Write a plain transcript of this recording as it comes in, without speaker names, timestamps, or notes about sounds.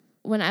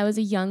when I was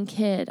a young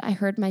kid, I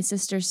heard my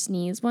sister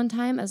sneeze one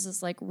time as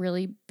this like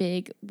really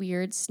big,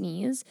 weird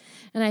sneeze.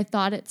 And I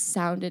thought it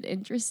sounded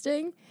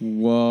interesting.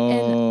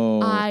 Whoa.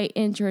 And I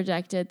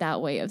interjected that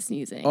way of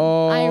sneezing.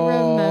 Oh, I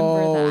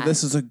remember that.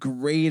 This is a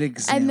great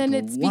example. And then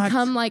it's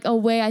become like a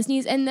way I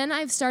sneeze. And then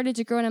I've started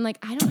to grow and I'm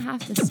like, I don't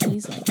have to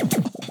sneeze like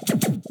that.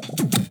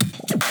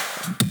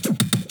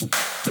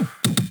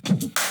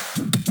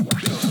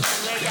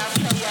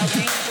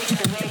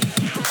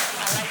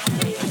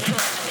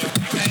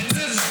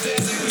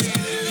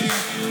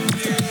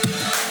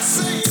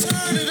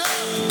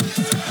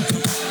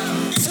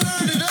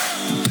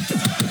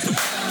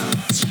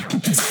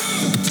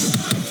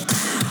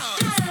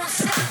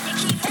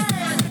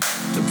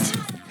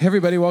 Hey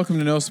everybody, welcome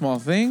to No Small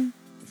Thing,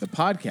 the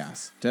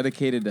podcast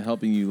dedicated to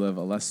helping you live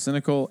a less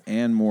cynical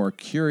and more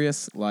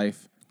curious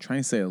life. Trying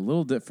to say it a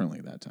little differently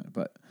that time,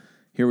 but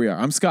here we are.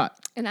 I'm Scott.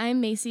 And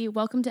I'm Macy.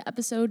 Welcome to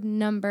episode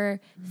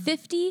number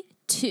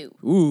 52.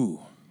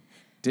 Ooh,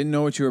 didn't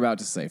know what you were about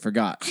to say.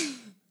 Forgot.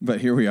 But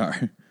here we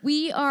are.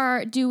 We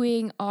are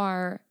doing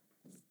our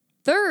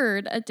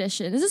third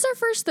edition. Is this our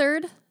first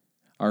third?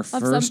 Our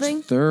first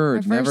something? third.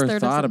 Our first Never third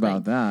of thought something.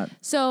 about that.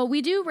 So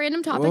we do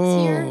random topics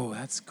Oh, here.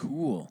 that's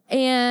cool.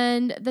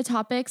 And the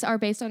topics are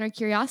based on our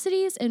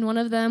curiosities. And one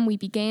of them we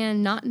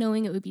began not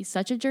knowing it would be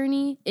such a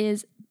journey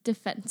is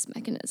defense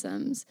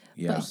mechanisms.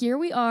 Yeah. But here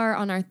we are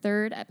on our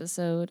third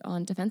episode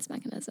on defense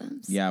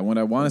mechanisms. Yeah, what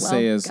I want to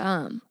say is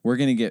Welcome. we're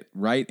going to get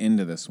right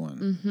into this one.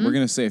 Mm-hmm. We're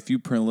going to say a few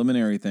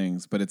preliminary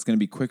things, but it's going to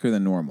be quicker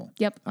than normal.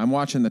 Yep. I'm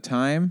watching the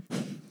time.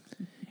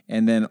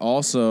 And then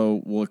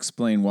also we'll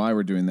explain why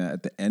we're doing that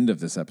at the end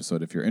of this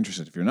episode if you're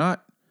interested. If you're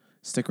not,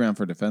 stick around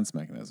for defense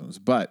mechanisms.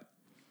 But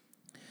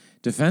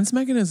defense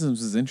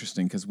mechanisms is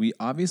interesting because we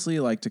obviously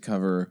like to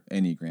cover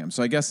Enneagram.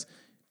 So I guess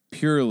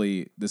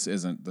purely this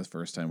isn't the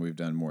first time we've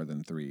done more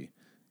than 3.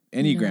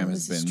 Enneagram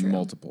has this is been true.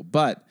 multiple.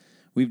 But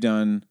we've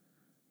done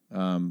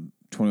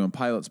 21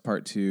 Pilots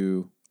Part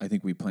 2. I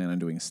think we plan on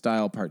doing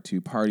Style Part 2,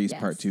 Parties Yes,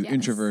 Part 2, yes.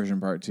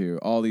 Introversion Part 2,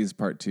 all these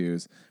Part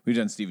 2s. We've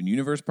done Steven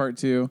Universe Part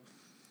 2.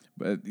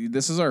 But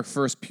this is our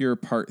first pure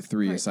Part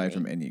 3 Part aside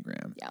 3. from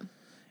Enneagram. Yeah.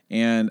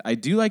 And I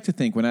do like to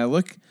think when I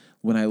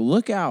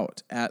look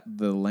out at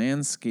the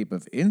landscape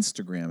of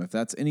Instagram, if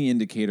that's any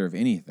indicator of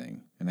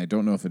anything, and I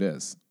don't know if it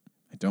is,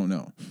 I don't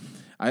know.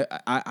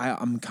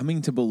 I'm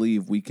coming to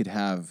believe we could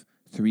have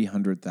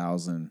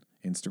 300,000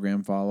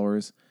 Instagram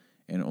followers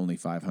and only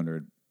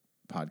 500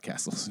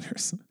 podcast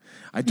listeners.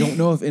 I don't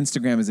know if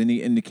Instagram is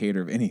any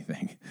indicator of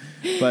anything,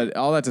 but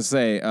all that to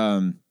say,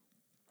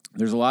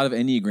 there's a lot of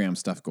Enneagram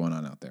stuff going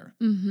on out there.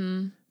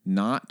 Mm-hmm.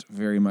 Not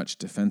very much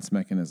defense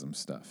mechanism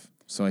stuff.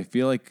 So I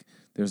feel like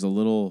there's a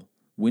little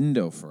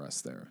window for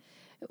us there.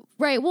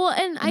 Right. Well,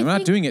 and I'm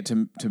not doing it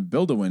to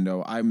build a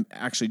window. I'm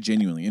actually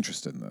genuinely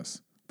interested in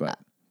this. But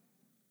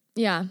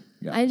Yeah.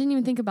 Yeah. I didn't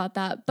even think about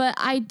that. But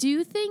I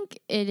do think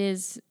it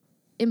is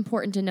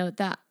important to note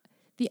that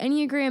the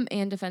Enneagram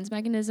and defense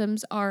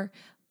mechanisms are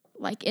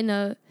like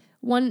not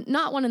one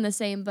and the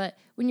same, but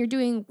when you're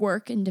doing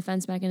work in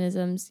defense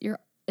mechanisms,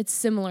 it's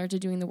similar to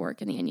doing the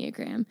work in the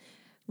Enneagram.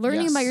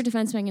 Learning Yes. about your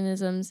defense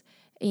mechanisms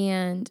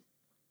and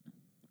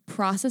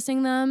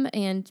processing them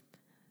and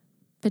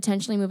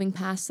potentially moving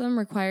past them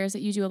requires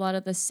that you do a lot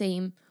of the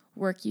same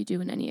work you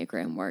do in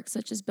Enneagram work,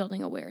 such as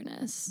building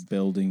awareness.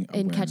 building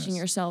awareness. And catching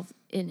yourself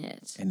in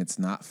it. And it's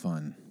not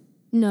fun.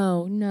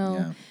 No.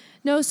 Yeah.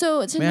 No,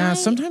 so tonight... Yeah,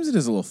 sometimes it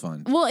is a little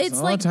fun. Well, it's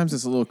a lot of times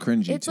it's a little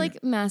cringy It's too.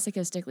 like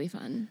masochistically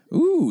fun.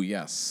 Ooh,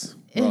 yes.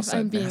 If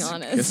I'm being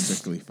honest.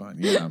 Masochistically fun,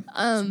 yeah.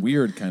 It's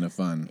weird kind of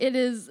fun. It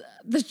is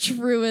the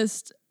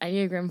truest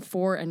Enneagram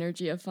 4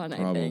 energy of fun, I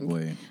think.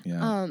 Probably,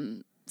 yeah.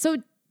 So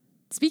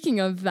speaking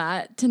of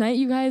that, tonight,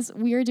 you guys,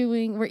 we're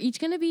each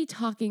going to be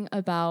talking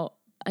about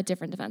a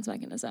different defense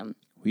mechanism.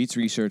 We each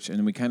research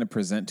and we kind of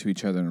present to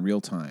each other in real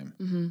time.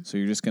 Mm-hmm. So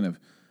you're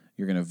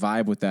gonna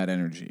vibe with that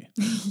energy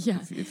Yeah.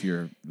 if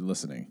you're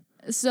listening.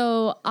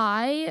 So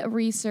I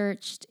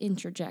researched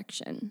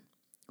introjection,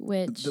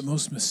 which... The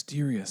most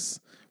mysterious.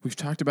 We've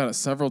talked about it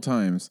several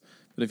times,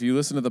 but if you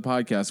listen to the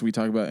podcast, we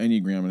talk about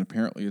Enneagram, and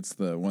apparently it's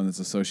the one that's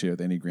associated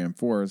with Enneagram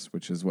 4s,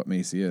 which is what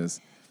Macy is.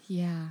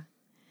 Yeah.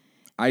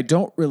 I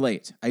don't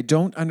relate. I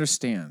don't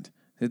understand.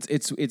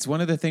 It's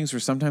one of the things where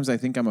sometimes I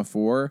think I'm a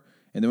 4,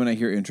 and then when I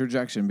hear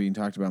introjection being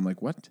talked about, I'm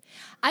like, what?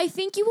 I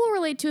think you will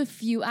relate to a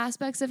few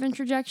aspects of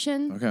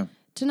introjection. Okay.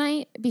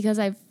 Tonight because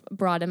I've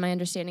broadened my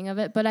understanding of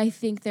it, but I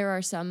think there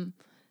are some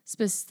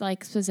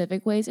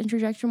specific ways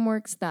introjection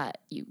works that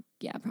you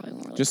probably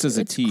won't relate Just to. as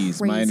a It's tease,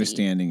 crazy. my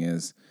understanding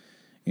is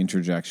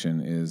introjection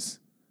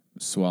is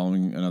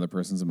swallowing another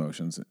person's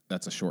emotions.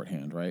 That's a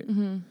shorthand, right?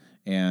 Mm-hmm.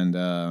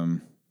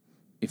 And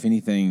if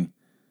anything,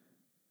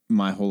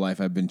 my whole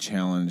life I've been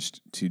challenged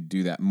to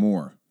do that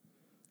more.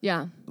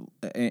 Yeah.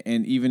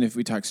 And even if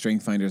we talk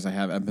strength finders, I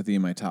have empathy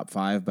in my top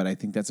 5, but I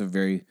think that's a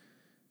very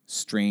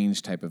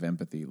strange type of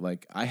empathy.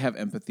 Like I have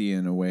empathy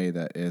in a way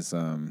that is,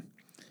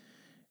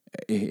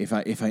 if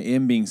I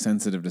am being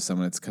sensitive to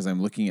someone, it's because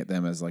I'm looking at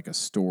them as like a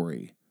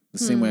story. The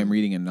same way I'm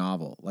reading a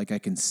novel. Like I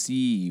can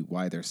see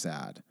why they're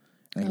sad.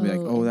 I can be like,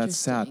 oh, that's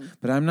sad. Interesting.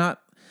 But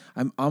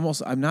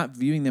I'm not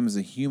viewing them as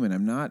a human.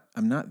 I'm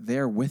not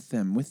there with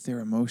them, with their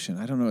emotion.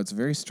 I don't know. It's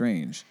very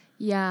strange.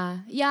 Yeah.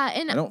 Yeah.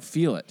 And I don't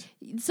feel it.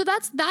 so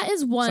that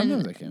is one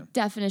Sometimes I can.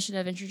 definition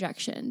of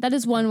introjection. That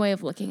is one way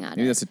of looking at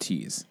Maybe it. that's a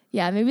tease.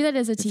 Yeah, maybe that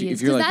is a tease.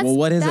 if you're 'Cause like, well,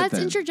 what is it that's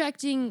then?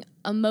 interjecting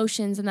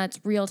emotions, and that's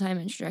real time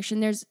interjection.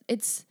 There's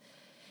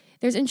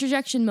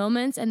interjection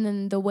moments, and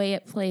then the way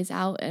it plays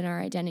out in our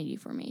identity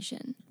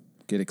formation.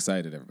 Get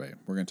excited, everybody.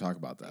 We're going to talk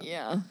about that.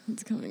 Yeah,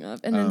 it's coming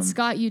up. And then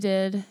Scott, you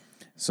did.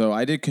 So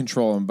I did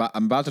control.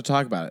 I'm about to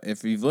talk about it.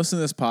 If you've listened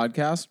to this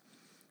podcast,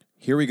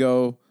 here we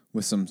go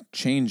with some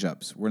change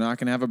ups. We're not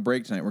going to have a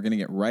break tonight. We're going to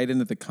get right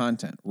into the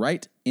content.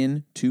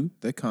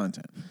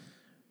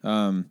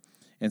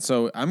 And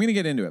so I'm going to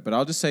get into it, but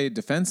I'll just say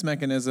defense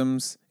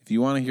mechanisms. If you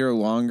want to hear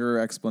longer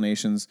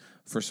explanations,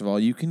 first of all,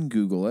 you can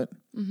Google it.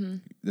 Mm-hmm.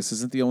 This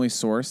isn't the only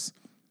source.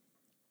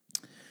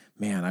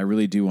 Man, I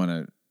really do want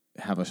to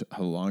have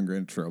a longer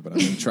intro, but I'm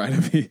going to try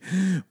to be.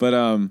 But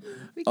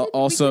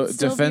also, we can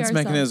still be defense ourselves.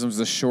 mechanisms,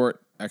 the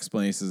short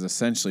explanation is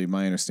essentially,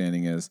 my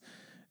understanding is,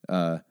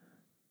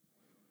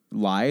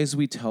 lies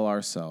we tell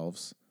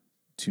ourselves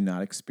to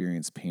not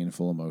experience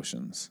painful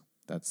emotions.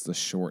 That's the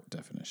short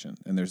definition.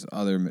 And there's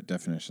other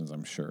definitions,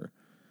 I'm sure.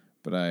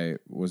 But I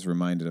was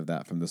reminded of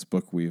that from this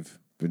book we've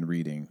been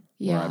reading,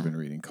 or I've been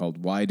reading,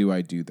 called Why Do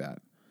I Do That?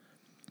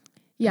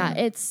 Yeah,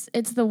 it's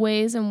the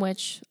ways in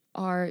which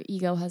our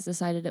ego has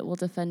decided it will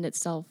defend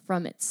itself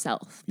from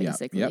itself,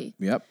 basically.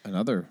 Yep.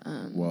 Another,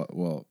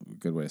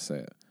 good way to say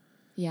it.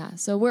 Yeah,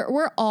 so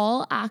we're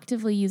all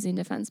actively using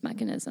defense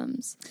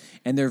mechanisms.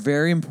 And they're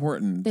very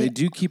important. They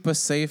do keep us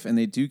safe, and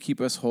they do keep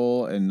us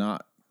whole and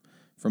not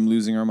from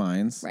losing our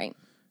minds. Right.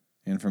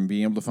 And from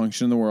being able to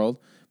function in the world.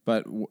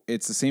 But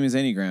it's the same as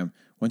Enneagram.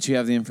 Once you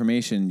have the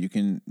information, you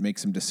can make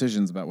some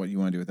decisions about what you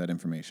want to do with that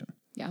information.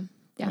 Yeah.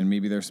 And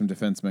maybe there's some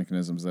defense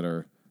mechanisms that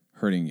are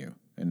hurting you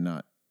and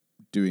not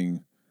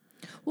doing.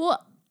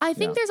 Well, I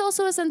think there's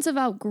also a sense of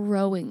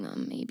outgrowing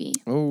them, maybe.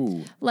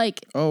 Oh.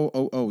 Like.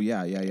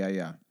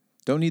 Yeah.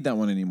 Don't need that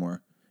one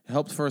anymore. It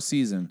helped for a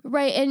season.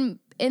 Right. And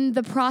in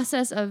the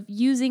process of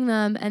using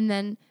them and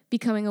then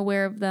becoming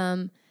aware of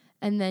them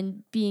and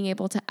then being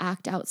able to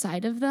act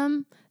outside of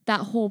them,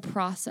 that whole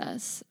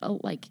process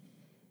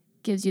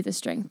gives you the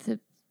strength to,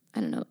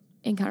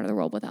 encounter the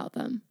world without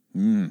them.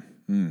 I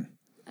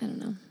don't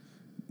know.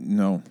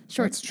 No,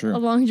 Short, that's true. A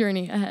long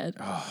journey ahead.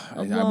 I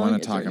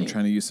want to talk. I'm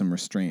trying to use some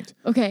restraint.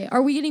 Okay,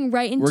 are we getting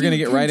right into? We're going to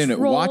get control? right into it.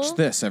 Watch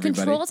this,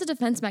 everybody. Control is a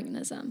defense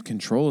mechanism.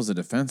 Control is a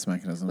defense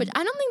mechanism. Which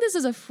I don't think this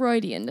is a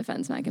Freudian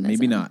defense mechanism.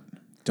 Maybe not.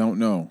 Don't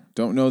know.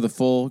 Don't know the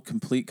full,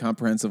 complete,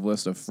 comprehensive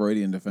list of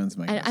Freudian defense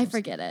mechanisms. I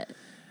forget it.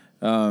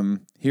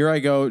 Here I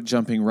go,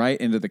 jumping right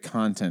into the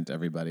content,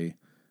 everybody.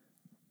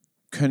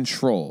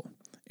 Control.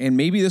 And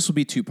maybe this will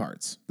be two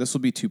parts.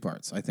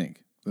 I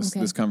think,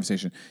 this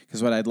conversation.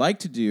 Because what I'd like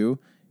to do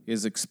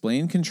is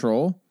explain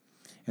control,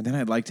 and then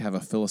I'd like to have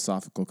a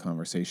philosophical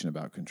conversation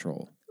about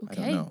control.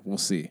 Okay. I don't know. We'll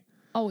see.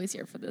 Always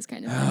here for this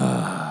kind of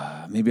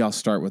thing. Maybe I'll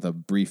start with a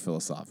brief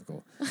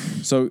philosophical.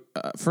 So,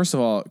 first of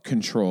all,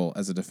 control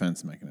as a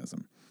defense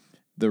mechanism.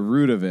 The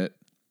root of it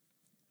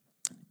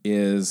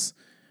is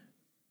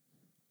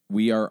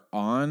we are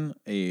on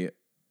a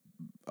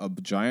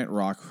giant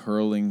rock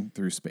hurling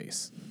through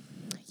space.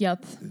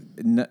 Yep.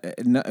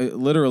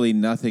 Literally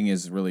nothing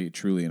is really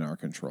truly in our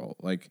control.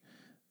 Like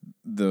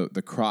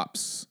the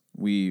crops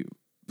we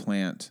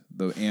plant,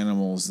 the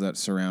animals that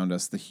surround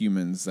us, the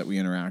humans that we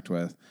interact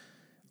with,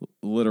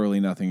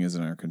 literally nothing is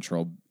in our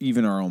control,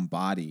 even our own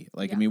body.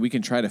 I mean, we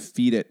can try to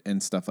feed it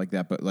and stuff like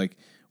that, but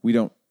we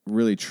don't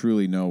really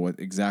truly know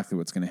exactly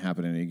what's going to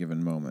happen at any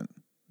given moment.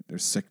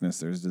 There's sickness,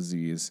 there's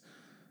disease,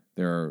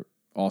 there are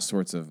all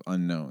sorts of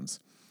unknowns.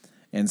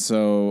 And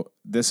so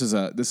this is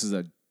a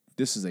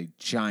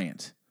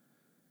giant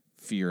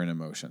fear and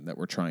emotion that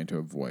we're trying to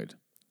avoid.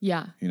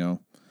 Yeah.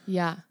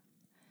 Yeah.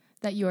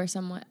 That you are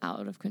somewhat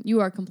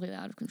you are completely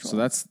out of control. So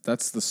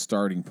that's the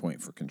starting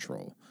point for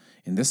control.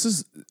 And this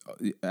is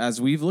as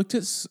we've looked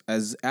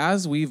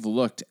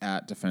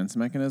at defense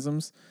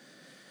mechanisms,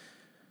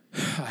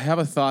 I have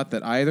a thought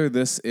that either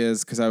this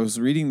is, because I was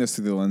reading this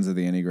through the lens of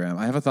the Enneagram,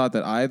 I have a thought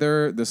that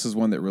either this is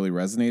one that really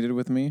resonated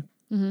with me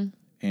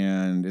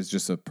and is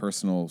just a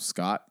personal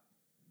Scott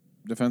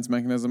defense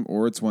mechanism,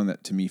 or it's one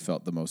that to me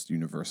felt the most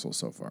universal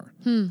so far.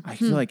 I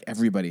feel like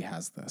everybody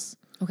has this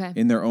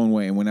in their own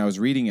way. And when I was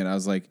reading it, I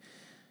was like,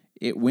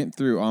 it went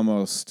through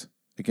almost,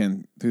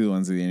 again, through the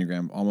lens of the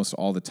Enneagram, almost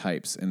all the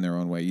types in their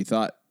own way. You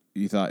thought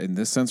in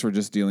this sense, we're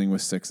just dealing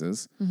with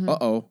sixes.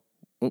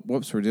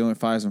 Whoops, we're dealing with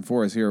fives and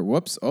fours here.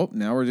 Whoops. Oh,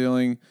 now we're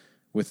dealing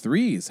with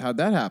threes. How'd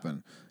that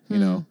happen? You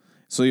know?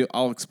 So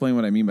I'll explain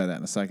what I mean by that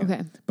in a second.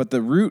 Okay. But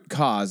the root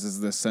cause is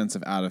this sense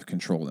of out of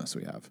controlness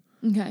we have.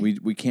 Okay.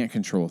 We can't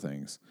control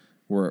things.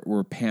 We're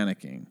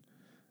panicking.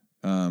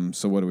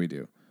 So what do we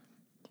do?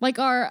 Like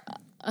our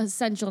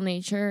essential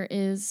nature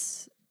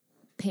is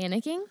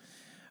panicking?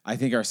 I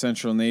think our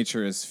central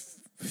nature is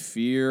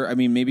fear. I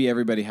mean, maybe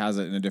everybody has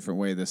it in a different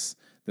way. This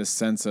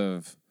sense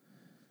of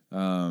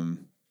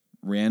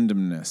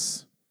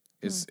randomness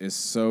is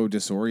so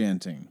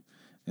disorienting.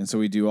 And so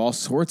we do all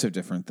sorts of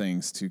different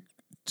things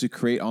to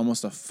create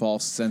almost a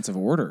false sense of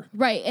order.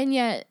 Right. And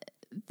yet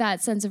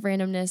that sense of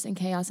randomness and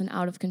chaos and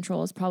out of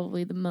control is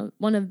probably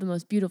one of the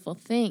most beautiful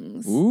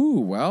things. Ooh,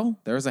 well,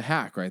 there's a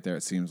hack right there,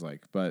 it seems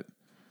like. But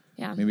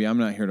yeah, maybe I'm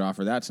not here to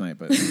offer that tonight,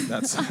 but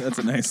that's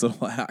a nice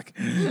little hack.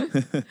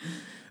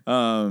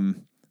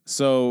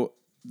 So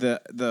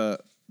the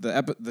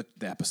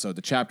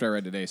chapter I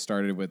read today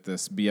started with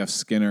this B.F.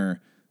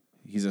 Skinner.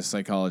 He's a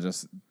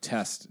psychologist.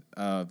 Test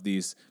of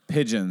these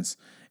pigeons,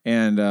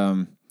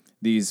 and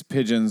these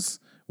pigeons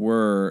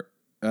were.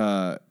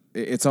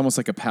 It's almost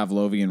like a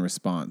Pavlovian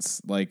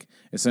response. Like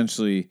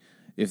essentially,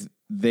 if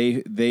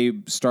they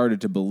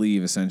started to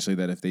believe essentially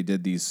that if they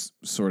did these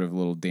sort of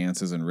little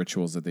dances and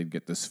rituals that they'd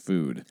get this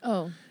food.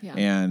 Oh, yeah.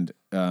 And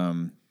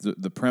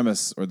the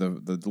premise or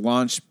the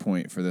launch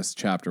point for this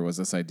chapter was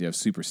this idea of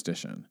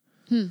superstition.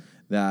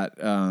 That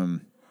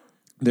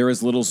there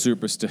is little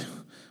superstition.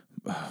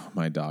 Oh,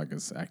 my dog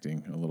is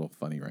acting a little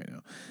funny right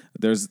now.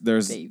 There's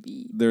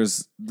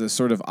the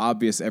sort of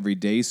obvious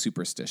everyday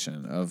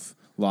superstition of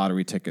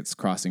lottery tickets,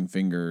 crossing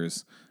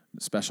fingers,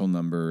 special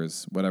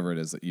numbers, whatever it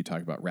is that you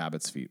talk about,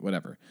 rabbit's feet,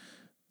 whatever,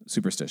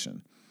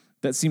 superstition.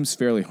 That seems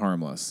fairly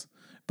harmless.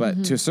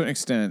 But to a certain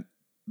extent,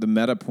 the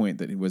meta point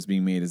that was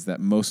being made is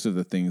that most of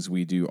the things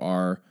we do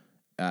are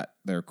at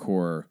their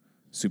core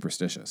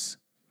superstitious.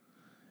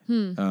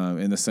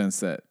 In the sense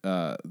that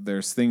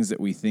there's things that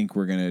we think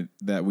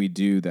that we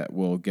do that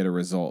will get a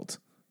result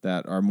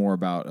that are more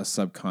about a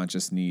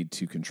subconscious need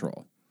to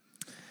control.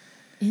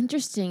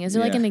 Interesting. Is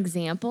there like an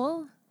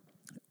example?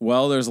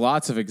 Well, there's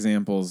lots of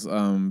examples,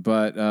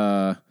 but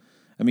I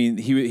mean,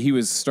 he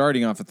was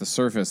starting off at the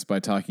surface by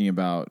talking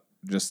about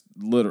just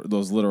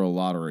those literal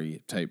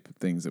lottery type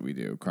things that we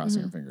do,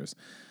 crossing our fingers.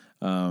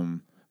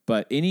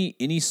 But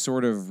any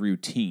sort of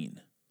routine,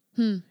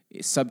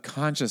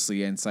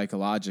 subconsciously and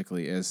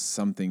psychologically, is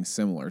something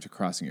similar to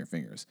crossing your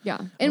fingers. Yeah,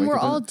 and we're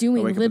all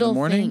doing little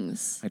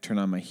things. I turn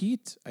on my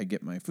heat. I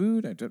get my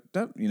food.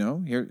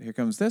 Here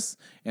comes this,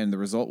 and the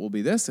result will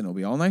be this, and it'll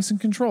be all nice and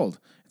controlled.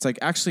 It's like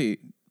actually,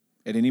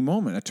 at any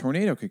moment, a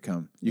tornado could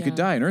come. You could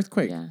die, an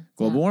earthquake,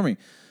 global warming.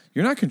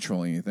 You're not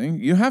controlling anything.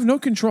 You have no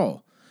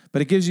control.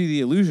 But it gives you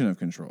the illusion of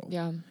control.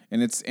 Yeah.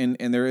 And it's and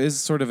there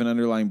is sort of an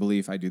underlying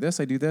belief, I do this,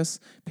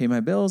 pay my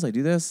bills, I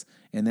do this,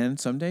 and then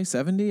someday,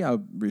 70,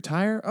 I'll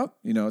retire. Oh,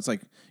 it's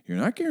like you're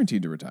not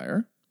guaranteed to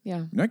retire. Yeah.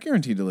 You're not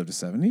guaranteed to live to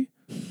 70.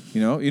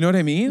 You know what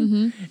I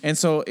mean? And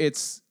so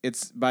it's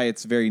by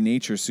its very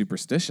nature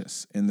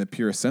superstitious in the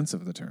purest sense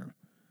of the term.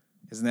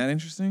 Isn't that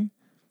interesting?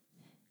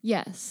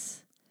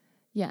 Yes.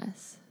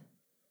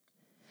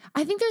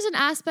 I think there's an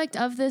aspect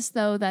of this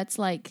though that's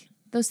like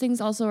those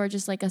things also are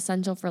just like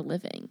essential for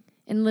living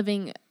and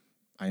living.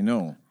 I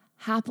know.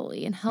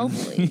 Happily and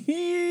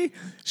healthily.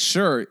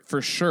 Sure, for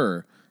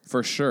sure.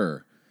 We're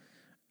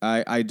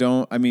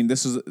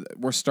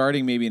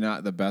starting maybe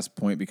not the best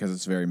point because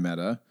it's very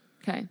meta.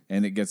 Okay.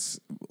 And it gets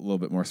a little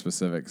bit more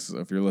specific. So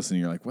if you're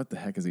listening, you're like, what the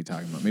heck is he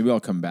talking about? Maybe I'll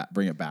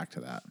bring it back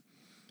to that.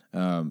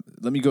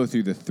 Let me go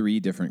through the 3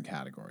 different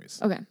categories.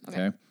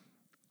 Okay.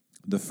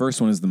 The first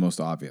one is the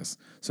most obvious.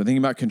 So thinking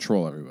about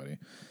control, everybody.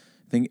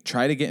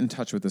 Try to get in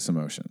touch with this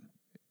emotion.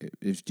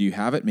 Do you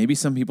have it? Maybe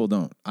some people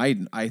don't. I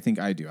think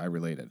I do. I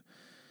relate it.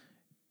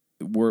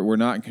 We're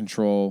not in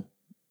control.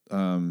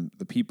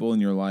 The people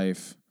in your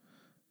life,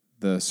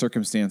 the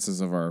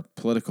circumstances of our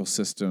political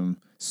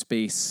system,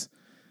 space,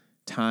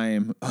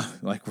 time,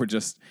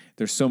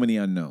 there's so many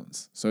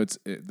unknowns. So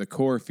the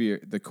core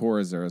fear. The core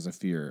is there as a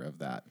fear of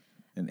that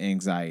and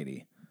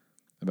anxiety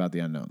about the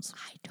unknowns.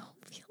 I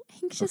don't feel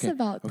anxious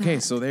about that. Okay,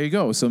 so there you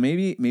go. So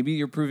maybe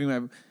you're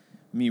proving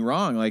me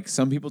wrong. Like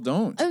some people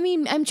don't. I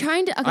mean, I'm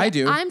trying to. Okay, I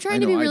do. I'm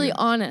trying to be really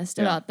honest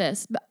about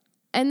this,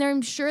 and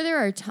I'm sure there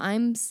are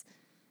times,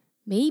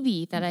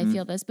 maybe that I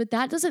feel this, but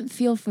that doesn't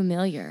feel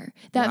familiar.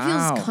 That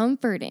feels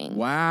comforting.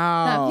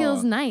 Wow, that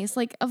feels nice.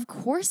 Like, of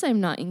course, I'm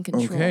not in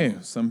control. Okay,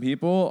 some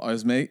people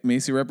is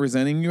Macy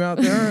representing you out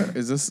there.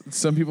 Is this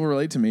some people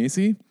relate to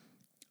Macy?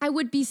 I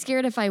would be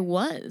scared if I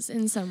was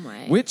in some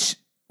way.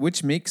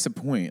 Which makes a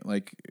point.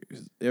 Like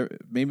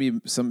maybe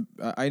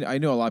I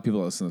know a lot of people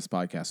that listen to this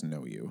podcast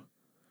know you.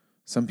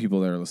 Some people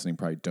that are listening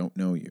probably don't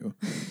know you.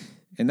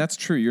 And that's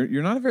true.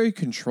 You're not a very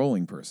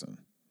controlling person,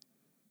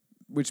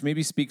 which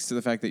maybe speaks to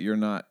the fact that you're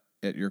not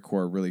at your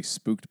core really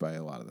spooked by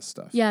a lot of this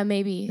stuff. Yeah,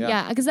 maybe.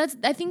 Yeah, because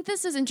I think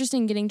this is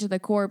interesting getting to the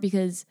core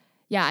because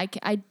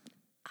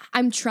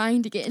I'm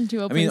trying to get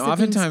into a place of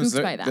being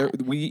spooked by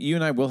that. You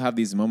and I will have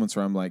these moments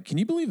where I'm like, can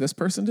you believe this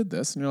person did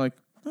this? And you're like,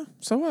 oh,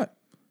 so what?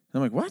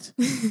 And I'm like, what?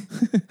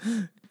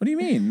 What do you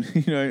mean?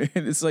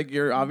 And it's like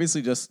you're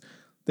obviously just.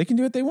 They can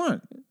do what they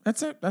want.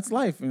 That's it. That's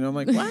life. I'm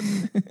like, what?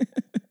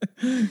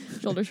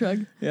 Shoulder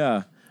shrug.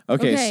 Yeah.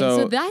 Okay.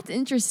 So that's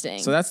interesting.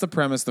 So that's the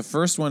premise. The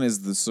first one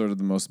is the sort of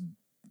the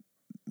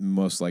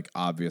most like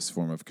obvious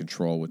form of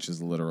control, which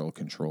is literal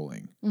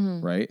controlling,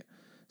 right?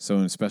 So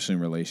especially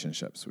in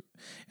relationships,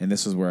 and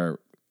this is where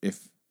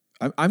if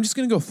I'm just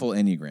gonna go full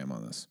Enneagram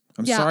on this.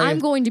 I'm Yeah, sorry. I'm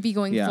going to be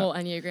going full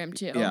Enneagram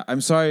too. Yeah,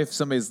 I'm sorry if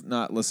somebody's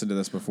not listened to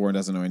this before and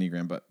doesn't know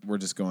Enneagram, but we're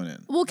just going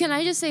in. Well, can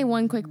I just say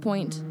one quick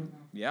point?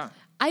 Yeah.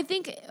 I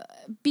think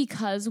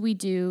because we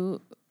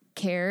do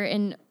care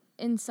and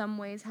in some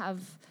ways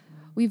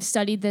we've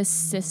studied this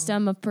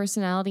system of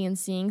personality and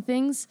seeing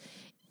things,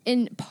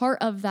 and part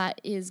of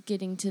that is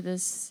getting to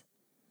this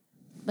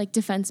like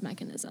defense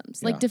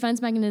mechanisms. Like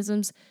defense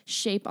mechanisms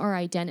shape our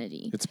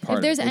identity. It's part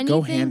of it. They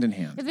go hand in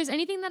hand. If there's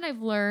anything that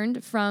I've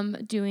learned from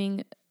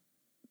doing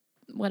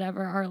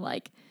whatever our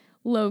like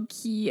low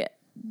key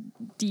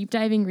deep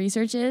diving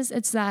research is,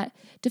 it's that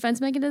defense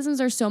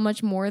mechanisms are so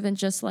much more than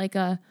just like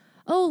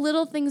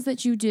little things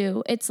that you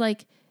do. It's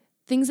like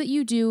things that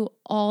you do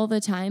all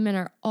the time and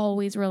are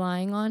always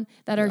relying on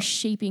that are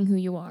shaping who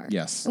you are.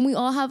 Yes. And we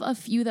all have a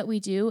few that we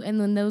do, and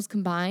when those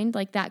combined,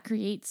 like that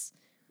creates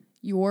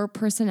your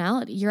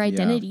personality, your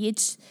identity. Yeah.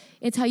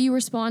 It's how you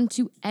respond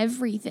to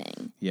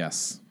everything.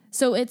 Yes.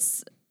 So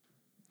it's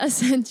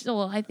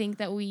essential, I think,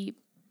 that we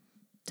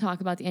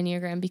talk about the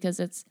Enneagram because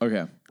it's our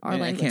language.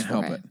 I can't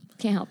help it.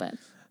 Can't help it.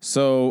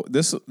 So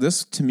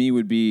this to me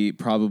would be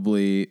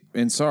probably,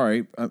 and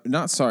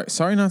not sorry.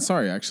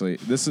 Actually,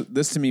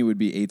 this to me would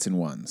be 8s and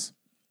 1s.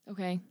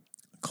 Okay.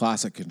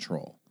 Classic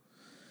control.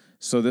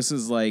 So this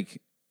is like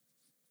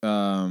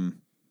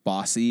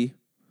bossy.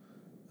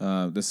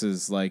 This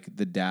is like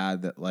the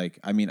dad that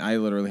I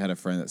literally had a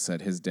friend that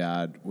said his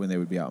dad, when they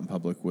would be out in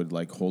public, would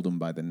like hold him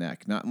by the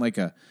neck, not like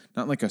a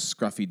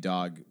scruffy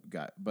dog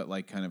guy, but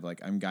like kind of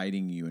like, I'm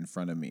guiding you in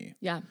front of me.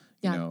 Yeah.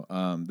 You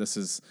know, this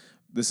is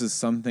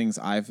some things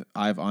I've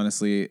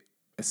honestly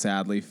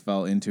sadly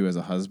fell into as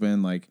a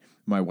husband, like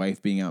my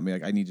wife being out and be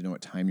like, I need to know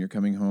what time you're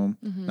coming home.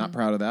 Mm-hmm. Not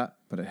proud of that,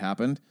 but it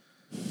happened.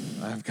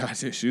 I've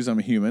got issues. I'm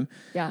a human.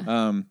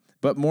 Yeah.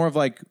 But more of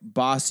like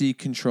bossy,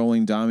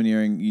 controlling,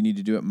 domineering. You need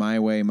to do it my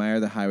way, my or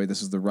the highway.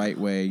 This is the right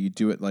way. You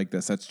do it like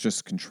this. That's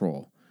just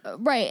control.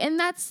 Right. And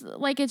that's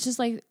like, it's just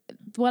like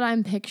what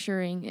I'm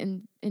picturing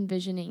and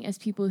envisioning as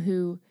people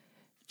who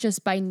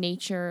just by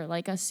nature,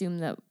 like assume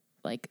that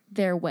like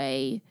their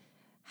way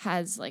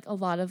has like a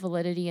lot of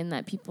validity and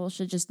that people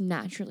should just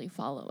naturally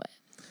follow it.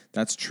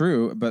 That's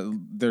true. But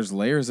there's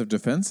layers of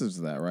defenses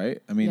to that,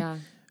 right? I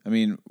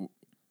mean,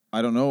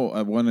 I don't know.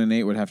 1 and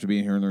 8 would have to be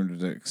in here in order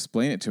to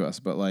explain it to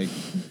us. But like,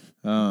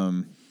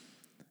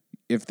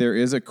 if there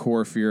is a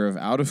core fear of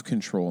out of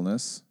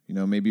controlness, you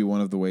know, maybe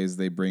one of the ways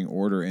they bring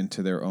order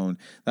into their own.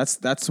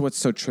 That's what's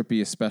so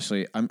trippy.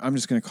 Especially, I'm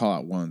just going to call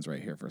out 1s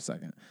right here for a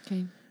second.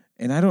 Okay.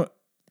 And I don't.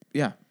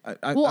 Yeah.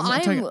 I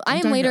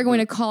am later going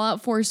to call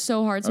out 4s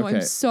so hard. So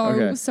I'm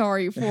so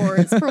sorry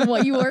 4s for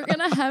what you are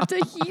going to have to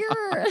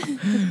hear.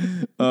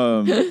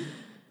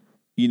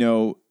 You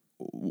know,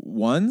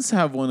 1s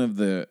have one of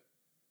the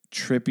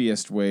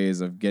trippiest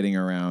ways of getting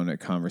around a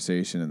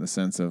conversation, in the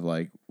sense of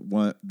like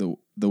the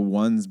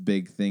 1's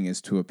big thing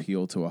is to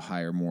appeal to a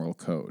higher moral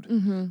code.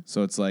 Mm-hmm.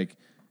 So it's like,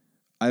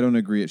 I don't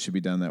agree it should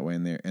be done that way,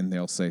 and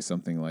they'll say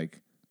something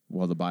like,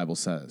 well, the Bible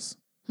says.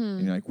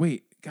 And you're like,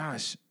 wait,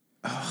 gosh,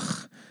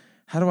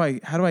 how do I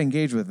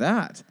engage with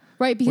that?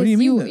 Right, because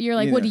you're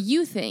like, what do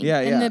you think? Yeah,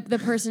 and the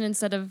person,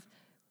 instead of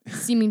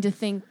seeming to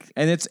think,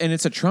 and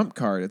it's a trump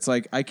card. It's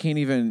like, I can't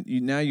even.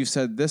 Now you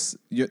said this,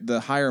 the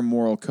higher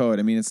moral code.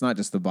 I mean, it's not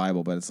just the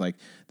Bible, but it's like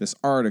this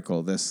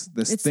article, this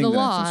thing that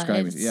I'm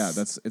subscribing to. Yeah,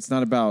 it's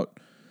not about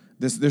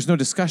this. There's no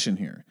discussion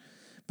here.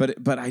 But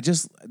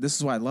this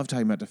is why I love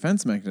talking about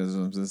defense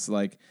mechanisms. It's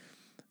like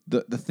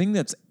the thing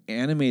that's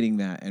animating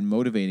that and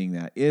motivating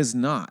that is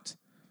not.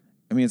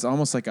 I mean, it's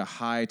almost like a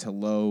high to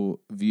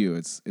low view.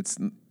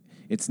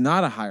 It's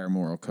not a higher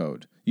moral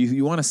code.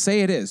 You want to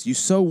say it is. You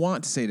so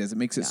want to say it is. It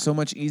makes it so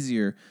much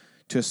easier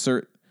to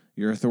assert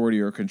your authority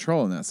or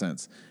control in that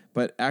sense.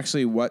 But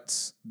actually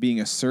what's being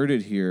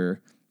asserted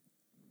here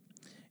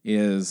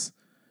is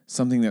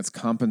something that's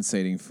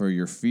compensating for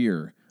your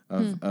fear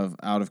of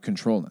out of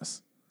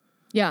controlness.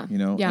 Yeah. You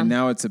know? Yeah. And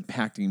now it's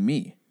impacting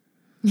me.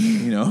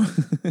 You know?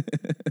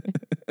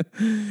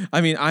 I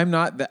mean, I'm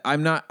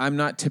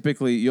not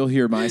typically, you'll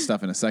hear my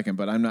stuff in a second,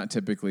 but I'm not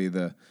typically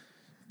the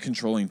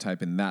controlling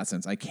type in that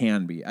sense. I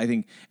can be. I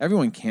think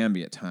everyone can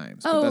be at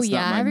times. But that's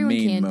not my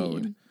main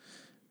mode.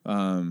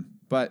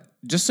 But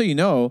just so you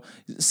know,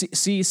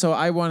 so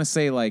I want to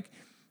say like,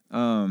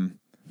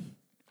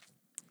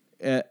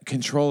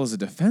 control is a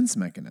defense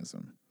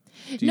mechanism.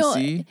 Do you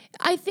see?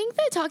 I think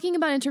that talking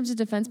about in terms of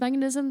defense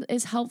mechanism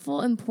is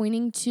helpful in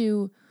pointing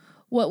to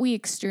what we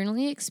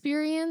externally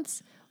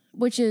experience,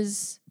 which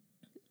is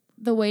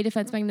the way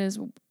defense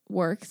mechanism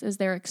works is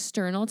they're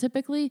external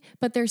typically,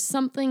 but there's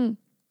something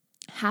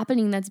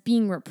happening that's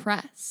being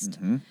repressed,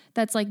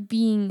 that's like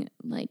being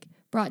like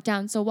brought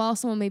down. So while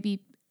someone may be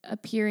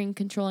appearing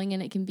controlling,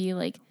 and it can be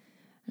like,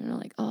 I don't know,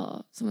 like,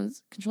 oh,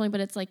 someone's controlling, but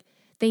it's like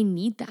they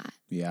need that.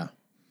 Yeah.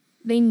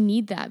 They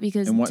need that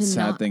because. And what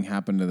sad thing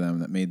happened to them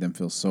that made them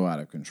feel so out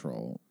of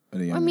control at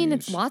a young age?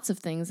 It's lots of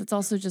things. It's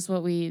also just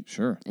what we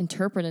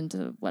interpret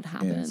into what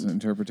happened. Yeah, it's an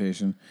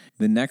interpretation.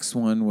 The next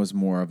one was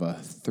more of a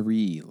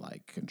 3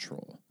 like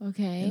control.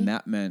 Okay. And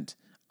that meant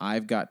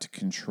I've got to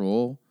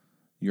control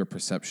your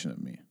perception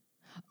of me.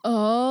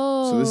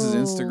 Oh. So this is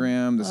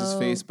Instagram, this is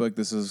Facebook,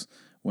 this is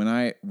when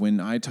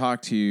I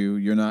talk to you,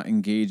 you're not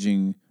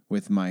engaging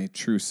with my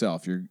true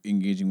self. You're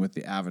engaging with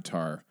the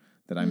avatar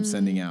that I'm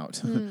sending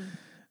out.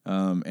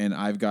 And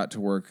I've got to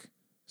work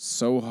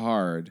so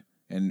hard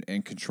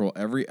and control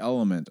every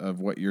element of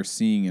what you're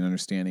seeing and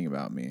understanding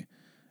about me.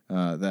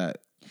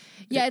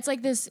 It's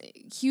like this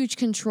huge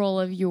control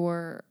of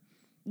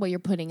what you're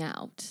putting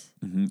out.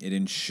 Mm-hmm. It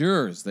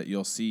ensures that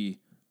you'll see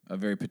a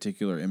very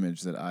particular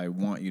image that I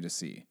want you to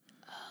see.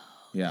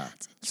 Yeah.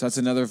 So that's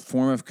another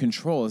form of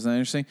control. Isn't that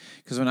interesting?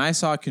 Because when I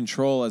saw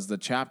control as the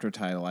chapter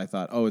title, I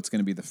thought, it's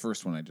going to be the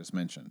first one I just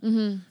mentioned.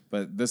 Mm-hmm.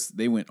 But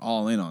they went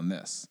all in on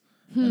this.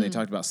 And they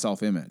talked about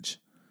self-image.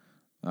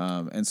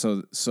 And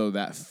so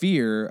that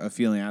fear of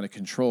feeling out of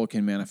control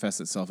can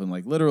manifest itself in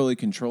like literally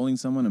controlling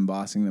someone and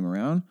bossing them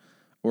around.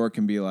 Or it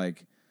can be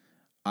like,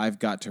 I've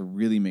got to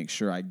really make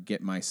sure I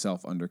get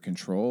myself under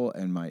control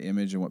and my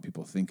image and what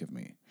people think of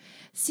me.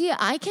 See,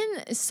 I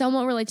can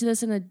somewhat relate to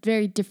this in a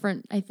very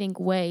different, I think,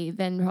 way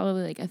than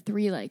probably like a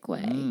 3-like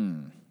way.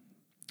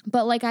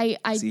 But like I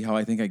see how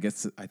I think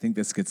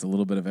this gets a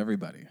little bit of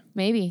everybody.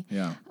 Maybe.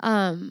 Yeah.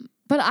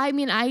 But I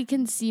mean, I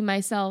can see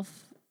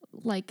myself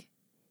like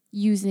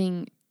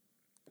using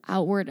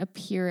outward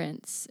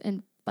appearance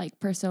and like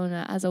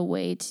persona as a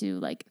way to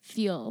like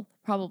feel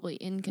probably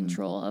in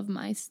control of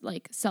my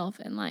like self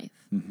and life.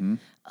 Mm-hmm.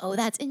 Oh,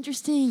 that's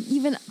interesting.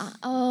 Even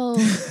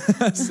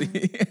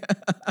See,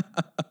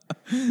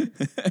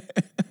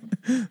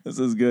 this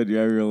is good. You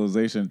have a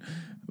realization,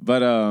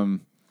 but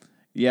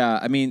yeah.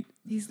 I mean,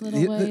 these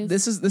little ways.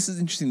 This is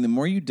interesting. The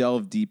more you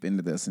delve deep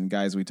into this, and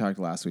guys, we talked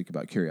last week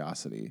about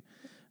curiosity,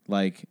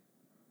 like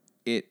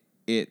it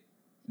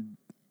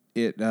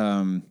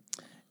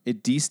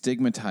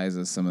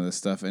destigmatizes some of this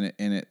stuff, and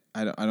it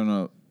I don't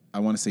know. I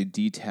want to say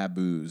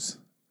de-taboos.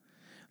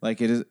 Like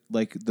it is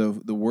like the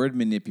word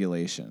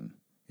manipulation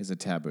is a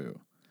taboo.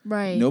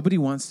 Right. Nobody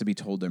wants to be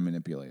told they're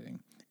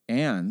manipulating.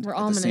 And we're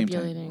all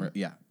manipulating. At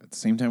the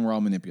same time, we're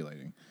all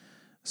manipulating.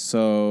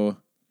 So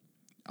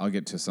I'll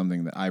get to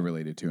something that I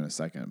related to in a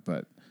second.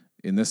 But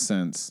in this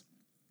sense,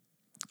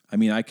 I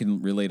mean, I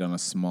can relate on a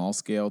small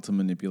scale to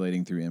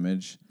manipulating through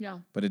image. Yeah.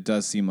 But it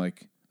does seem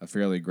like a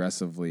fairly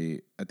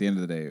aggressively, at the end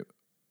of the day,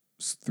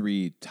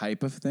 3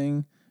 type of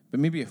thing. But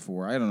maybe a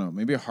 4. I don't know.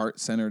 Maybe a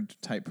heart-centered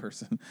type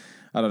person.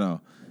 I don't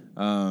know.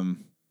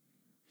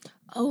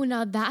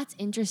 Now that's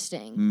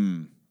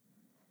interesting.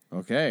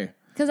 Okay.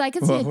 Because I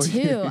could see it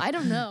too. I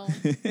don't know.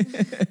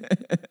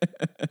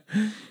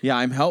 Yeah,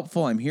 I'm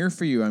helpful. I'm here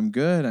for you. I'm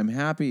good. I'm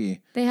happy.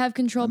 They have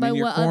control by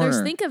what corner.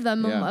 others think of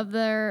them, of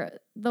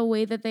the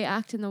way that they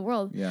act in the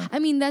world. Yeah. I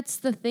mean, that's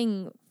the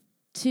thing.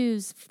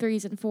 2s,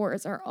 3s, and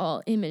 4s are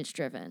all image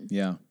driven.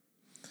 Yeah.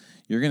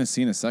 You're going to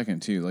see in a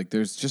second, too. Like,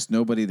 there's just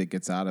nobody that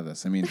gets out of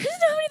this. I mean, there's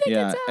nobody that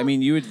gets out. I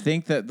mean, you would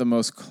think that the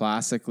most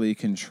classically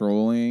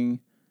controlling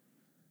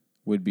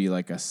would be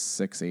like a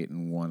 6, 8,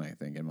 and 1, I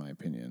think, in my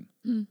opinion.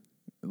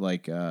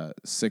 Like,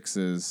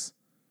 6s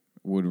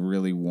would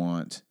really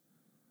want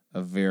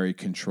a very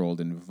controlled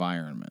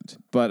environment.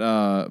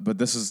 But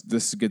this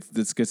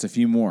gets a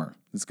few more.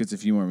 This gets a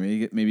few more.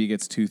 Maybe it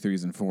gets 2,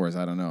 3s, and 4s.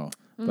 I don't know.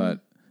 But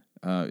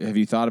have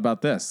you thought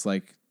about this?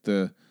 Like,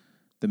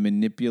 the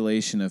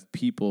manipulation of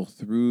people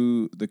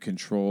through the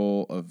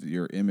control of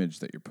your image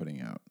that you're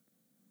putting out.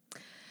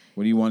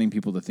 What are you wanting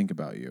people to think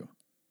about you?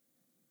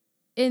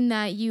 In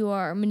that you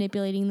are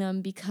manipulating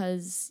them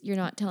because you're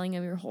not telling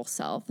them your whole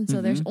self. And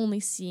so there's only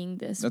seeing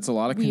this. That's a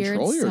lot of weird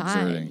control you're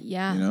side. exerting.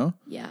 Yeah. You know?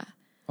 Yeah.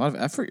 A lot of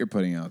effort you're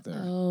putting out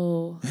there.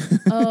 Oh,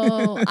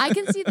 I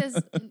can see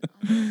this.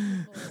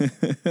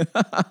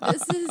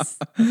 This is.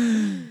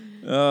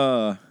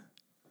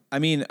 I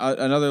mean,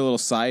 another little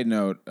side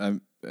note.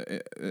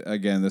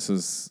 Again, this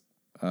is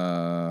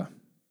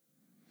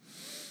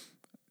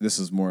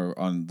more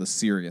on the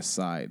serious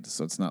side,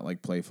 so it's not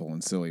like playful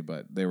and silly.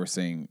 But they were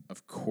saying,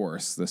 of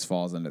course, this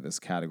falls under this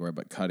category,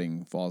 but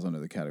cutting falls under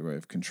the category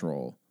of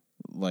control.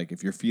 Like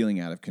if you're feeling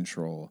out of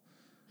control,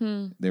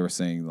 they were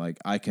saying like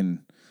I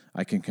can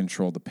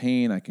control the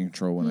pain, I can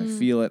control when I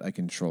feel it, I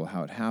can control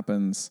how it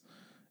happens,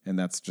 and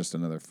that's just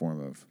another form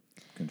of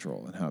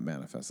control and how it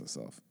manifests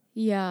itself.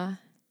 Yeah.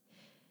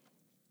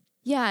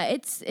 Yeah,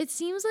 it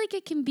seems like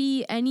it can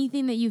be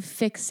anything that you've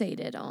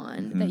fixated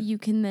on that you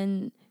can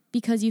then,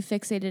 because you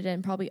fixated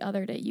and probably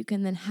othered it, you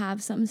can then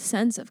have some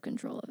sense of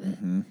control of it.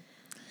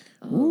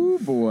 Ooh,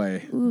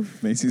 boy.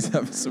 Oof. Macy's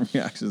having some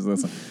reactions to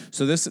this one.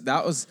 So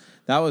that was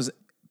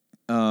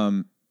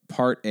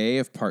part A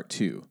of part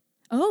 2.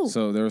 Oh.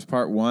 So there was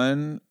part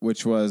 1,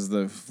 which was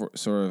the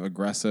sort of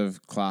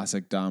aggressive,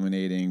 classic,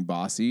 dominating,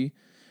 bossy.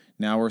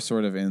 Now we're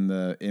sort of in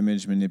the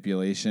image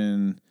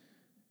manipulation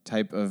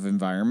type of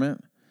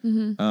environment.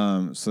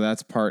 So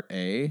that's part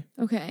A.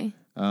 Okay.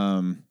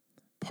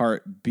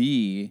 Part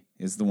B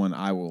is the one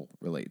I will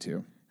relate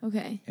to.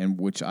 Okay. And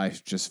which I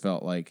just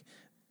felt like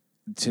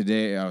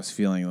today I was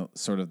feeling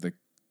sort of the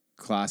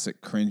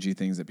classic cringy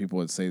things that people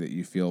would say that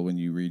you feel when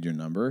you read your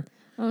number.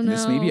 Oh, and no.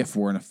 This may be a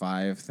 4 and a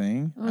 5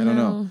 thing. I don't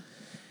know.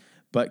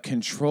 But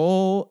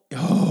control,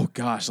 oh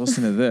gosh,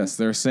 listen to this.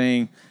 They're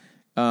saying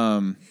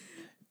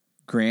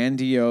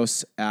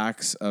grandiose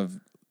acts of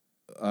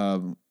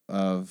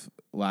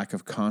lack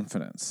of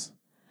confidence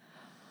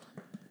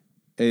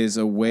is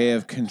a way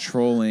of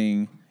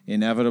controlling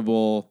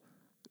inevitable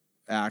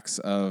acts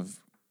of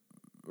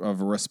a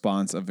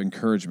response of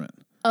encouragement.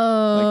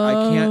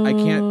 I'm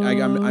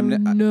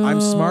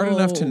smart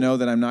enough to know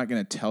that I'm not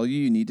going to tell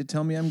you need to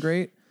tell me I'm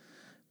great,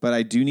 but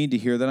I do need to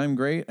hear that I'm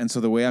great. And so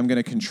the way I'm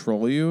going to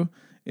control you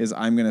is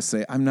I'm going to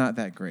say, I'm not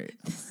that great.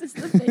 This is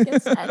the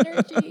biggest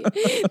energy.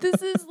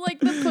 This is like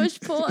the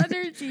push-pull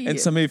energy. And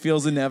somebody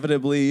feels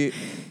inevitably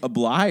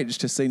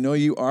obliged to say, no,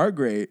 you are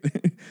great.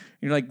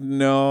 You're like,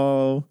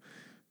 no,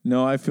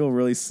 I feel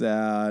really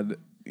sad.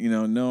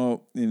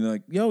 No,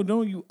 like, yo,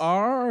 no, you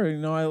are.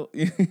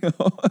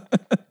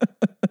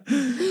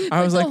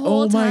 I was like,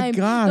 oh my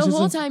gosh. The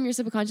whole time you're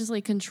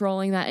subconsciously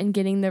controlling that and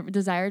getting the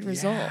desired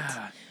result.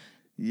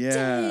 Yeah.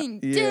 Dang.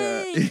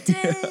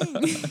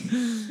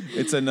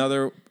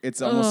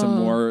 It's almost a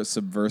more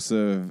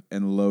subversive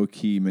and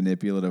low-key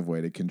manipulative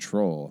way to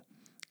control.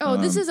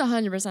 This is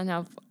 100%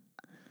 how,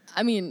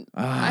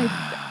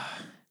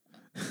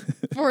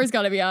 Forrest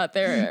got to be out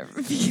there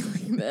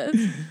feeling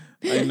this.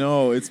 I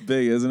know, it's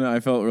big, isn't it?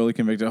 I felt really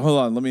convicted. Hold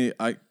on,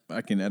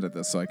 I can edit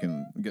this so I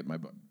can get my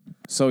book.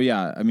 So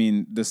yeah,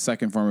 the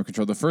second form of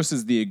control. The first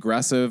is the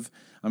aggressive,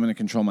 I'm going to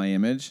control my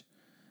image.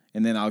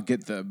 And then I'll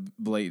get the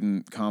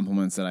blatant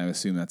compliments that I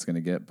assume that's going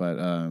to get. But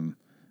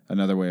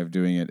another way of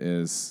doing it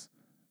is,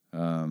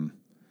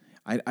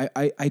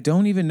 I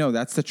don't even know.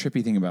 That's the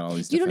trippy thing about all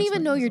these. You don't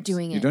even know you're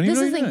doing it. You don't even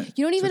know you're doing it.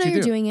 You don't even know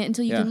you're doing it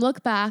until you can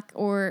look back,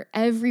 or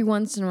every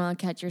once in a while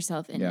catch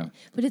yourself in it.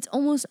 But it's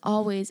almost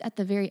always at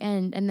the very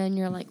end, and then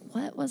you're like,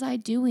 "What was I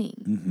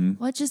doing? Mm-hmm.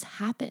 What just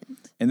happened?"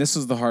 And this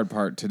was the hard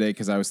part today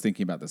because I was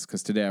thinking about this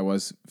because today I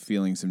was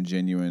feeling some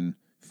genuine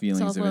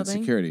feelings of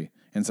insecurity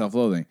and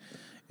self-loathing.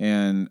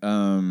 And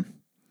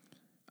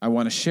I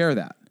want to share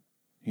that.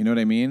 You know what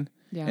I mean?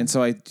 Yeah. And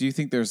so I do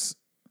think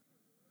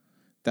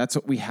that's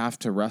what we have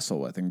to wrestle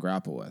with and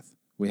grapple with.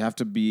 We have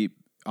to be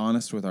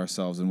honest with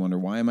ourselves and wonder,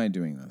 why am I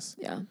doing this?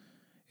 Yeah.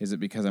 Is it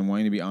because I'm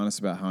wanting to be honest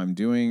about how I'm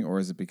doing, or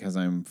is it because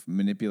I'm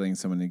manipulating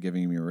someone and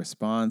giving me a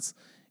response?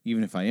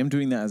 Even if I am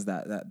doing that, is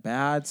that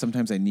bad?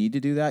 Sometimes I need to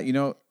do that.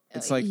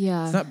 It's like,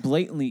 it's not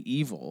blatantly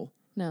evil.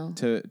 No.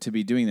 To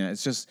be doing that.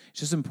 It's just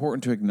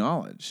important to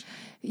acknowledge.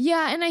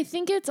 Yeah, and I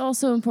think it's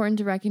also important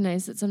to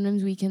recognize that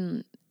sometimes we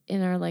can,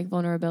 in our like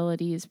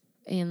vulnerabilities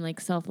and like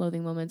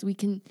self-loathing moments, we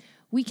can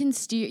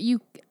steer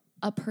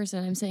a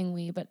person. I'm saying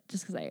we, but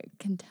just because I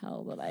can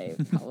tell that I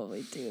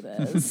probably do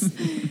this,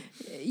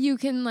 you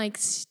can like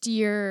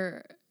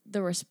steer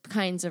the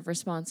kinds of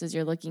responses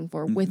you're looking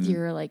for with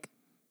your like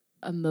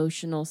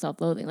emotional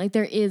self-loathing. Like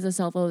there is a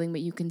self-loathing,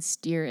 but you can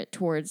steer it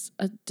towards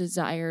a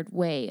desired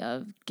way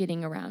of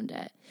getting around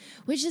it,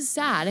 which is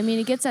sad.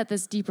 It gets at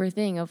this deeper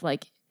thing of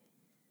like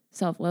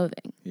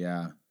self-loathing.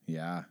 Yeah.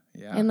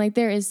 And like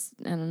there is,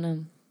 I don't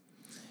know.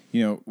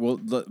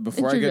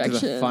 Before I get to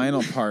the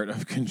final part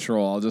of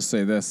control, I'll just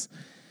say this,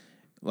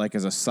 like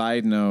as a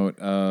side note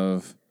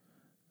of,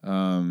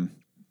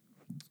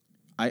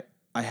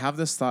 I have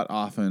this thought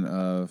often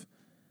of,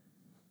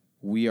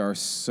 we are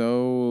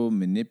so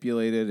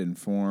manipulated,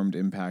 informed,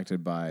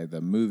 impacted by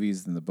the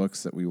movies and the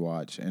books that we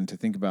watch. And to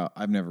think about,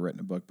 I've never written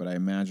a book, but I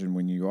imagine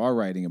when you are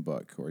writing a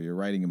book or you're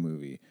writing a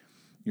movie,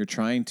 you're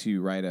trying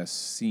to write a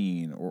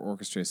scene or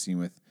orchestrate a scene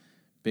with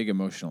big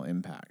emotional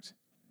impact.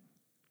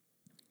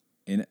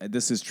 And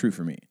this is true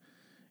for me.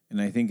 And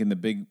I think in the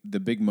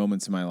big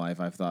moments in my life,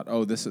 I've thought,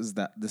 oh, this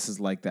is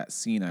like that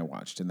scene I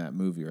watched in that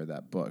movie or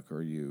that book,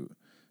 or you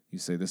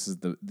say these are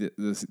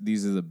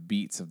the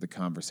beats of the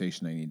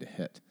conversation I need to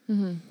hit.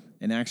 Mm-hmm.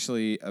 And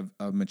actually,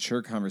 a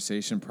mature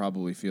conversation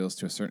probably feels,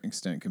 to a certain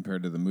extent,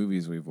 compared to the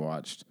movies we've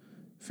watched,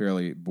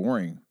 fairly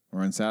boring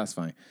or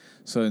unsatisfying.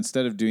 So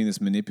instead of doing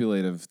this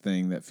manipulative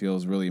thing that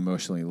feels really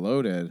emotionally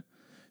loaded,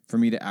 for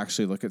me to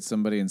actually look at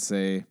somebody and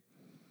say,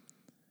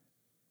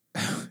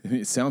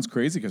 it sounds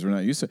crazy because we're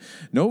not used to it.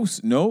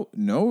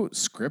 No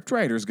script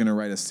writer is going to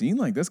write a scene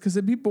like this because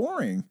it'd be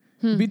boring.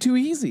 It'd be too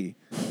easy.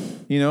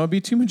 It'd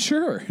be too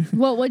mature.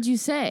 What would you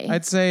say?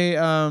 I'd say,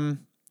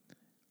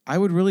 I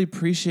would really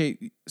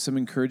appreciate some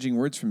encouraging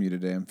words from you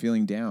today. I'm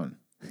feeling down.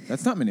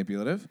 That's not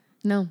manipulative.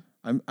 No.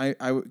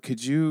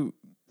 Could you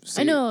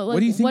say, I know. Like, what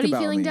do you think what are you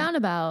about feeling me? down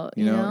about?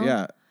 You know?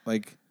 Yeah.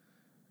 Like,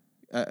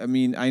 I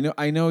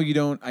know you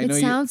don't. I know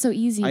it sounds so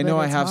easy. I know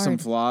I have hard. some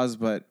flaws,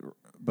 but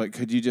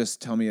could you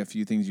just tell me a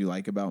few things you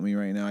like about me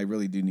right now? I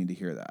really do need to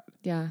hear that.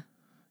 Yeah.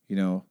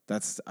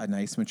 That's a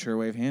nice, mature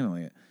way of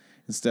handling it.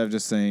 Instead of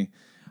just saying,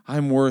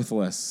 I'm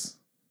worthless,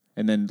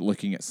 and then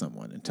looking at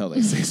someone until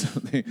they say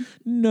something.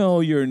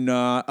 No, you're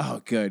not.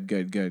 Oh,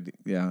 good.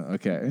 Yeah,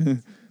 okay.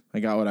 I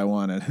got what I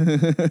wanted.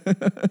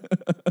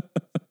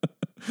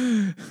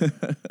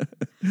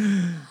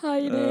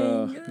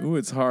 Hiding.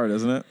 It's hard,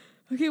 isn't it?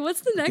 Okay,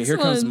 what's the next one? Here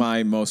comes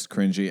my most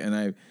cringy,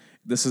 and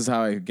this is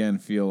how I again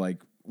feel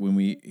like when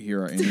we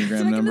hear our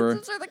Enneagram number. Are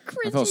the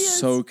I felt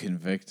so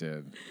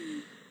convicted.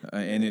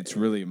 And it's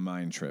really a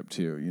mind trip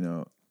too, you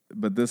know.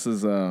 But this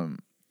is okay.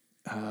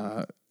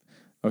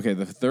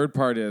 The third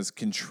part is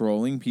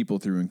controlling people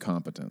through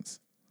incompetence.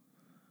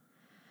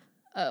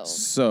 Oh.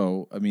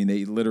 So, I mean,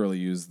 they literally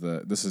use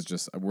this is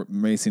just,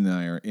 Macy and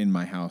I are in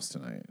my house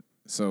tonight.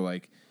 So,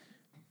 like,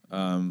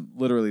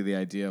 literally the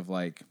idea of,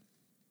 like,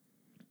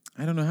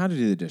 I don't know how to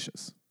do the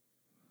dishes.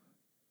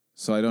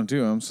 So I don't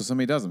do them, so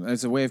somebody does them.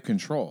 It's a way of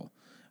control.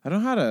 I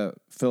don't know how to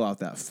fill out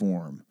that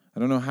form. I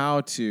don't know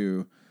how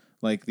to,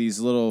 like, these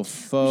little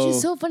faux. Which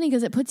is so funny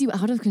because it puts you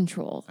out of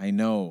control. I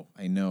know.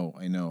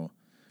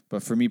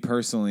 But for me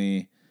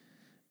personally,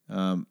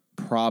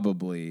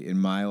 probably in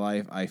my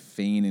life, I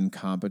feign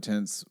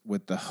incompetence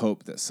with the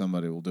hope that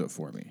somebody will do it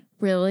for me.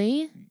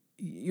 Really?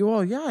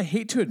 Well, yeah, I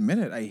hate to admit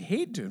it.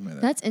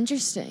 That's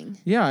interesting.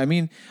 Yeah, I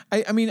mean,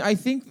 I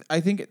think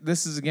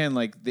this is, again,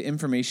 like the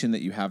information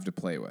that you have to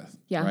play with.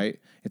 Yeah. Right?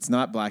 It's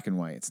not black and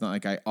white. It's not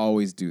like I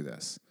always do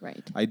this.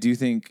 Right. I do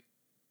think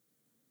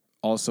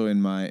also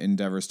in my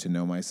endeavors to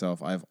know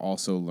myself, I've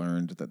also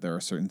learned that there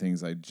are certain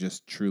things I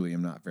just truly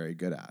am not very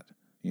good at,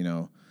 you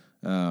know?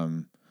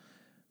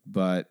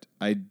 But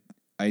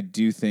I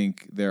do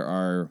think there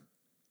are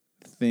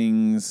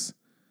things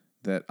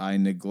that I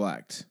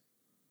neglect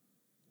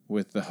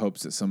with the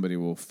hopes that somebody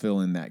will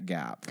fill in that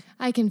gap.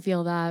 I can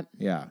feel that.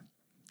 Yeah.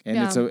 And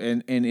it's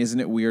and isn't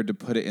it weird to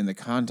put it in the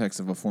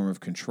context of a form of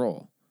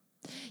control?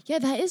 Yeah,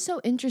 that is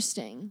so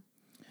interesting.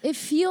 It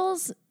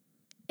feels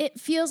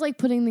like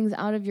putting things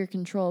out of your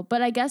control,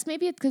 but I guess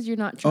maybe it's because you're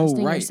not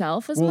trusting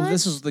yourself as much. Well,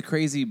 this is the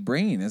crazy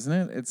brain, isn't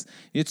it?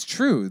 It's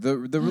true.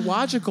 The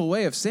logical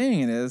way of saying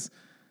it is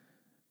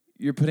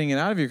you're putting it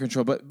out of your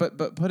control,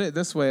 but put it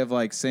this way of,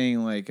 like,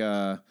 saying, like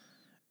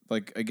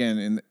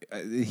again,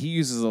 he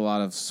uses a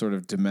lot of sort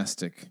of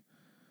domestic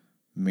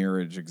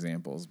marriage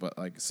examples, but,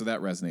 like, so that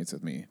resonates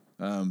with me.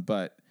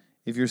 But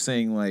if you're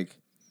saying, like,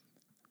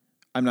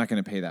 I'm not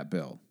going to pay that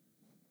bill,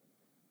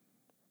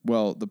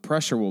 well, the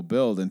pressure will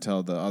build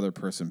until the other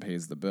person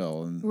pays the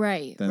bill, and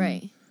right.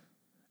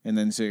 And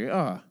then say,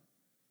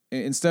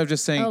 instead of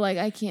just saying, like,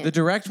 I can't. The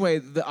direct way,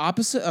 the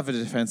opposite of a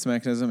defense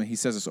mechanism, and he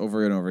says this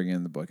over and over again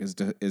in the book,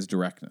 is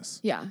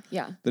directness. Yeah.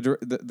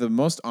 The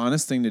most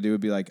honest thing to do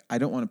would be like, I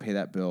don't want to pay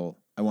that bill.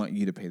 I want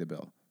you to pay the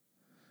bill.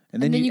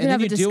 And then you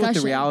deal with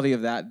the reality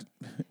of that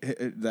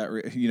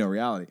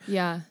reality.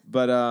 Yeah.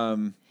 But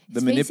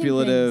the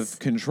manipulative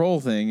control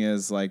thing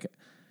is like,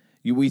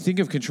 we think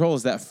of control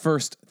as that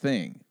first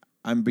thing.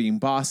 I'm being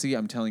bossy.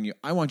 I'm telling you,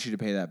 I want you to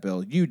pay that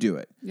bill. You do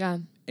it. Yeah.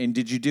 And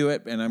did you do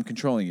it? And I'm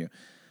controlling you.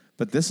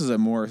 But this is a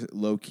more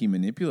low-key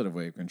manipulative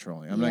way of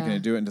controlling. I'm not going to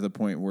do it to the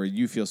point where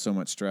you feel so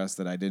much stress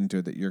that I didn't do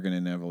it that you're going to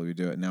inevitably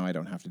do it. Now I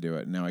don't have to do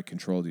it. Now I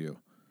controlled you.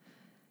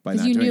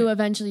 Because you knew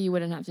eventually you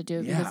wouldn't have to do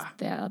it because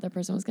the other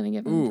person was going to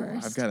give them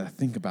first. I've got to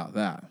think about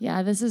that.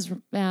 Yeah, this is,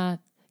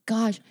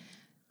 gosh,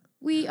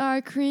 we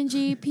are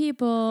cringy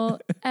people,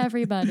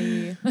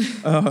 everybody.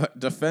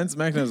 Defense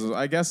mechanisms.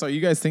 I guess, are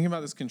you guys thinking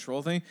about this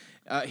control thing?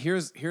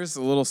 Here's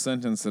a little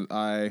sentence that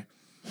I...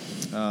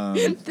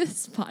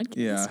 this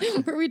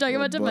podcast where we talk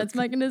about defense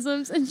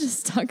mechanisms and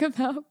just talk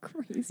about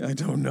crazy. I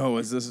don't know.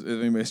 Is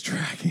anybody's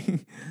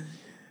tracking?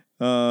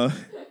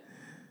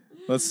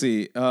 Let's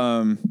see.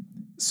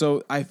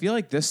 So I feel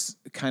like this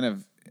kind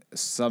of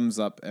sums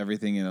up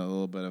everything in a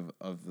little bit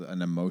of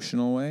an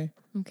emotional way.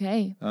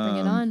 Okay, bring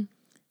it on.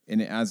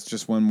 And it adds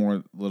just one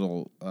more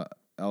little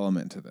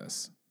element to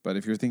this. But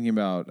if you're thinking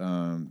about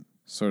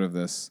sort of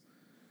this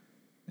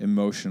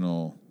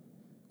emotional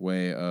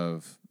way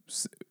of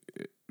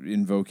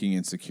invoking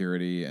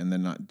insecurity and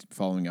then not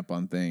following up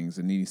on things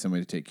and needing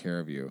somebody to take care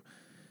of you,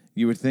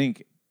 you would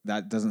think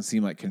that doesn't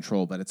seem like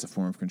control, but it's a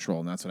form of control,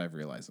 and that's what I've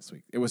realized this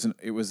week. It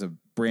was a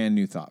brand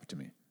new thought to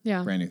me.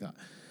 Yeah, brand new thought.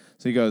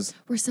 So he goes,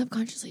 we're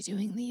subconsciously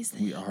doing these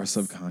things. We are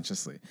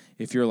subconsciously.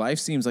 If your life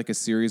seems like a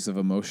series of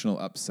emotional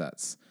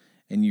upsets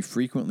and you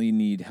frequently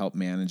need help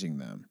managing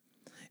them,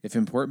 if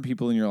important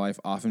people in your life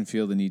often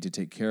feel the need to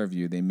take care of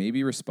you, they may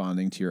be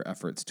responding to your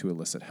efforts to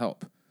elicit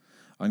help.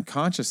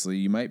 Unconsciously,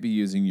 you might be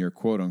using your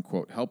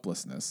quote-unquote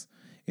helplessness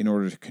in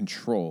order to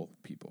control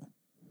people,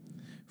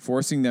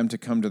 forcing them to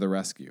come to the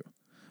rescue.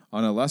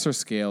 On a lesser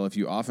scale, if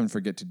you often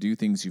forget to do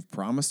things you've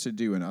promised to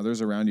do and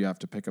others around you have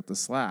to pick up the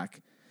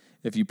slack,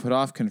 if you put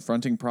off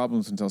confronting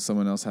problems until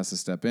someone else has to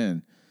step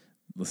in,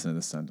 listen to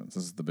this sentence.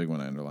 This is the big one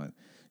I underlined.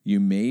 You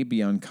may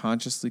be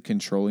unconsciously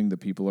controlling the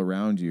people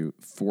around you,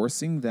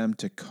 forcing them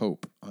to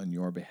cope on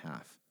your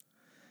behalf.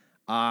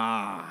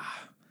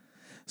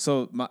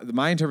 So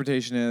my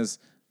interpretation is,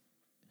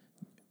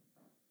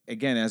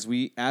 again, as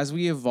we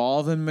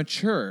evolve and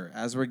mature,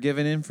 as we're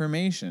given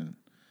information,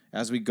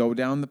 as we go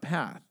down the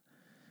path,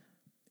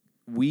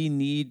 we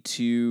need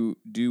to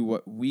do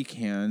what we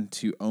can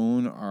to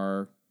own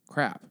our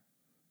crap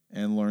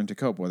and learn to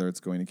cope, whether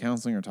it's going to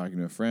counseling or talking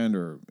to a friend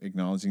or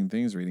acknowledging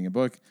things, reading a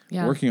book,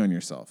 working on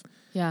yourself.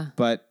 Yeah.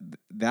 But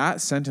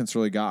that sentence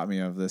really got me,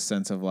 of this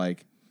sense of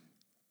like,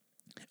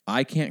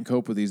 I can't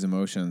cope with these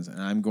emotions and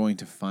I'm going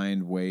to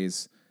find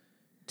ways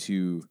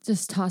to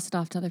just toss it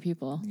off to other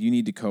people. You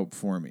need to cope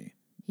for me.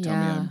 Tell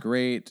me Yeah. I'm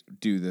great.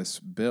 Do this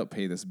bill,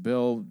 pay this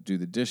bill, do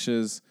the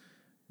dishes,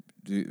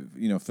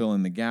 fill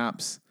in the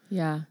gaps.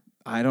 Yeah.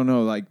 I don't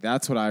know. Like,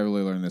 that's what I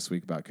really learned this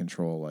week about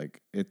control.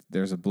 Like,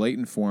 there's a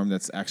blatant form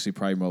that's actually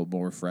probably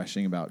more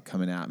refreshing about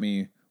coming at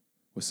me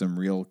with some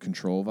real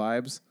control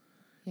vibes.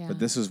 Yeah. But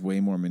this is way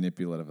more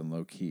manipulative and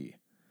low key.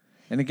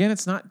 And again,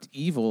 it's not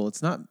evil.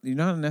 You're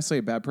not necessarily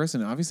a bad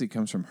person. It obviously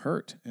comes from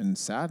hurt and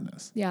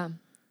sadness. Yeah.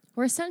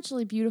 We're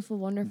essentially beautiful,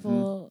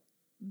 wonderful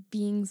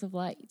beings of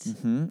light.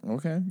 Mm-hmm.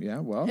 Okay. Yeah.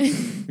 Well, we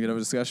could have a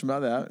discussion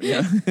about that.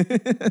 Yeah.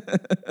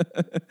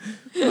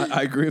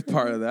 I agree with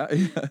part of that.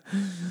 Yeah.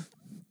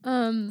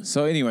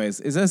 So anyways,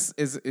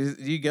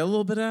 do you get a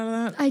little bit out of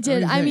that? I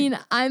did. I mean,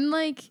 I'm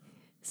like,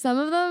 some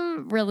of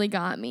them really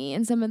got me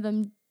and some of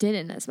them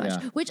didn't as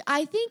much, which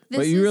I think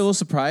But you were a little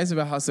surprised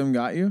about how some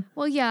got you?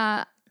 Well,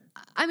 yeah.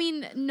 I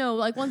mean, no,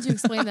 like once you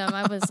explained them,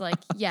 I was like,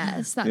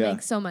 yes, that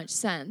makes so much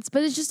sense.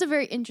 But it's just a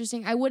very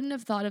interesting, I wouldn't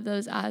have thought of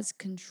those as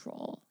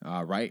control.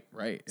 Right.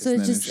 So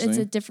it's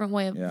a different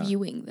way of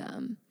viewing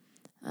them.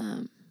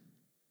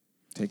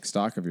 Take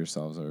stock of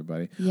yourselves,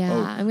 everybody. Yeah,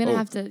 I'm going to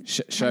have to.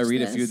 Should I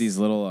read a few of these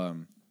little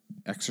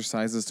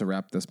exercises to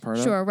wrap this part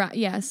up? Sure.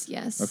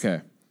 Yes.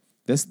 Okay.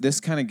 This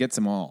kind of gets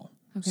them all.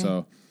 Okay.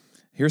 So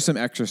here's some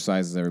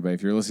exercises, everybody.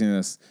 If you're listening to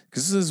this,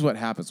 because this is what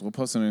happens. We'll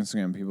post on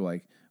Instagram and people are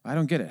like, I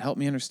don't get it. Help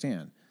me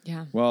understand.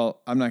 Yeah.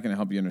 Well, I'm not going to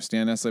help you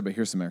understand necessarily, but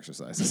here's some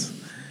exercises.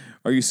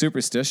 Are you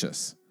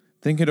superstitious?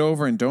 Think it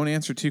over and don't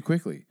answer too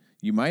quickly.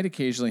 You might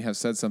occasionally have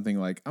said something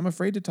like, I'm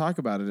afraid to talk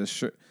about it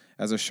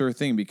as a sure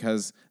thing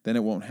because then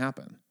it won't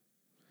happen.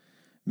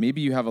 Maybe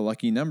you have a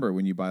lucky number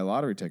when you buy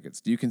lottery tickets.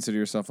 Do you consider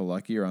yourself a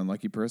lucky or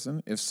unlucky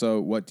person? If so,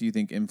 what do you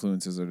think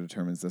influences or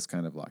determines this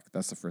kind of luck?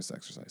 That's the first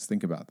exercise.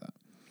 Think about that.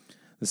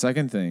 The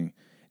second thing,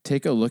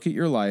 take a look at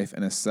your life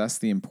and assess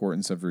the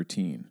importance of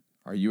routine.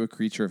 Are you a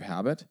creature of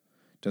habit?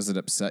 Does it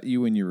upset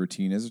you when your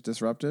routine is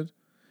disrupted?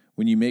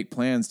 When you make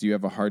plans, do you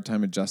have a hard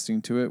time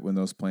adjusting to it when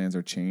those plans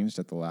are changed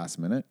at the last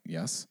minute?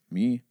 Yes.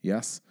 Me?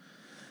 Yes.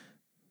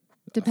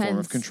 Depends. A form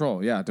of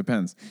control. Yeah, it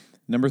depends.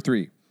 Number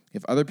 3,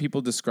 if other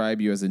people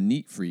describe you as a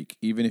neat freak,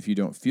 even if you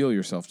don't feel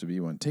yourself to be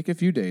one, take a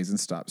few days and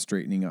stop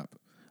straightening up.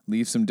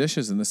 Leave some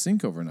dishes in the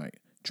sink overnight.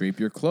 Drape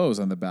your clothes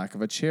on the back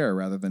of a chair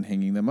rather than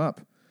hanging them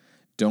up.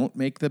 Don't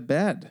make the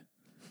bed.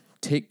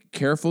 Take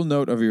careful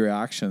note of your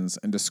actions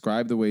and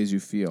describe the ways you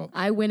feel.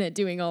 I win at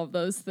doing all of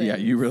those things. Yeah,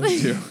 you really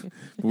do.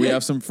 We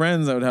have some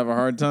friends that would have a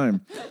hard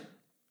time.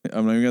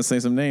 I'm not even gonna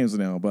say some names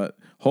now, but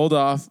hold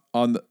off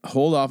on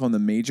the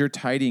major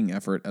tidying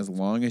effort as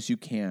long as you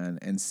can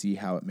and see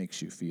how it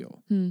makes you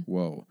feel.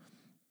 Whoa.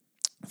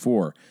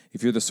 4,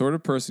 if you're the sort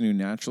of person who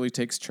naturally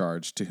takes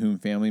charge, to whom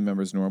family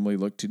members normally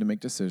look to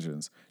make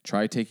decisions,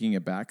 try taking a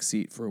back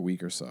seat for a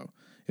week or so.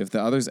 If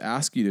the others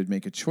ask you to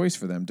make a choice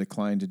for them,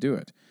 decline to do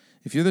it.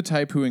 If you're the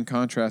type who, in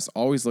contrast,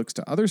 always looks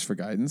to others for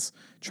guidance,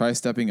 try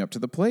stepping up to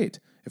the plate,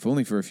 if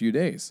only for a few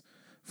days.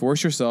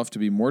 Force yourself to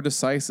be more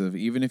decisive,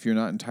 even if you're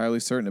not entirely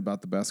certain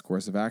about the best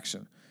course of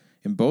action.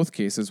 In both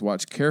cases,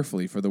 watch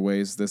carefully for the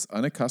ways this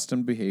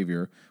unaccustomed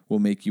behavior will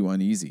make you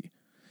uneasy.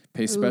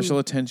 Pay special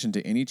attention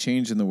to any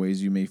change in the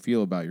ways you may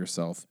feel about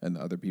yourself and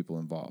the other people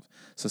involved.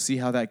 So see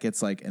how that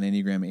gets like an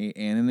Enneagram 8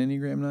 and an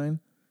Enneagram 9?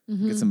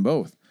 Mm-hmm. Gets them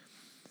both.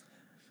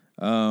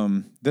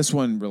 This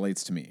one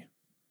relates to me.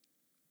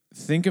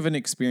 Think of an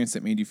experience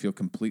that made you feel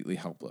completely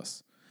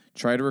helpless.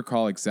 Try to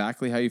recall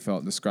exactly how you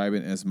felt and describe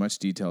it in as much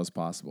detail as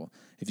possible.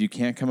 If you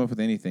can't come up with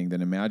anything,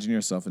 then imagine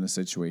yourself in a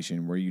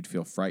situation where you'd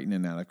feel frightened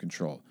and out of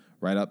control.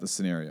 Write out the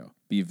scenario.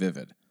 Be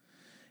vivid.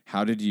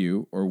 How did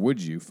you or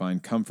would you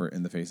find comfort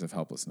in the face of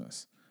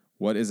helplessness?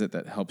 What is it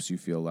that helps you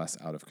feel less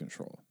out of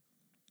control?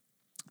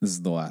 This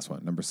is the last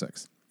one, number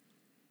 6.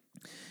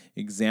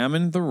 Number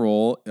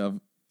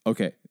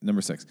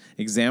 6.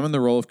 Examine the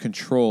role of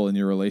control in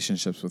your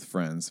relationships with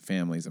friends,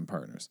 families, and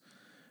partners.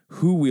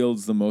 Who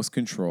wields the most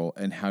control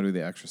and how do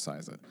they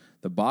exercise it?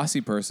 The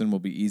bossy person will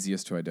be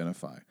easiest to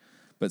identify.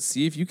 But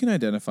see if you can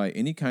identify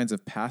any kinds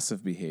of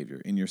passive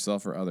behavior in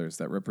yourself or others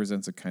that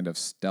represents a kind of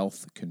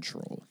stealth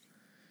control.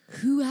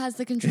 Who has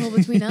the control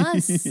between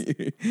us?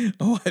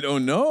 I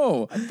don't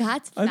know.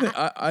 That's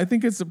I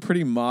think it's a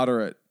pretty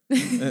moderate.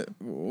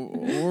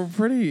 We're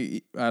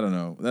pretty, I don't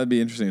know. That'd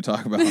be interesting to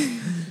talk about.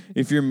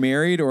 If you're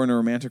married or in a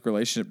romantic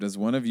relationship, does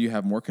one of you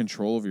have more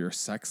control over your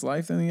sex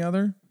life than the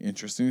other?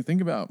 Interesting to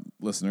think about,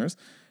 listeners.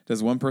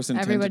 Does one person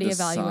tend to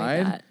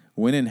decide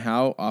when and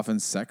how often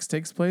sex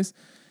takes place?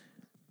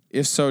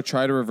 If so,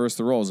 try to reverse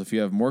the roles. If you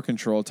have more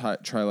control,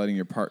 try letting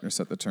your partner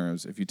set the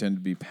terms. If you tend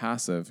to be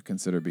passive,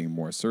 consider being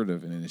more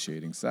assertive in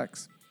initiating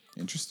sex.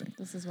 Interesting.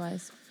 This is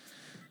wise.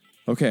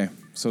 Okay,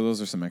 so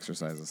those are some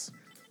exercises.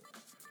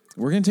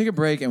 We're going to take a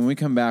break, and when we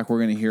come back, we're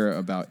going to hear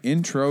about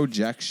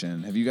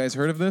introjection. Have you guys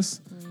heard of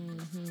this?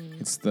 Mm-hmm.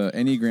 It's the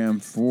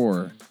Enneagram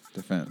 4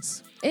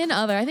 defense.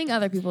 I think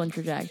other people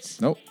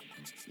interject. Nope.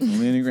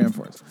 Only Enneagram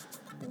 4s.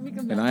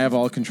 And I have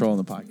all control in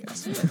the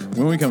podcast.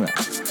 When we come back.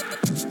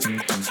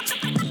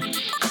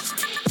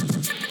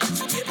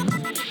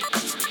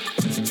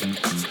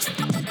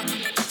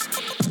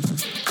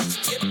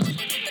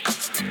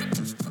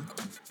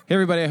 Hey,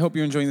 everybody, I hope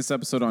you're enjoying this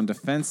episode on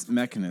defense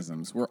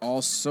mechanisms. We're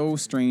all so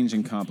strange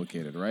and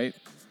complicated, right?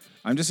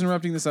 I'm just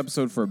interrupting this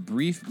episode for a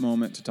brief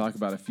moment to talk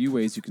about a few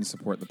ways you can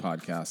support the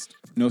podcast.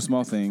 No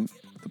small thing,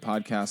 the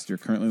podcast you're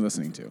currently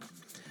listening to.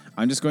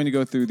 I'm just going to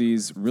go through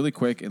these really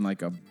quick in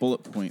like a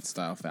bullet point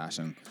style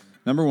fashion.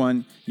 Number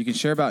one, you can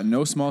share about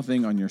No Small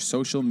Thing on your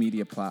social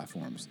media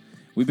platforms.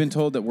 We've been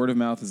told that word of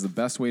mouth is the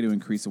best way to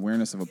increase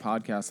awareness of a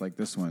podcast like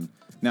this one.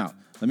 Now,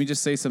 let me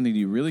just say something to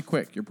you really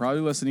quick. You're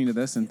probably listening to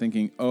this and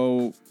thinking,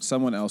 oh,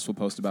 someone else will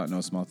post about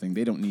No Small Thing.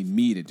 They don't need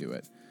me to do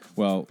it.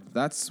 Well,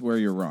 that's where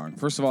you're wrong.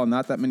 First of all,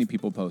 not that many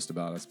people post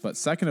about us. But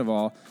second of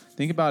all,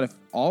 think about if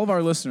all of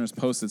our listeners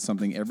posted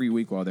something every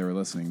week while they were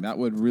listening. That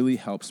would really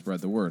help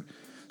spread the word.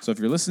 So if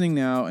you're listening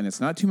now and it's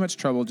not too much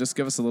trouble, just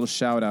give us a little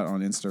shout out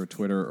on Insta or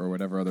Twitter or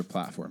whatever other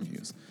platform you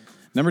use.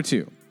 Number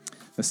two,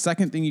 the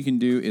second thing you can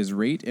do is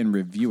rate and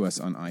review us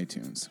on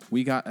iTunes.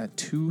 We got a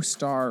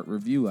 2-star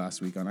review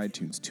last week on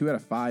iTunes, 2 out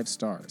of 5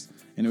 stars.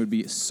 And it would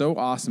be so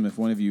awesome if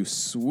one of you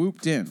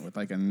swooped in with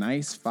like a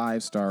nice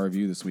 5-star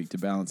review this week to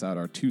balance out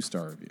our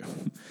 2-star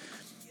review.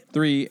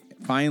 3,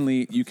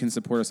 finally, you can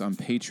support us on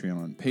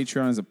Patreon.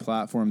 Patreon is a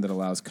platform that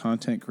allows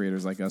content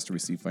creators like us to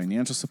receive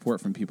financial support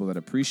from people that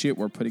appreciate what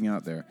we're putting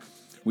out there.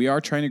 We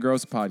are trying to grow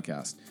as a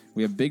podcast.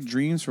 We have big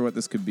dreams for what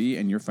this could be,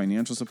 and your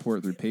financial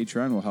support through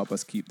Patreon will help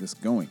us keep this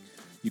going.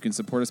 You can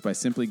support us by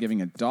simply giving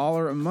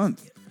 $1 a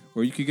month,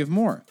 or you could give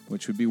more,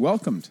 which would be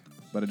welcomed,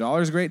 but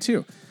 $1 is great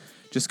too.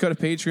 Just go to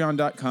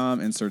patreon.com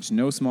and search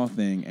No Small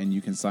Thing, and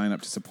you can sign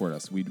up to support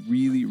us. We'd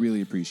really, really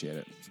appreciate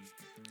it.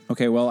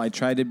 Okay, well, I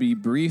tried to be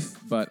brief,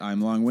 but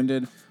I'm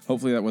long-winded.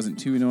 Hopefully that wasn't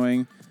too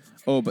annoying.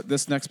 Oh, but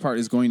this next part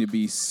is going to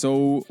be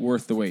so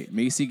worth the wait.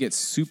 Macy gets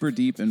super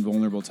deep and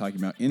vulnerable talking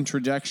about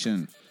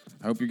introjection.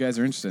 I hope you guys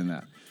are interested in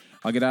that.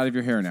 I'll get out of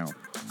your hair now.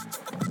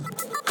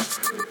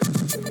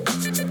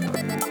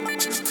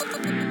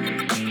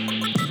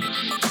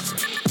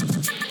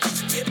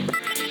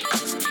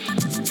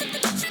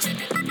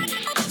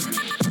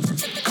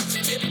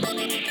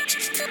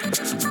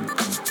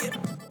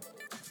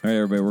 All right,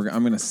 everybody,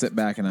 I'm going to sit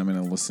back and I'm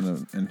going to listen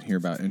to and hear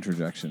about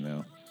introjection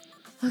now.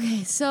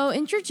 Okay, so Here goes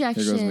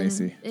introjection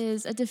Macy.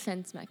 is a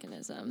defense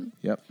mechanism.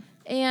 Yep.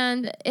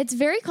 And it's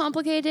very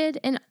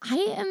complicated, and I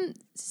am...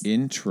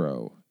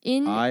 Intro.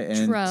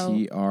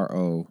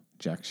 INTRO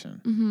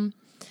jection. Mm-hmm.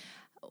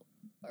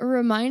 A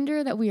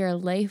reminder that we are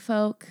lay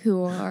folk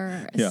who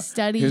are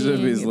studying. Here's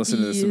everybody's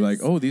listening to this and be like,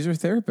 oh, these are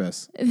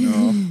therapists.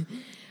 No.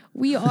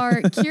 We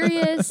are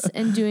curious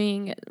and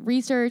doing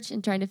research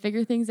and trying to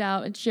figure things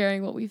out and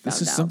sharing what we found out.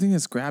 This is something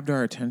that's grabbed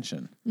our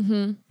attention.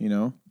 Mm-hmm.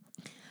 You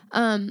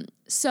know?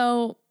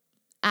 So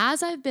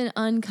as I've been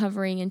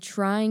uncovering and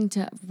trying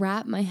to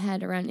wrap my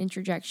head around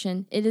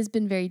introjection, it has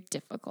been very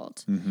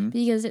difficult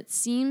because it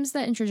seems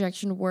that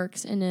introjection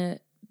works in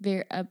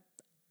a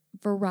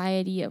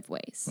variety of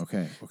ways.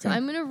 Okay. So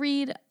I'm going to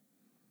read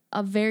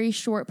a very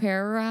short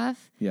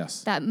paragraph.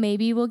 Yes. That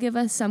maybe will give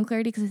us some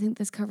clarity because I think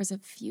this covers a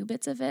few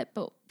bits of it,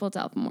 but we'll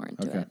delve more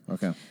into it.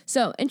 Okay.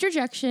 So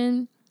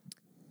introjection.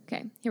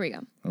 Okay, here we go.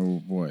 Oh,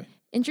 boy.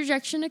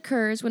 Introjection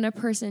occurs when a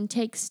person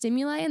takes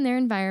stimuli in their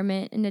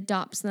environment and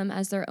adopts them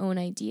as their own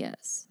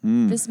ideas.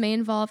 This may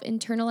involve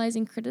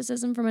internalizing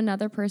criticism from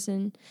another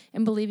person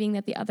and believing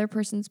that the other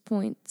person's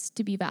points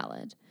to be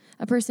valid.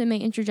 A person may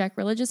introject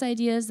religious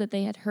ideas that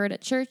they had heard at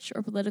church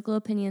or political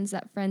opinions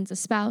that friends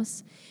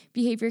espouse.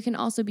 Behavior can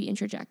also be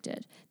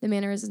introjected. The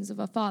mannerisms of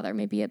a father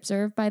may be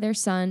observed by their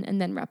son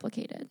and then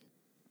replicated.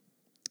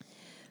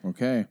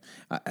 Okay.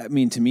 I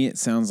mean, to me, it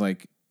sounds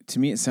like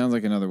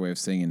another way of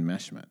saying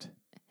enmeshment.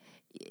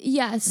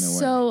 Yes.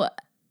 So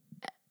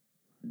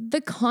the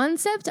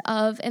concept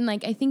of, and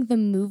like, I think the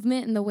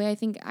movement and the way I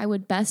think I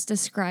would best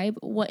describe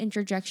what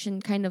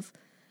introjection kind of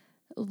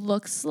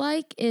looks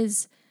like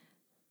is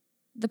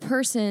the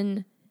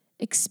person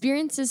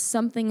experiences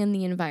something in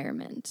the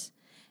environment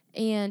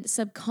and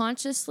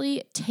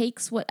subconsciously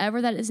takes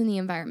whatever that is in the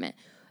environment.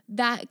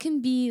 That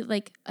can be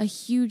like a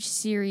huge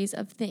series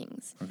of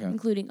things,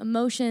 including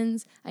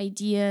emotions,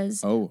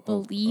 ideas,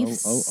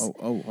 beliefs.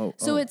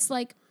 So it's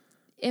like,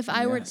 if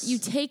I were, you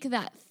take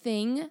that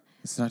thing.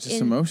 It's not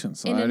just emotions.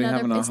 So I already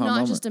have an aha moment. It's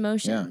not just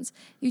emotions.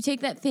 Yeah. You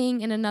take that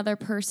thing in another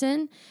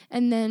person,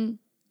 and then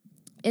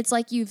it's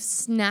like you've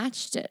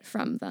snatched it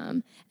from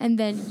them, and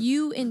then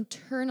you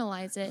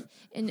internalize it,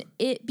 and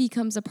it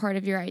becomes a part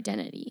of your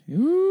identity.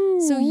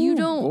 Ooh, so you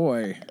don't.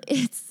 Boy.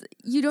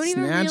 You don't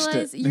even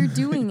realize you're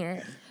doing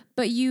it,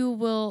 but you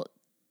will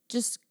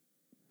just.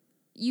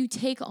 You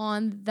take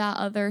on that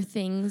other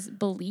thing's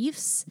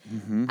beliefs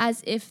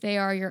as if they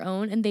are your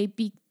own, and they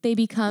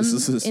become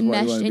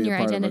enmeshed in your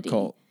identity.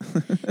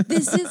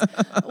 This is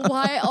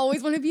why I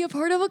always want to be a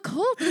part of a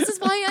cult. This is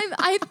why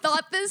I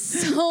thought this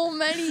so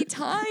many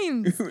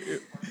times.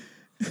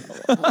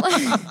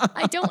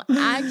 I don't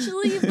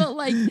actually, but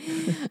like,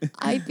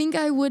 I think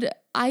I would.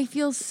 I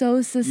feel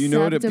so susceptible. You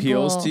know it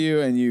appeals to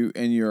you, and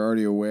you're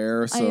already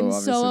aware. So I am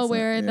so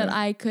aware that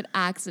I could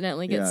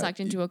accidentally get sucked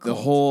into a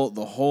cult.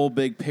 The whole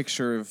big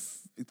picture of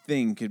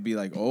thing could be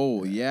like,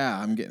 oh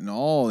yeah, I'm getting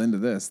all into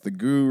this. The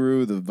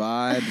guru, the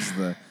vibes,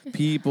 the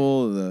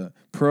people, the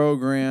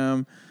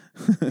program.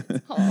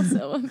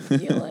 Also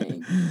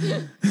appealing.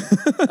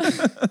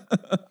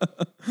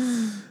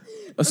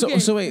 So,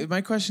 so wait,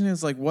 my question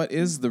is like, what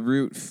is the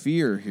root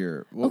fear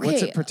here?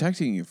 What's it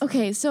protecting you from?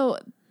 Okay, so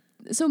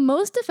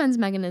most defense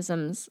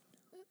mechanisms,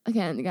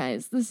 again,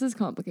 guys, this is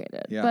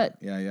complicated. Yeah, but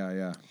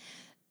yeah.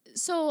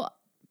 So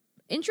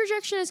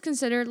introjection is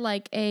considered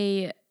like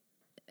a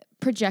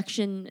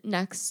projection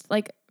next,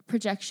 like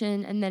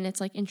projection, and then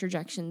it's like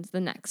introjection's the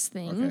next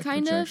thing, Okay,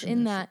 kind of,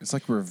 in that it's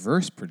like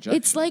reverse projection.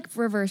 it's like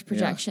reverse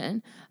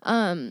projection.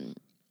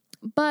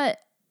 But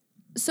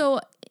so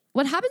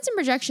what happens in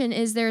projection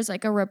is there's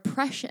like a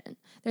repression.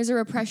 There's a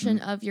repression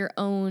of your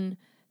own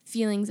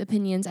feelings,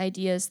 opinions,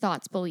 ideas,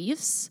 thoughts,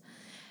 beliefs.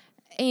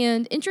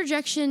 And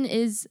introjection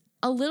is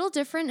a little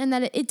different in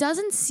that it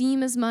doesn't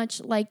seem as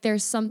much like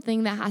there's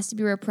something that has to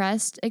be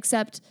repressed,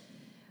 except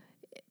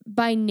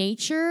by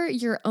nature,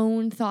 your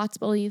own thoughts,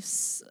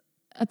 beliefs,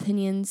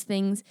 opinions,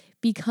 things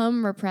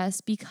become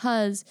repressed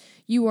because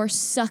you are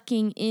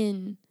sucking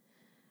in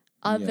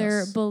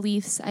other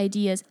beliefs,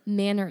 ideas,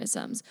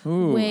 mannerisms,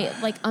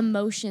 like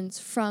emotions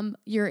from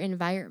your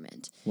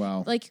environment.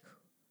 Wow. Like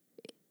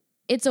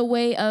it's a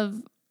way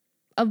of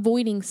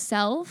avoiding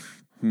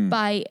self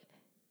by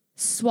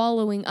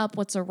swallowing up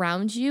what's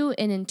around you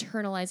and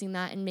internalizing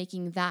that and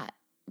making that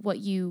what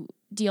you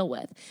deal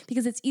with,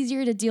 because it's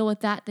easier to deal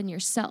with that than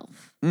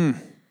yourself.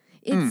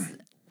 It's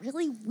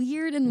really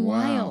weird and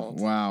wild.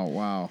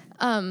 Wow.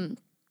 And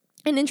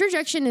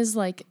introjection is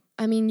like,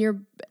 I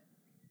mean,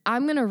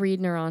 I'm going to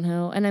read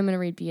Naranjo and I'm going to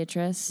read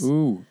Beatrice.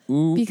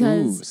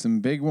 Because some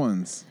big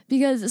ones.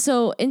 Because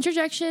so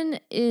introjection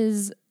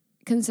is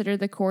considered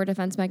the core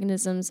defense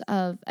mechanisms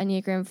of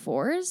Enneagram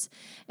 4s.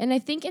 And I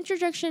think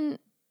introjection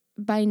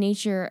by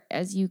nature,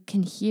 as you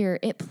can hear,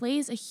 it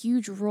plays a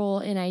huge role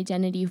in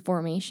identity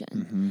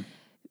formation.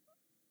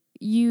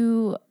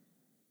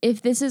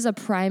 If this is a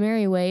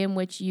primary way in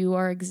which you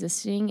are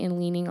existing and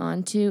leaning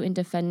onto and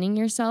defending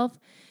yourself,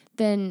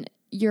 then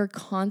you're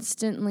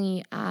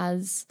constantly,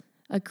 as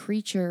a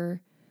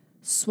creature,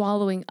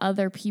 swallowing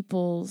other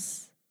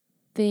people's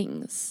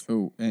things.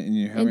 Oh, and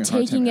you're having and a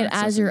hard taking time it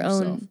as accessing your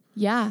yourself. own.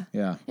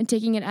 Yeah. And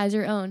taking it as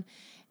your own.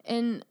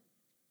 And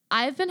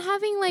I've been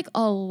having like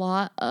a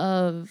lot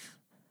of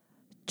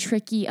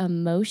tricky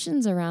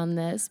emotions around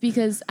this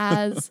because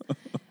as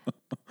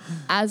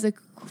a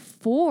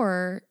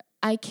 4,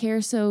 I care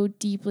so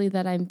deeply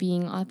that I'm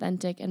being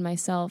authentic and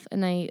myself,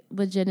 and I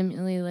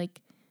legitimately like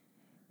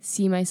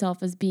see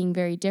myself as being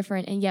very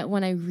different. And yet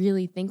when I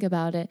really think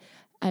about it,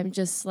 I'm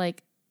just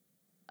like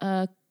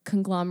a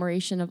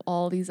conglomeration of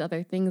all these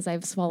other things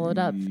I've swallowed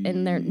up,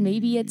 and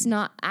maybe it's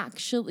not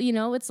actually,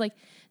 it's like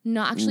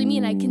not actually me.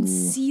 And I can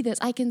see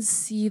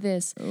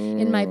this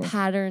in my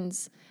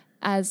patterns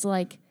as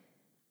like,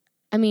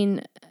 I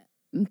mean,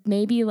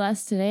 maybe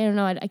less today. I don't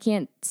know. I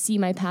can't see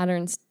my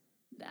patterns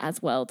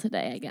as well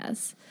today, I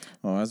guess.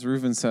 Oh, as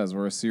Reuven says,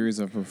 we're a series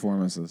of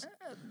performances.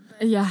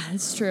 Yeah,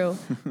 it's true.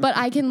 But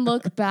I can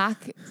look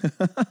back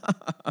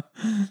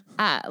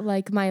at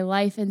like my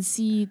life and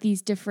see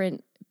these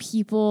different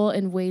people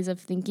and ways of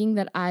thinking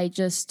that I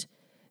just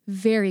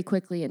very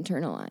quickly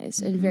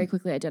internalized and very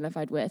quickly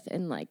identified with,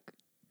 and like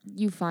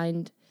you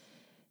find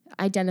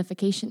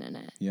identification in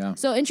it. Yeah.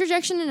 So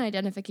introjection and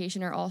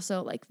identification are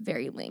also like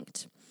very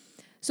linked.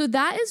 So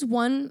that is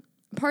one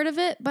part of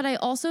it, but I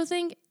also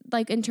think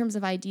like in terms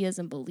of ideas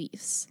and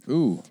beliefs.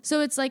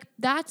 So it's like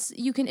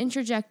you can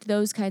interject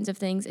those kinds of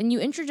things, and you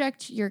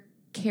interject your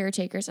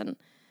caretakers, and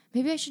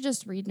maybe I should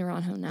just read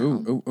Naranjo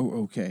now.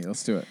 Okay,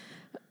 let's do it.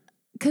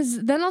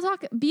 Because then I'll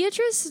talk.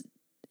 Beatrice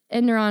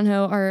and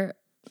Naranjo are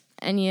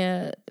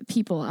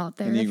people out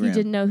there. Enneagram. If you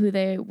didn't know who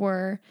they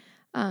were.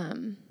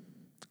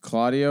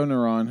 Claudio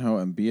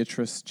Naranjo and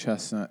Beatrice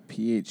Chestnut,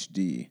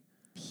 PhD.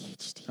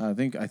 I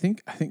think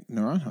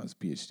Naranjo has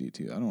PhD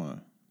too. I don't want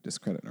to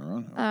discredit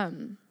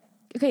Naranjo.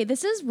 Okay,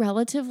 this is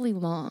relatively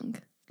long.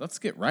 Let's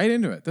get right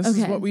into it. This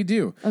is what we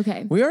do.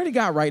 Okay. We already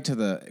got right to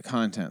the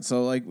content,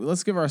 so like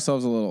let's give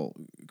ourselves a little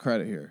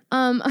credit here.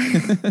 Go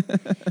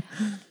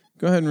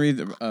ahead and read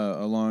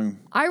along.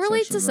 I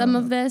relate to some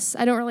of this.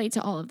 I don't relate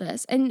to all of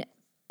this. And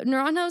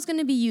Naranjo is going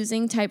to be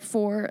using type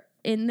 4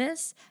 in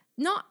this.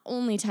 Not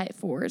only type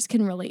 4s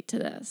can relate to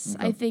this.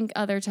 Okay. I think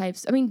other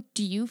types. I mean,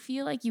 do you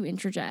feel like you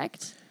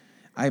interject?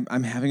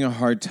 I'm having a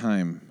hard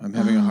time. I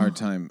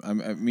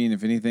mean,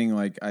 if anything,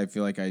 like I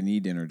feel like I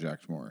need to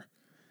interject more.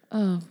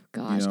 Oh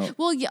gosh.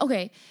 Well, yeah.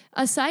 Okay.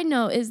 A side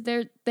note is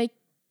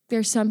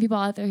there's some people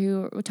out there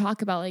who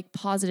talk about like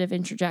positive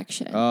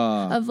interjection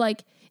of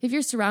like if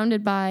you're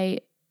surrounded by.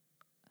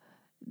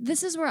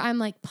 This is where I'm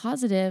like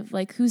positive.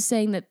 Like who's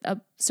saying that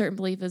a certain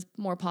belief is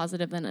more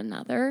positive than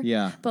another?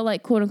 Yeah. But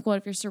like quote unquote,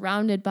 if you're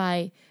surrounded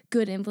by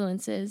good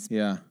influences,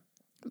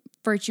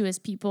 virtuous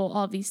people,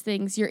 all these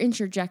things, you're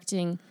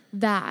interjecting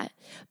that.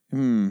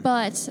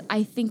 But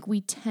I think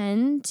we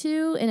tend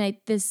to, and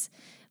this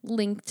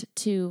linked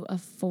to a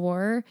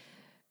 4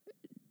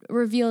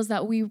 reveals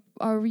that we're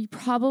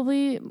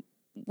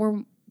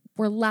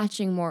we're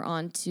latching more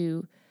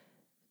onto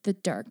the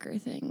darker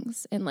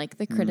things and like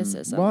the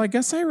criticism. Well, I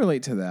guess I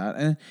relate to that,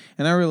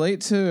 and I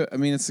relate to. I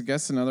mean, it's I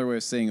guess another way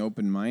of saying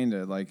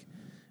open-minded. Like,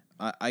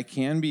 I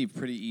can be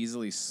pretty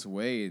easily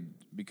swayed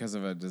because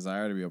of a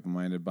desire to be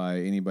open-minded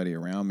by anybody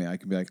around me. I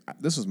can be like,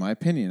 this was my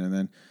opinion, and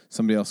then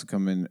somebody else will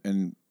come in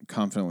and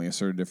confidently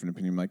assert a different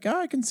opinion. I'm like,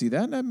 I can see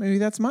that. Maybe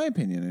that's my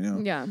opinion. You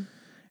know?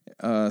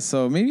 Yeah.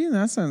 So maybe in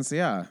that sense,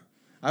 yeah.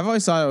 I've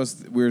always thought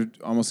we're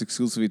almost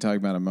exclusively talking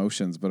about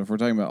emotions, but if we're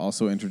talking about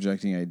also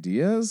interjecting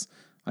ideas,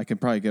 I could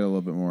probably get a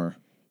little bit more.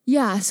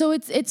 Yeah, so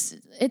it's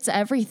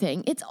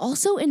everything. It's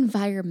also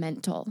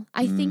environmental.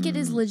 I think it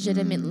is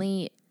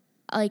legitimately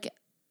like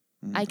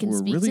I can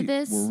speak to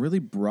this. We're really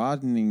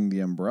broadening the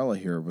umbrella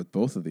here with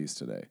both of these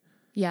today.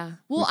 Yeah.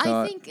 Well,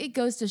 I think it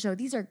goes to show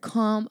these are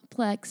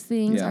complex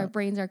things. Yeah. Our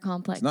brains are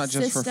complex. It's not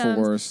just systems.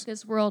 for force.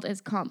 This world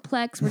is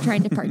complex. We're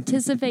trying to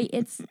participate.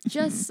 It's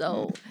just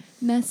so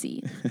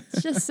messy.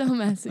 It's just so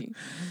messy.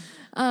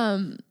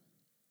 What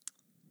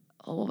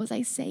was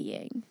I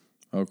saying?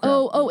 Oh, crap.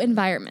 Oh,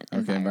 environment.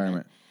 Okay,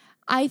 environment.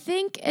 I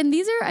think, and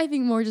these are, I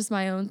think, more just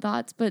my own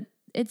thoughts, but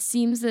it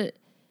seems that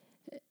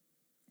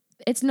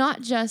it's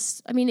not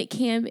just, I mean,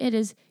 it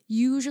is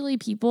usually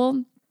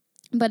people,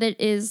 but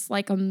it is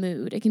like a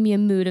mood. It can be a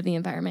mood of the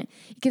environment.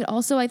 It can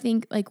also, I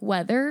think, like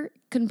weather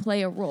can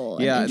play a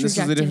role. Yeah, in this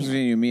is the difference it.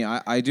 between you and me.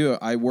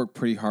 I work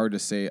pretty hard to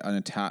stay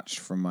unattached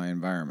from my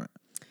environment.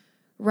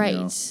 Right, you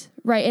know?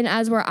 right. And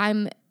as where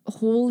I'm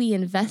wholly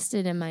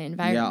invested in my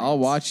environment. Yeah, I'll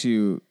watch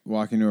you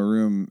walk into a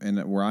room and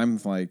where I'm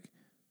like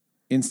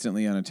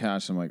instantly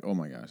unattached. I'm like, oh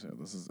my gosh,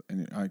 this is,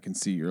 and I can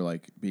see you're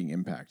like being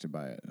impacted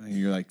by it. And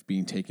you're like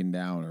being taken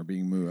down or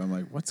being moved. I'm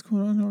like, what's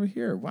going on over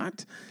here?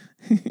 What?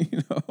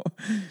 You know,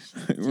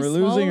 we're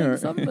losing her.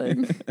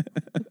 Something.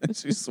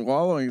 She's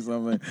swallowing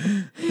something.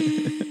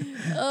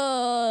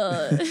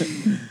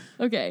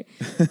 Okay,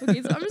 so I'm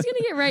just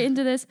gonna get right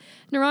into this.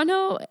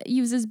 Naranjo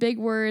uses big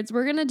words.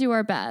 We're gonna do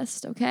our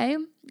best, okay?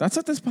 That's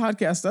what this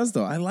podcast does,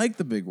 though. I like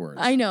the big words.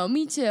 I know,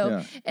 me too.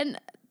 Yeah. And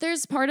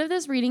there's part of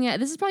this reading it.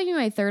 This is probably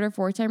my third or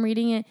fourth time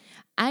reading it.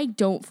 I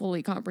don't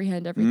fully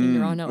comprehend everything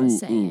Naranjo is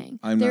saying.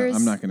 I'm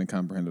not going to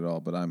comprehend it all,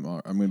 but I'm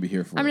going to be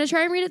here for I'm it. going to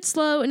try and read it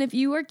slow. And if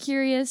you are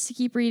curious to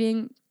keep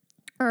reading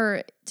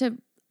or to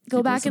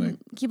go back and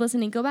keep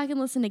listening, go back and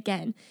listen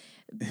again.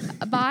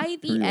 By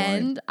the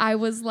end, I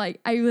was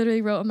like, I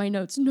literally wrote in my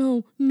notes,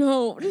 no,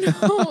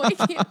 I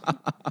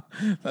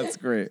can't. That's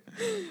great.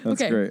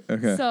 That's great.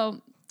 Okay.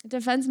 So,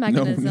 defense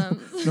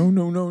mechanism.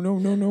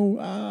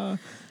 No.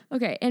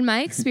 Okay, in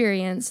my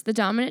experience, the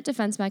dominant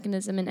defense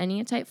mechanism in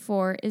any type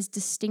 4 is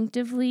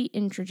distinctively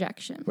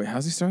introjection. Wait,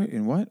 how's he start?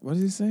 In what? What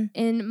does he say?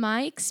 In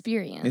my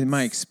experience. In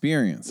my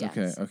experience.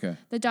 Yes. Okay.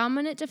 The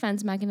dominant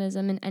defense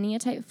mechanism in any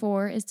type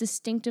 4 is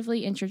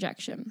distinctively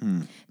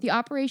introjection, the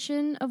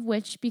operation of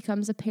which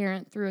becomes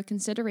apparent through a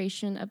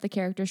consideration of the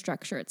character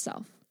structure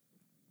itself.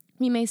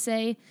 We may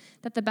say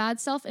that the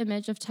bad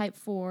self-image of type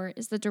 4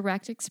 is the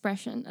direct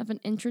expression of an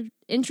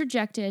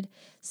introjected,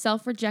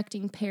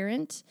 self-rejecting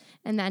parent,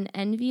 and that an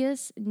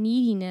envious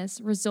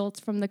neediness results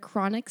from the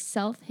chronic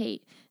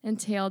self-hate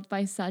entailed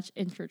by such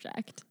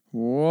introject.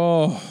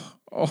 Whoa.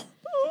 Oh.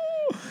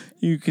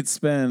 You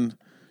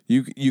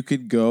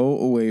could go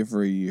away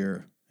for a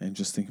year and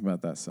just think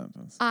about that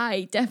sentence.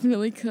 I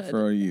definitely could.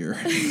 For a year.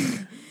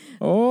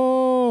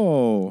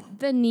 Oh.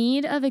 The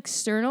need of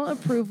external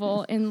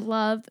approval in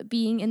love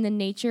being in the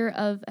nature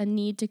of a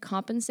need to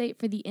compensate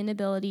for the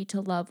inability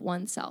to love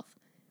oneself.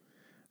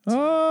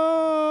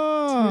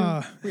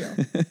 Oh. Real.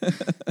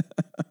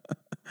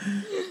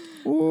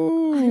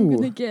 Ooh. I'm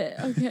going to get,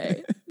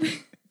 okay.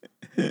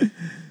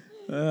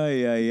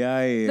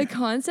 Ay. The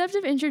concept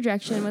of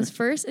introjection was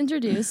first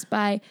introduced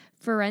by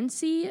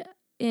Ferenczi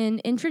in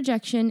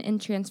Introjection and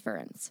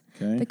Transference.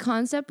 Okay. The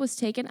concept was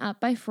taken up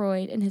by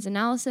Freud in his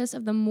analysis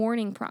of the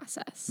mourning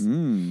process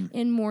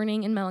in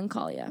Mourning and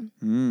Melancholia.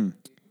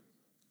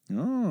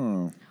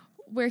 Oh.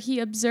 Where he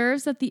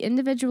observes that the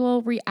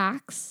individual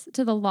reacts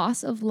to the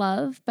loss of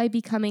love by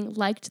becoming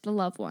like to the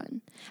loved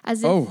one.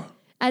 As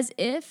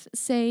if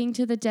saying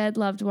to the dead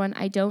loved one,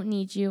 I don't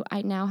need you,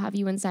 I now have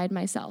you inside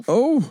myself.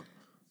 Oh.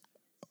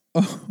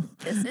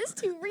 This is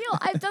too real.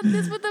 I've done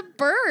this with a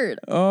bird.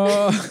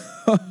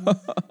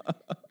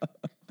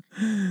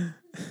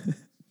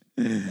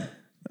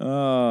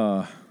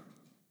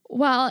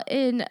 While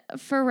in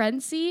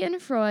Ferenczi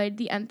and Freud,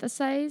 the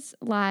emphasis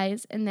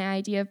lies in the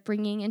idea of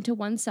bringing into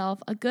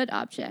oneself a good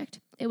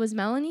object. It was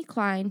Melanie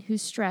Klein who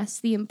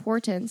stressed the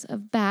importance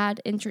of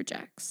bad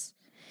introjects.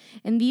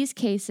 In these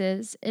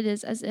cases, it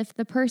is as if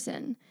the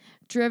person,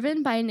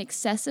 driven by an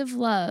excessive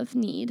love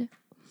need,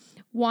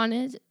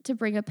 wanted to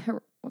bring a...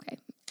 Okay.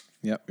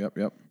 Yep.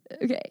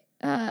 Okay.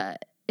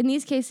 In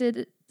these cases,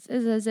 it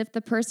is as if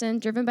the person,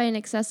 driven by an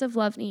excessive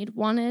love need,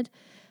 wanted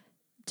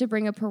to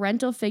bring a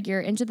parental figure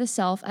into the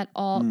self at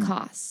all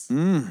costs.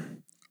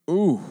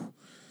 Ooh.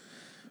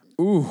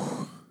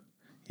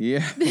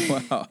 Yeah.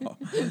 Wow.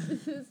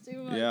 This is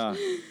too much. Yeah.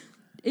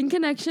 In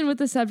connection with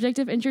the subject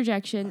of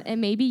introjection, it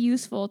may be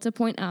useful to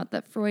point out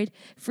that Freud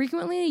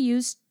frequently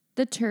used the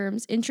the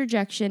terms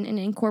introjection and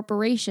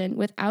incorporation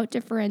without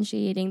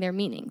differentiating their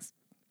meanings.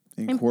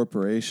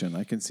 Incorporation.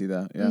 I can see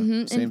that.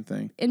 Yeah. Same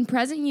thing. In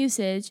present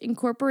usage,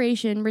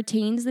 incorporation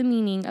retains the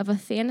meaning of a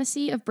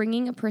fantasy of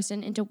bringing a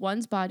person into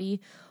one's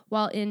body,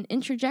 while in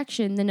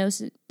introjection, the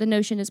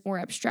notion is more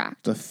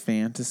abstract. The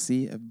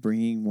fantasy of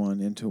bringing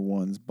one into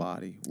one's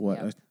body. What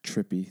a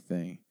trippy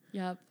thing.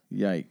 Yep.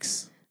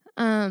 Yikes.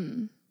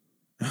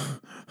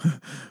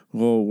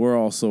 Well, we're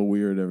all so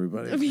weird,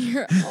 everybody.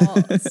 We're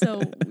all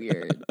so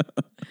weird.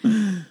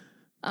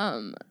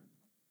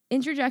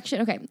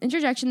 Introjection,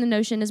 the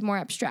notion is more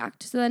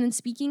abstract. So then in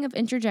speaking of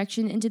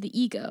introjection into the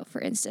ego,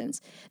 for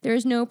instance, there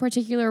is no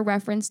particular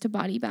reference to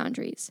body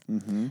boundaries.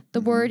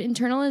 The word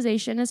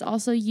internalization is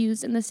also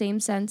used in the same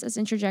sense as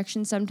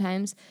introjection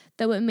sometimes,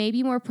 though it may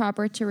be more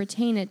proper to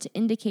retain it to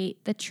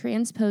indicate the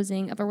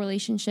transposing of a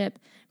relationship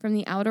from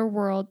the outer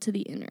world to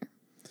the inner.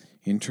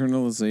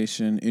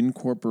 Internalization,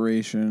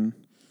 incorporation.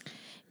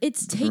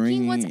 It's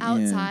taking what's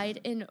outside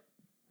and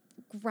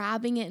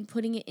grabbing it and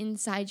putting it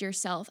inside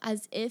yourself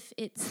as if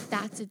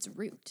that's its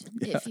root.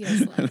 Yeah. It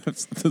feels like. I've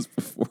said this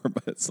before,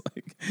 but it's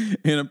like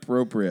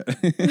inappropriate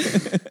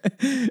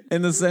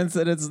in the sense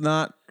that it's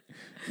not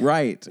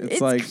right. It's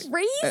like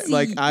crazy.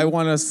 Like I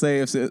want to say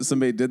if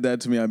somebody did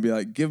that to me, I'd be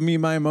like, "Give me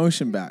my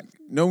emotion back."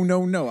 No.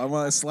 I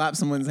want to slap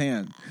someone's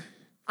hand.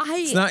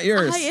 It's not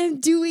yours. I am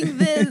doing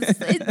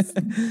this.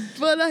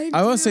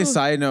 I will say,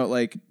 side note,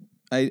 like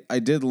I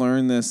did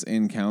learn this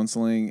in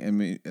counseling,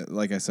 and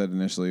like I said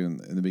initially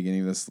in the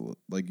beginning of this,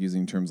 like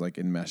using terms like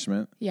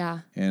enmeshment.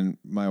 Yeah. And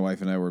my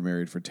wife and I were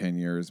married for 10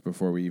 years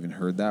before we even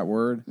heard that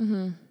word.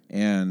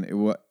 And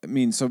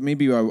so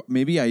maybe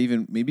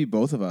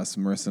both of us,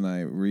 Marissa and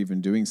I, were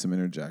even doing some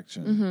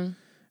interjection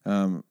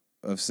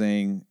of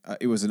saying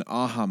it was an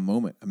aha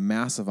moment, a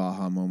massive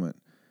aha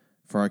moment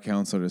for our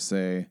counselor to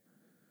say,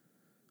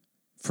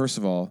 first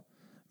of all,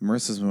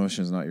 Marissa's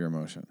emotion is not your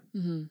emotion.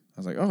 I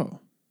was like, oh.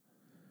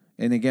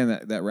 And again,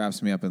 that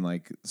wraps me up in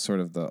like sort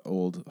of the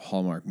old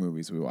Hallmark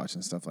movies we watch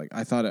and stuff. Like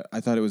I thought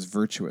it was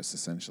virtuous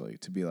essentially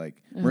to be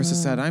like,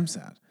 Marissa's sad, I'm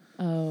sad.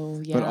 Oh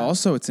yeah. But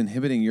also it's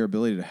inhibiting your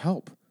ability to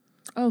help.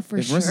 Oh,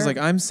 for sure. If Marissa's like,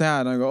 I'm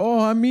sad, and I go,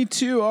 oh, me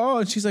too. Oh,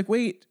 and she's like,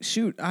 wait,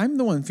 shoot, I'm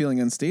the one feeling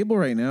unstable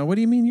right now. What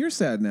do you mean you're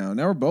sad now?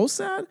 Now we're both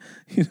sad?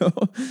 You know?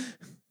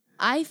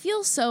 I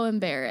feel so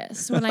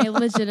embarrassed when I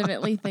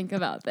legitimately think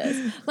about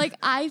this. Like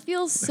I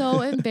feel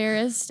so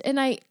embarrassed, and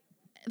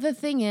the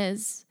thing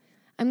is,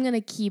 I'm going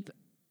to keep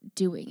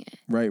doing it.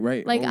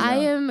 Right. Like I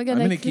am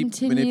going to keep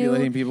continue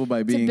manipulating people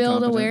by being to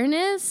build competent.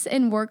 awareness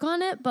and work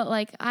on it. But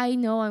like, I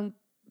know I'm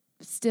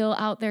still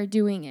out there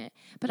doing it,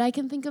 but I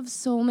can think of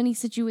so many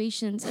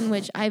situations in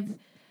which I've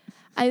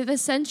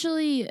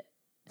essentially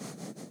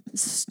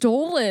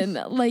stolen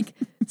like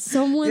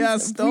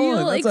someone's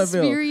real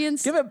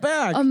experience. Give it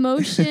back.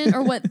 Emotion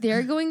or what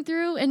they're going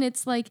through. And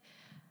it's like,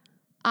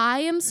 I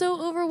am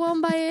so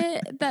overwhelmed by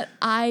it that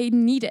I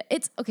need it.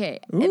 It's okay.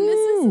 And this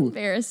is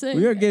embarrassing.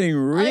 We are getting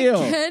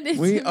real.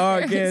 We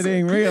are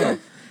getting real.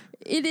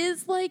 It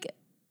is like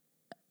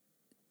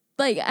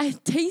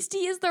tasty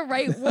is the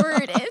right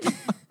word.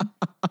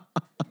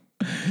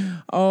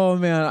 Oh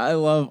man, I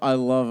love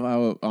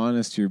how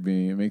honest you're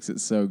being. It makes it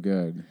so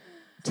good.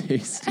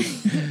 Tasty.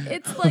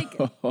 It's like,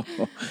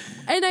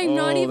 and I'm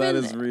not even. That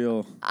is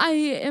real. I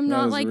am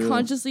not like real.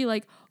 consciously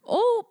like,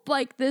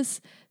 like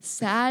this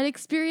sad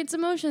experience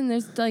emotion.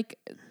 There's like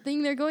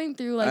thing they're going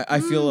through. Like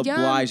I feel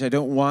obliged. I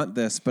don't want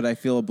this, but I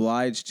feel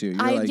obliged to. You're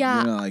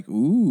not like,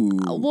 ooh.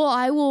 Well,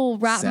 I will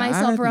wrap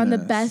myself around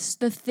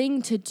the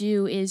thing to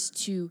do is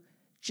to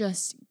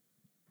just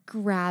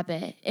grab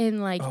it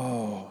and like,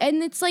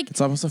 and it's like, it's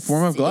almost a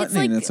form of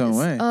gluttony in its own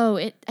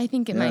way. I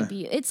think it might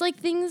be. It's like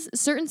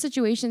certain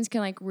situations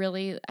can like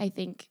really, I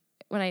think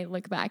when I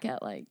look back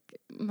at like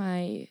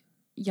my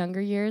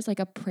younger years, like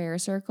a prayer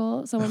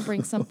circle, someone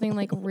brings something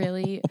like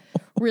really,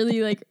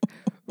 really like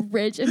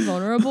rich and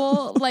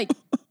vulnerable, like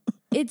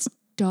it's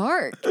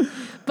dark,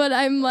 but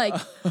I'm like,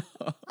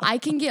 I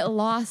can get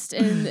lost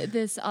in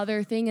this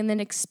other thing and then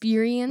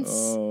experience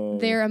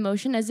their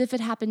emotion as if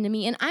it happened to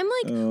me. And I'm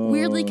like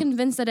weirdly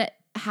convinced that it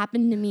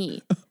happened to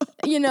me.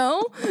 You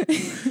know?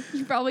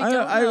 You probably don't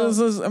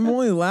know. I'm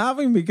only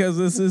laughing because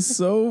this is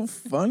so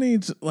funny.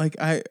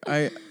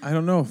 I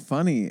don't know,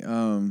 funny.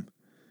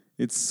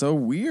 It's so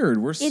weird.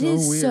 We're so weird. It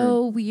is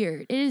so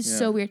weird. It is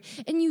so weird.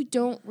 And you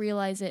don't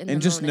realize it in the moment.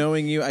 And just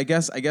knowing you, I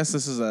guess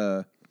this is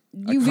a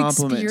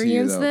compliment to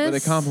you, though. But a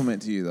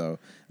compliment to you, though.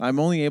 I'm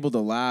only able to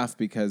laugh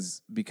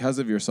because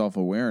of your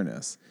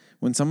self-awareness.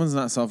 When someone's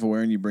not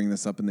self-aware and you bring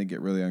this up and they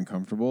get really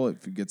uncomfortable,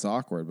 it gets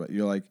awkward. But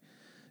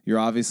you're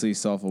obviously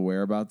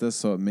self-aware about this,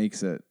 so it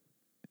makes it.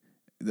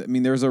 I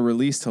mean, there's a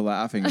release to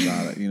laughing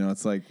about it. You know,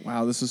 it's like,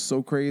 wow, this is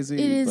so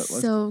crazy. It is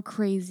so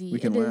crazy. We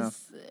can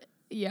laugh.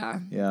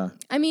 Yeah.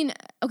 I mean,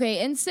 okay,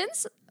 and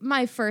since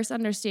my first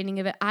understanding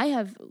of it, I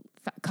have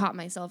caught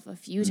myself a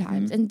few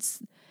times, and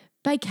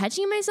by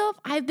catching myself,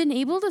 I've been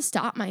able to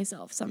stop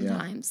myself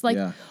sometimes.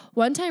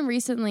 One time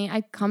recently,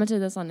 I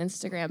commented this on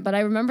Instagram, but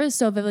I remember it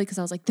so vividly because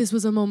I was like, this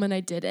was a moment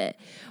I did it,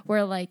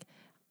 where like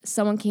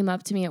someone came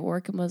up to me at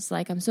work and was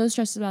like, I'm so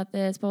stressed about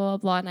this, blah, blah,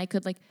 blah. And I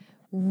could like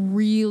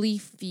really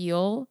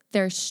feel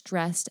their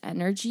stressed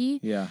energy.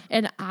 Yeah.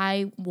 And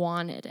I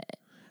wanted it.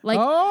 Like,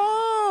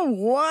 oh,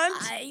 what?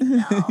 I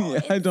know.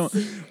 Yeah,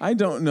 I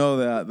don't know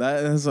that.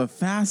 That is a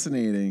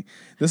fascinating.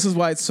 This is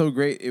why it's so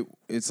great.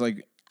 It's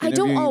like I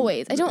don't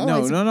always.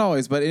 No, not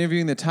always. But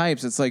interviewing the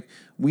types, it's like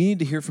we need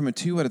to hear from a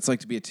 2 what it's like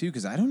to be a 2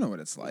 because I don't know what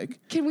it's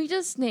like. Can we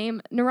just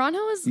name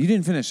Naranjo is? You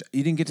didn't finish.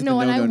 You didn't get to No,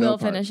 the and I will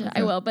part. finish it.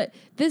 Okay. I will. But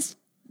the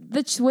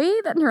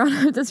way that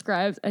Naranjo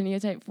describes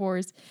Enneatype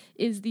 4s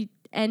is the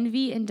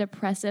envy and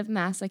depressive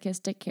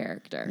masochistic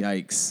character.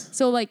 Yikes.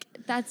 So like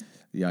that's.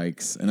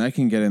 Yikes. And I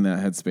can get in that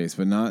headspace,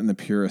 but not in the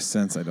purest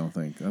sense, I don't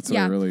think. That's what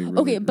I really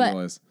okay,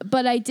 realized.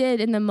 But I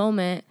did in the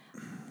moment.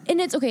 And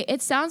it's okay.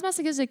 It sounds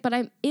masochistic, but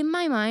I'm in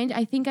my mind.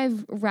 I think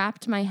I've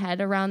wrapped my head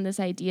around this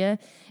idea,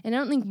 and I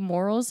don't think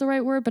moral is the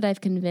right word, but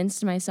I've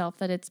convinced myself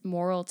that it's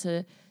moral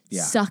to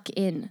suck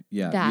in.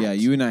 That. Yeah.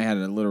 You and I had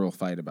a literal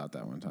fight about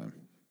that one time.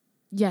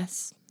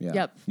 Yes. Yeah.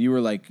 Yep. You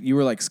were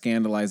like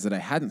scandalized that I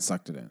hadn't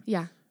sucked it in.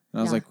 Yeah. And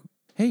I was like,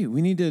 hey,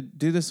 we need to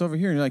do this over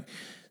here. And you're like,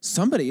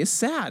 somebody is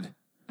sad.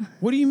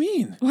 What do you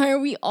mean? Why are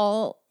we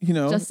all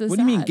just as what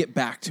do you mean sad? get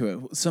back to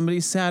it?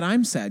 Somebody's sad.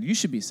 I'm sad. You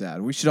should be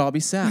sad. We should all be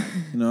sad.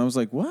 I was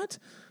like, what?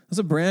 That's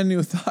a brand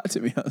new thought to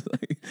me. I was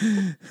like,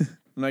 I'm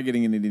not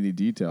getting into any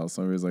details.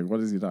 So I was like,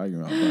 what is he talking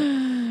about?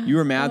 But you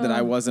were mad that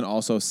I wasn't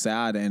also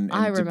sad and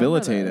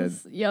debilitated.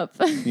 This. Yep.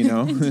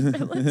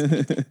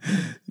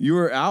 You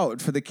were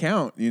out for the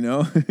count, and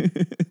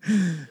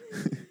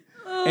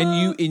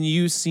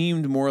you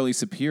seemed morally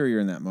superior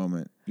in that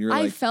moment.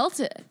 I felt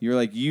it. You're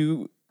like,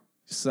 you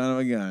son of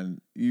a gun,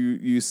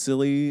 you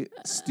silly,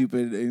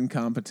 stupid,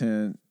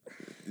 incompetent,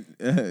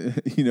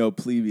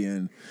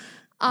 plebeian.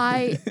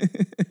 I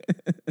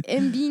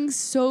am being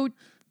so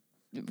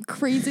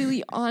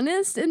crazily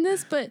honest in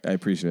this, but I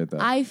appreciate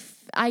that.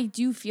 I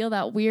do feel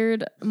that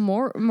weird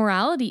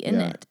morality in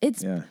it.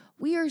 It's Yeah.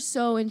 we are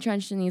so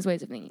entrenched in these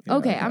ways of thinking. Yeah,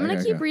 okay, I'm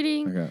gonna keep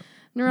reading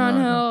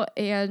Naranjo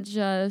and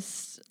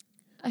just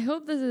I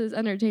hope this is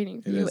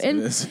entertaining for you. It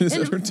is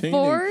entertaining.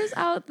 4s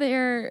out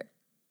there,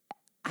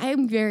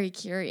 I'm very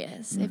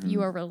curious if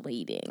you are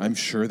relating. I'm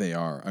sure they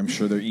are. I'm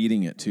sure they're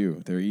eating it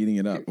too. They're eating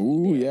it up.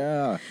 Ooh,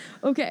 yeah.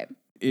 Okay.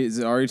 Is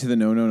it already to the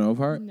no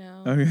part?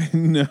 No. Okay,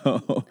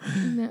 no.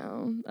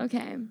 No.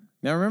 Okay.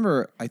 Now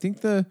remember, I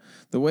think the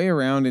way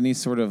around any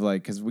sort of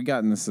like, because we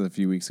got in this a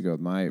few weeks ago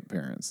with my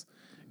parents,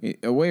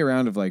 a way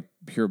around of like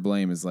pure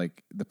blame is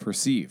like the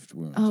perceived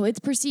wound. Oh, it's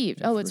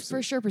perceived. Oh, it's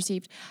for sure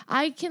perceived.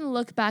 I can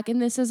look back,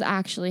 and this has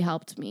actually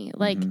helped me,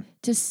 like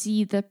to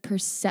see the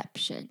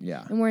perception.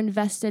 Yeah. And we're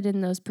invested in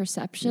those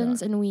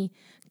perceptions, and we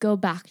go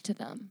back to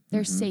them.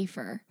 They're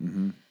safer.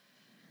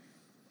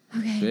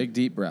 Okay. Big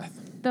deep breath.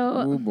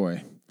 Oh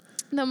boy.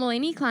 Though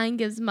Mulaney Klein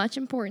gives much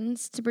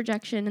importance to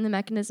projection and the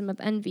mechanism of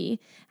envy,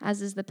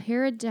 as is the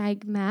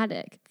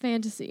paradigmatic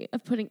fantasy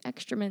of putting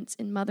excrements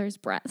in mothers'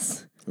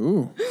 breasts.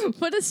 Ooh.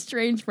 What a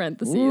strange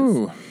parenthesis.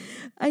 Ooh.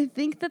 I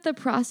think that the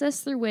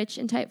process through which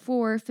in type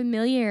 4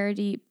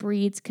 familiarity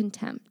breeds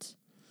contempt.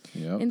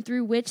 Yep. And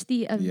through which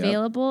the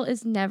available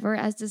is never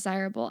as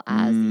desirable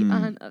as the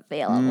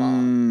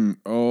unavailable.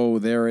 Oh,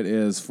 there it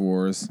is,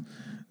 4s.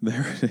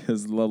 There it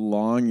is, the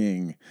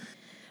longing.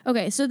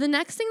 Okay, so the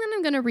next thing that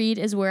I'm going to read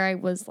is where I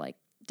was like,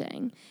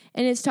 dang.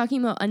 And it's talking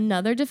about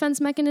another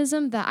defense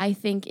mechanism that I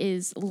think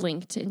is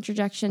linked to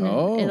interjection.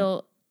 Oh. And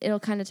it'll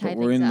kind of tie things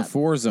up. We're in the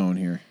 4 zone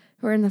here.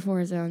 We're in the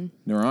 4 zone.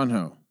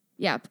 Naranjo.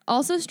 Yep.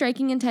 Also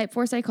striking in type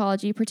 4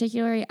 psychology,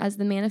 particularly as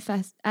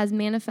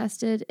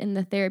manifested in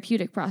the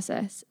therapeutic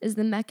process, is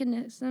the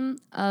mechanism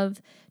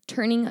of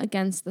turning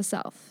against the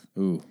self.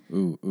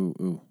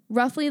 Ooh.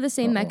 Roughly the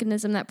same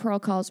mechanism that Pearl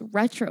calls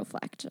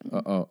retroflexion.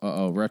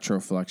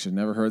 Retroflexion.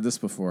 Never heard this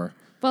before.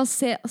 Well,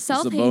 It's a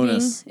self-hating.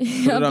 bonus. Put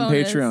it on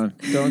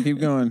Patreon. Don't keep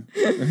going.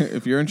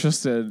 If you're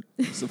interested,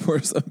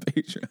 support us on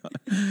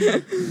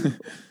Patreon.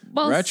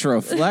 Well,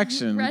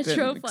 Retroflexion. Retroflexion.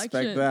 Didn't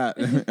expect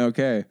that.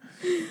 Okay.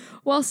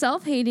 While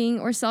self-hating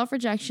or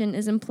self-rejection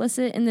is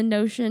implicit in the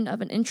notion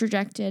of an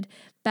introjected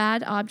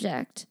bad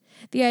object,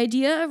 the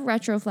idea of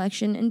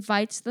retroflexion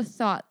invites the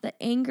thought that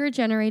anger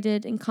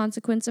generated in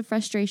consequence of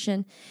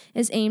frustration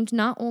is aimed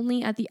not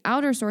only at the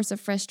outer source of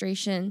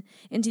frustration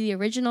into the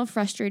original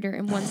frustrator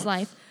in one's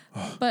life,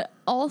 but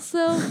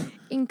also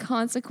in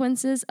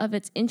consequences of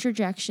its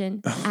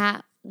introjection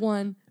at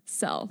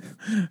oneself.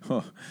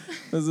 Oh,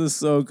 this is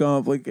so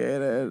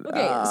complicated.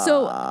 Okay,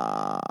 so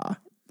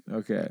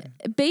okay.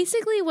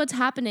 basically what's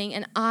happening,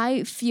 and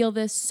I feel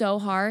this so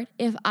hard,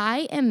 if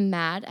I am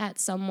mad at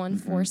someone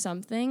for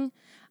something,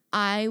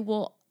 I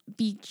will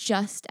be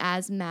just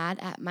as mad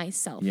at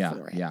myself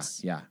for it.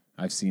 Yeah.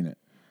 I've seen it.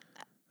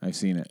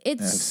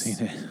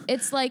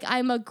 It's like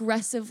I'm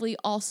aggressively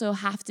also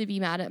have to be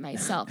mad at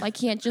myself. I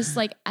can't just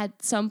like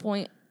at some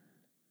point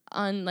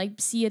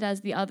see it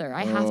as the other.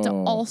 I have to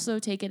also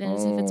take it in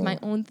as if it's my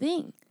own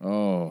thing.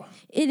 Oh.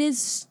 It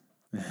is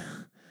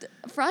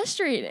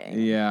frustrating.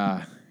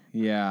 Yeah.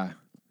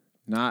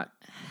 Not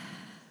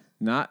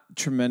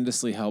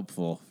tremendously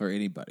helpful for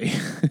anybody.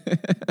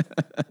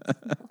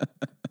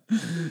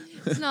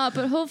 It's not,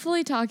 but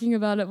hopefully talking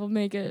about it will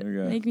make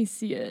me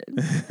see it.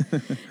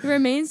 It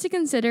remains to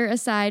consider,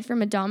 aside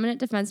from a dominant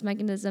defense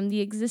mechanism, the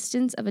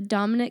existence of a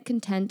dominant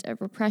content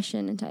of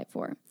repression in type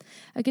 4,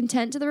 a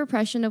content to the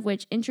repression of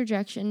which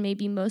introjection may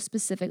be most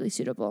specifically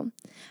suitable.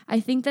 I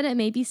think that it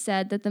may be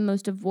said that the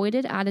most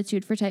avoided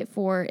attitude for type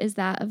 4 is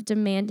that of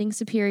demanding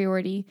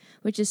superiority,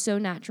 which is so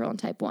natural in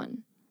type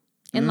 1.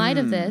 In light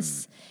of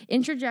this,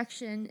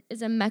 introjection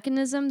is a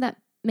mechanism that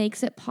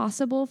makes it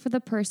possible for the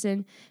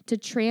person to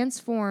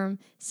transform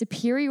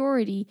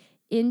superiority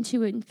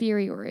into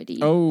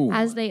inferiority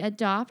as they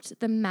adopt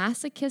the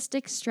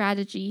masochistic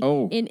strategy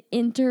in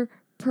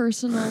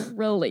interpersonal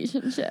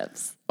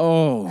relationships.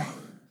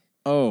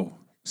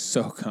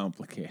 So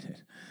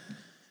complicated.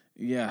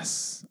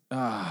 Yes.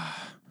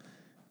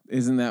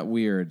 Isn't that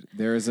weird?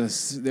 There's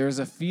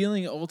a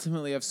feeling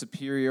ultimately of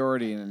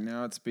superiority, and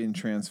now it's been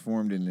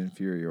transformed into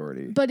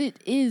inferiority. But it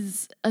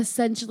is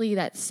essentially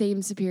that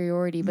same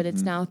superiority, but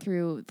it's now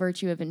through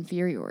virtue of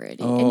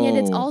inferiority. And yet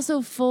it's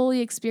also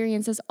fully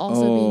experienced as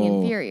also being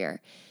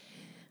inferior.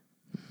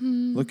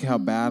 Look how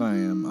bad I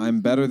am.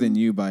 I'm better than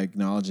you by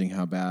acknowledging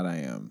how bad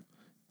I am.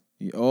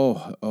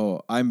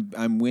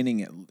 I'm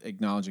winning at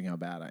acknowledging how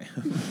bad I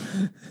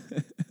am.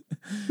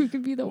 Who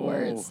could be the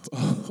worst?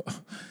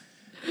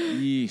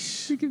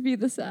 Yeesh. Who could be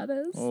the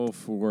saddest?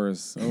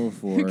 Fours. Who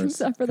can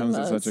suffer the Comes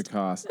most? at such a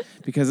cost.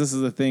 Because this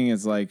is the thing,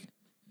 is like,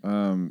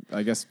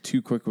 I guess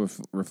 2 quick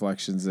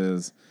reflections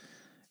is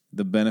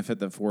the benefit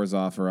that 4s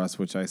offer us,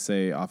 which I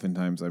say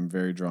oftentimes I'm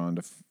very drawn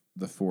to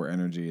the 4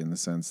 energy in the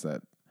sense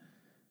that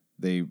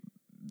they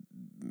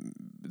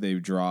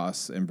draw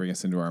us and bring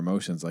us into our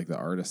emotions, like the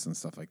artists and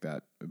stuff like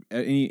that.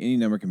 Any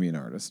number can be an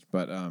artist,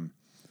 but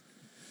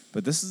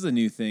this is a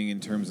new thing in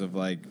terms of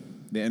like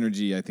the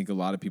energy I think a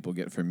lot of people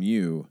get from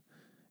you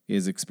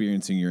is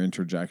experiencing your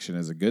introjection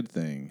as a good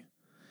thing,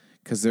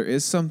 because there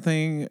is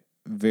something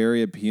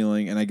very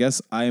appealing, and I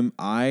guess I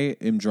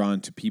am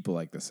drawn to people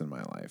like this in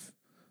my life.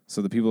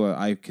 So the people that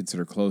I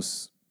consider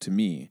close to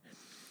me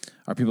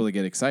are people that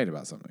get excited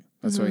about something.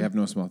 That's why you have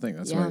no small thing.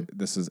 That's why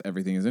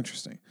everything is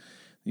interesting.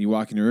 You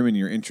walk in a room and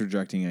you're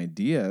interjecting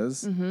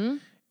ideas.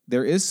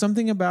 There is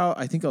something about,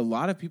 I think a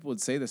lot of people would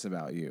say this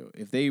about you.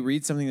 If they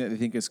read something that they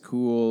think is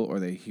cool or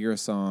they hear a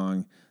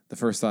song, the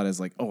first thought is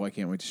like, oh, I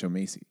can't wait to show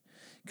Macy.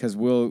 Because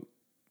we'll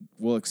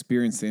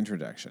experience the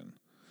introjection.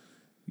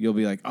 You'll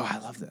be like, oh, I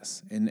love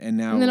this. And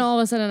then all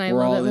of a sudden I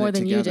love it more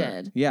than you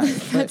did. Yeah.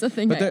 That's a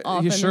thing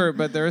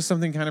but there is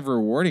something kind of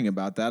rewarding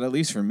about that, at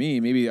least for me.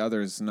 Maybe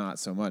others not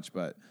so much,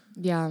 but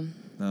yeah.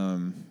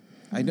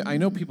 I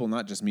know people,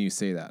 not just me, who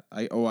say that.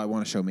 I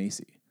want to show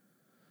Macy.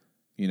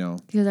 You know,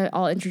 because I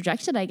all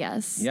interjected, I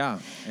guess. Yeah,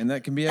 and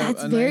that can be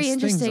that's a very nice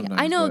interesting. Thing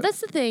I know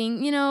that's the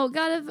thing. You know,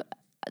 gotta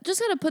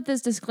put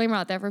this disclaimer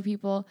out there for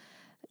people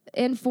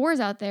and 4s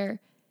out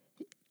there.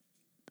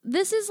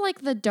 This is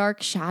like the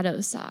dark shadow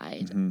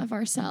side of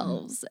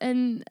ourselves,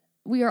 and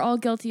we are all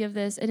guilty of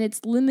this, and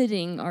it's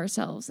limiting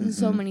ourselves in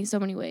so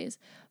many ways.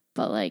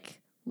 But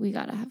like, we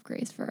gotta have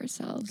grace for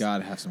ourselves.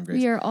 Gotta have some grace.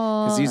 We are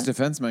all, because these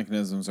defense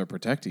mechanisms are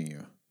protecting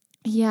you.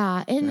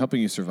 Yeah, and they're helping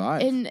you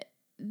survive. And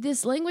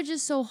this language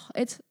is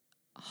it's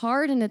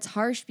hard and it's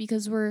harsh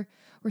because we're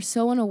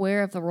so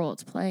unaware of the role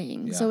it's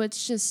playing. Yeah. So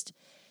it's just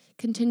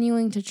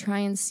continuing to try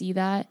and see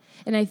that.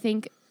 And I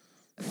think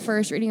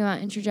first reading about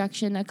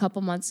introjection a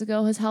couple months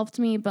ago has helped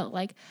me, but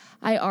like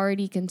I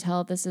already can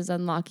tell this is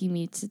unlocking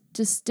me to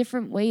just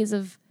different ways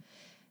of,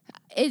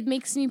 it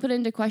makes me put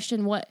into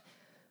question, what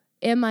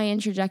am I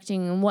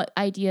interjecting and what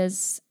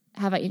ideas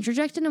have I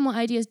interjected and what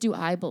ideas do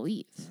I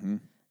believe?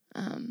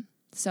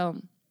 So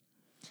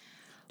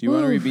do you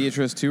want to read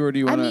Beatrice too, or do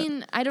you want to? I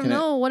mean, I don't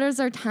know. What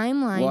is our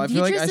timeline? Well, I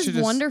feel Beatrice like is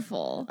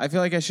wonderful. I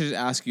feel like I should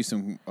ask you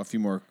a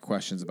few more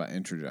questions about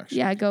introjection.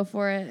 Yeah, go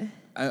for it.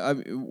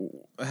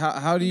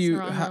 How do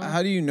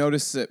you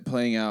notice it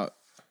playing out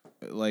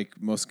like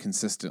most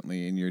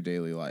consistently in your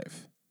daily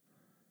life?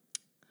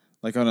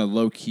 Like on a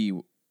low key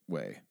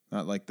way,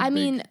 not like the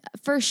mean,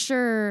 for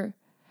sure.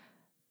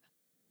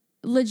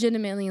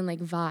 Legitimately in like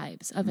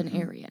vibes of an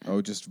area.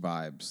 Oh, just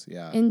vibes.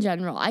 Yeah. In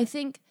general, I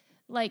think.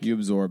 Like you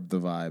absorb the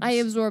vibes. I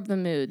absorb the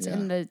moods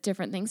and the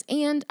different things.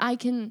 And I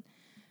can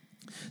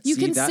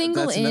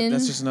single in.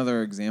 That's just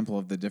another example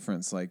of the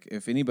difference. Like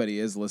if anybody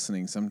is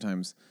listening,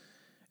 sometimes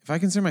if I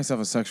consider myself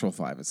a sexual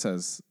 5, it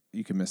says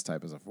you can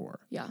mistype as a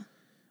 4. Yeah.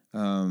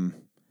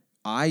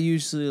 I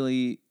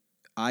usually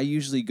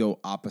go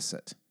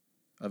opposite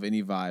of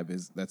any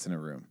vibe that's in a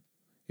room.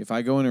 If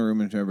I go in a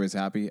room and everybody's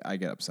happy, I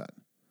get upset.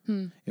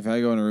 If I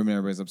go in a room and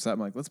everybody's upset,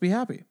 I'm like, let's be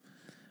happy.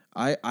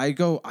 I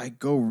go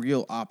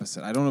real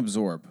opposite. I don't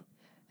absorb.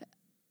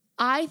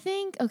 I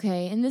think,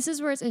 okay, and this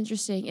is where it's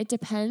interesting. It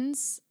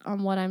depends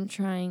on what I'm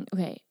trying.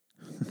 Okay.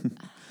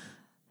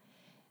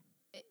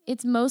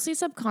 It's mostly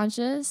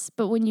subconscious,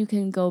 but when you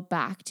can go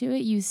back to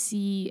it, you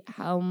see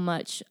how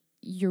much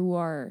you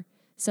are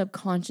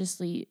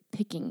subconsciously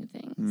picking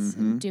things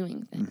and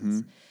doing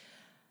things.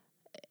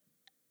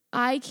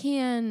 I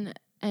can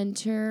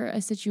enter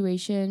a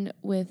situation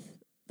with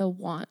the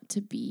want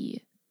to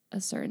be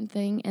a certain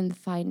thing and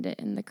find it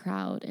in the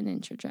crowd and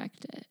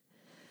interject it.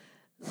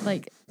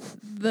 Like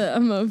the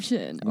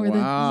emotion or the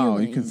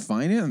feeling. You can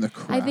find it in the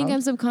crowd. I think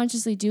I'm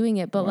subconsciously doing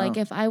it, but Wow. like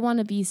if I want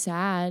to be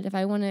sad, if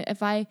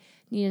I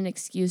need an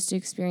excuse to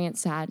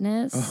experience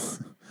sadness,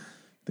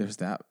 There's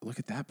that. Look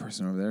at that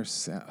person over there.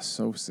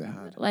 So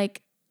sad.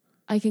 like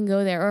I can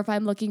go there. Or if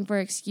I'm looking for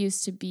an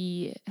excuse to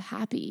be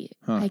happy,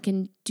 I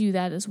can do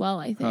that as well,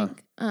 I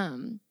think.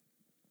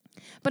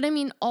 But I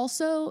mean,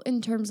 also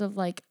in terms of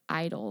like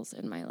idols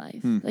in my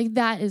life, like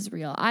that is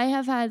real. I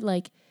have had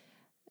like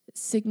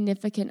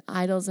significant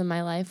idols in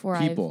my life where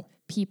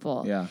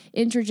people Yeah.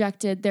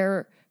 interjected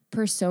their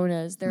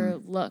personas, their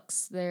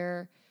looks,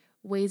 their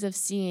ways of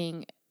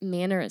seeing,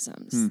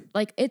 mannerisms.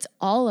 Like it's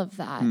all of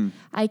that.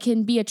 I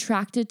can be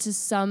attracted to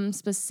some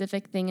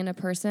specific thing in a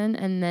person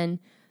and then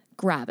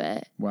grab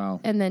it. Wow.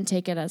 And then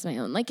take it as my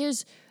own. Like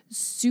there's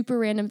super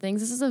random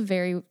things. This is a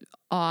very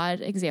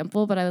odd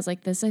example, but I was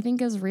like, this I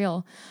think is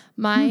real.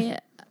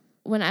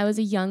 When I was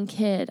a young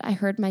kid, I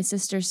heard my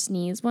sister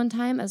sneeze one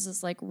time as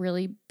this like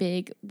really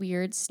big,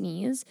 weird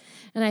sneeze.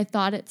 And I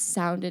thought it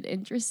sounded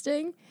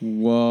interesting.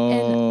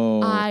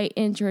 Whoa. And I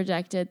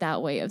interjected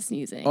that way of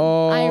sneezing.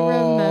 Oh, I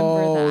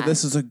remember that.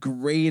 This is a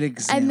great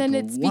example. And then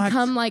it's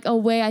become like a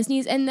way I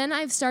sneeze. And then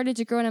I've started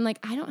to grow and I'm like,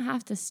 I don't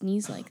have to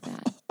sneeze like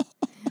that.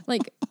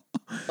 Like,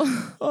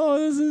 oh,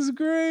 this is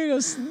great.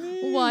 A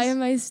sneeze. why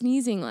am I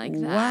sneezing like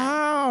that?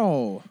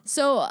 Wow.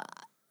 So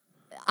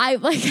I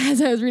like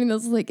as I was reading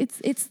this, like it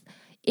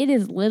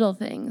is little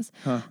things.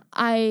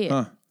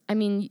 I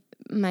mean,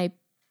 my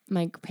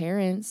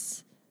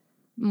parents,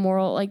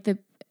 moral, like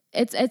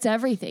it's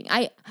everything.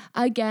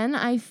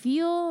 I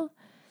feel.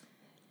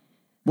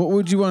 What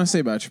would you want to say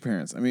about your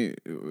parents? I mean,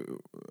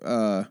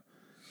 I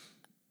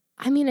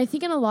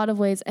think in a lot of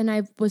ways, and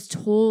I was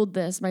told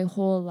this my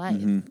whole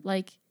life,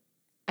 like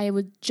I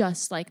was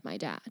just like my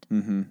dad.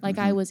 Like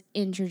I was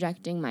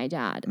interjecting my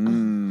dad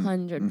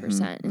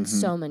 100% in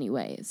so many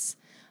ways.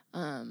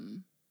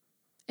 And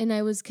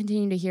I was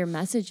continuing to hear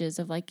messages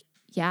of like,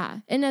 yeah.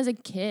 And as a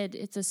kid,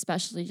 it's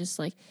especially just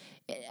like,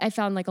 I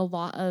found like a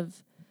lot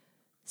of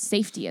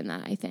safety in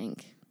that, I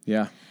think.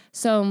 Yeah.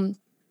 So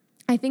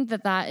I think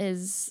that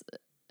is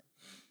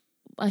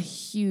a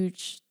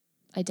huge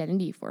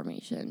identity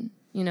formation,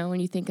 you know,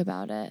 when you think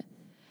about it.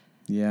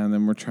 Yeah, and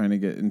then we're trying to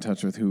get in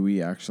touch with who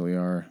we actually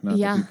are, not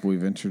the people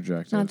we've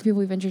interjected. Not the people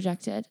we've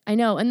interjected. I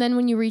know. And then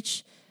when you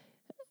reach,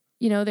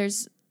 you know,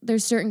 there's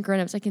certain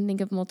grown-ups. I can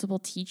think of multiple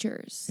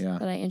teachers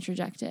that I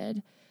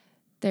interjected.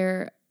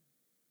 They're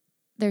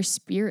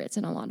spirits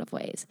in a lot of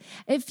ways.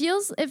 It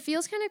feels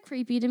kind of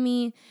creepy to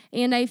me,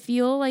 and I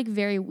feel like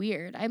very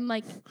weird. I'm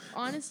like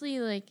honestly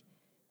like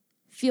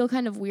feel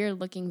kind of weird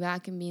looking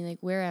back and being like,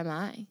 where am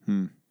I?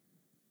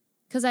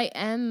 Because I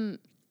am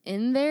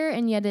in there,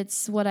 and yet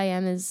it's what I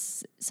am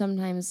is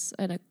sometimes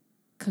a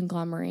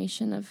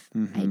conglomeration of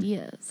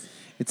ideas.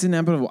 It's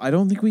inevitable. I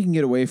don't think we can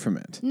get away from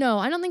it. No,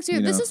 I don't think so.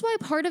 This is why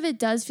part of it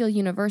does feel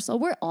universal.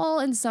 We're all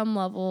in some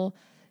level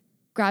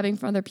grabbing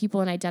from other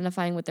people and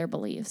identifying with their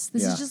beliefs.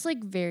 This is just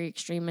like very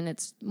extreme, and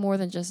it's more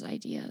than just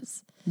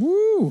ideas.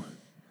 Woo!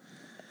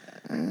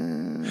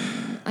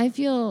 I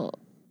feel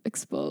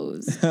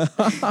exposed.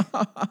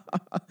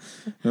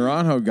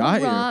 Naranjo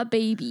got Raw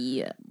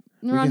baby.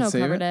 Naranjo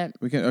covered it.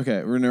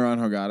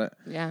 Naranjo got it.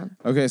 Yeah.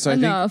 Okay, so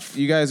Enough. I think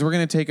you guys, we're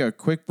going to take a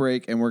quick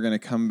break, and we're going to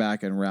come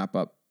back and wrap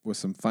up with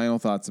some final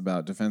thoughts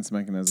about defense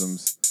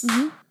mechanisms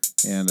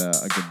and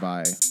a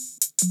goodbye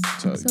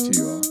to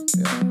you all.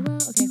 Yeah.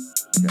 Okay.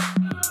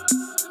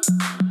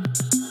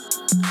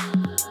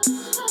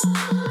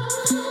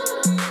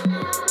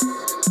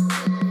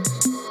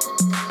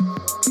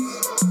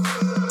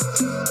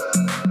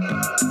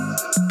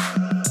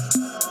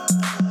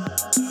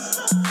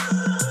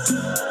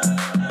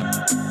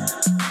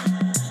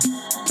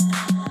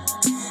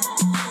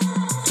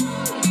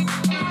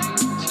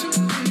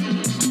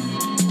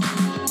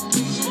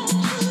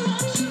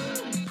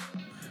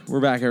 We're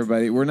back,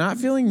 everybody. We're not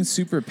feeling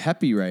super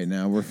peppy right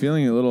now. We're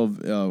feeling a little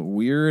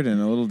weird and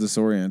a little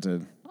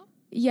disoriented.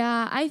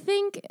 Yeah, I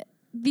think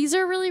these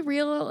are really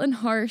real and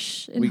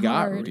harsh and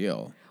hard.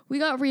 We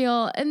got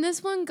real. And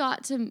this one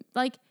got to,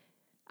 like,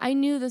 I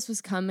knew this was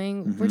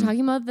coming. We're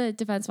talking about the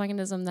defense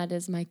mechanism that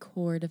is my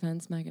core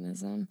defense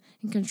mechanism.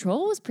 And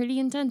control was pretty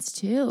intense,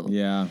 too.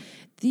 Yeah.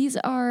 These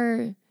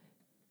are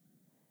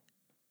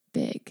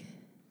big.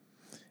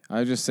 I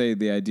would just say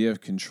the idea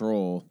of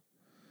control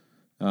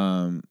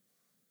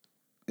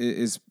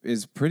is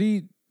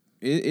pretty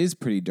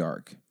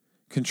dark.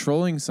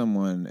 Controlling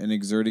someone and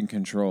exerting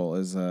control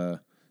is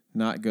a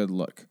not good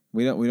look.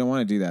 We don't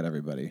want to do that,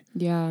 everybody.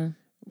 Yeah.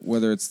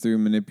 Whether it's through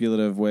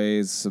manipulative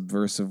ways,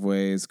 subversive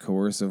ways,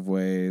 coercive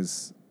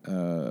ways, we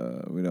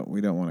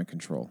don't want to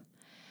control.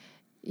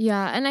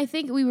 Yeah, and I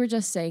think we were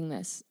just saying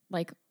this,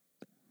 like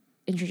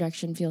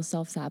interjection feels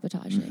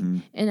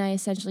self-sabotaging, and I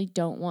essentially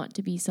don't want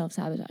to be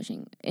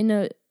self-sabotaging.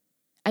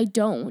 I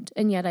don't,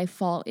 and yet I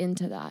fall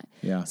into that.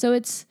 Yeah. So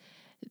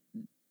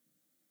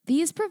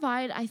these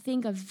provide, I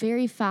think, a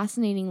very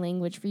fascinating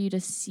language for you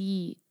to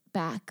see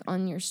back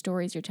on your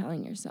stories you're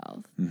telling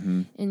yourself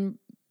Mm-hmm.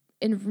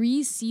 and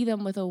re-see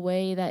them with a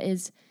way that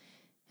is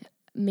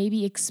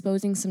maybe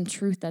exposing some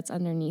truth that's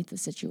underneath the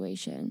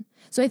situation.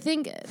 So I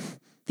think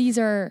these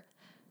are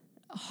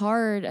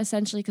hard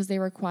essentially because they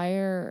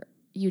require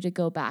you to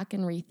go back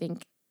and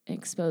rethink and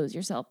expose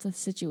yourself to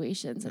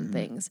situations and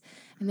things.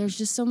 And there's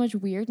just so much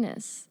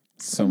weirdness.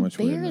 So much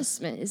weirdness.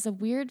 Embarrassment is a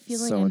weird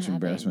feeling. So I'm much having.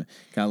 embarrassment.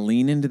 Got to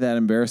lean into that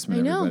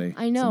embarrassment, everybody.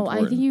 I know. It's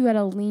I think you got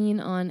to lean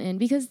on in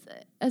because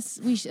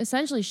we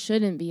essentially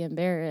shouldn't be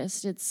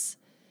embarrassed. It's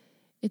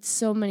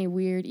so many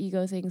weird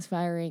ego things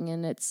firing,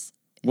 and it's.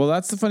 Well,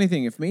 that's the funny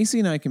thing. If Macy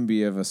and I can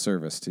be of a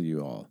service to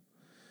you all,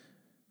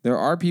 there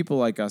are people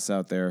like us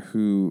out there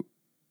who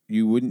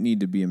you wouldn't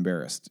need to be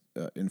embarrassed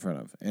in front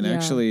of, and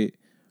actually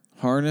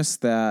harness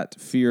that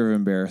fear of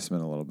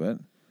embarrassment a little bit,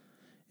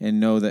 and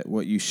know that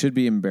what you should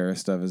be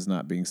embarrassed of is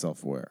not being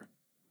self-aware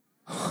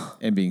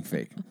and being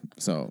fake.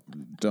 So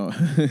don't.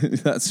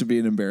 That should be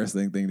an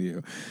embarrassing thing to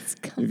you.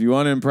 If you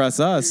want to impress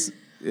us,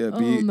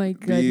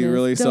 be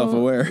really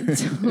self-aware.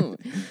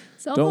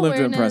 Don't live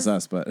to impress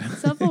us, but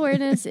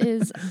self-awareness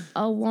is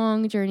a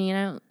long journey,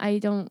 and I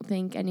don't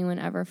think anyone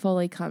ever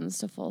fully comes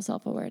to full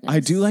self-awareness.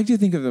 I do like to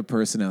think of a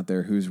person out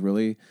there who's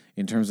really,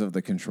 in terms of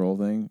the control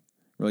thing,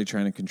 really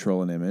trying to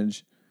control an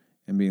image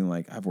and being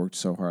like, I've worked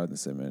so hard on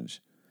this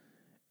image.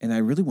 And I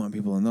really want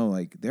people to know,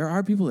 like, there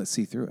are people that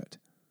see through it.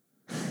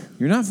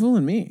 You're not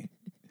fooling me.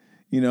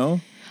 You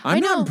know? I'm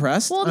not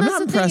impressed. Well, I'm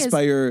not impressed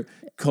by your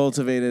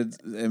cultivated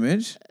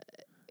image.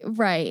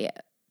 Right.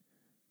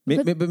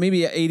 But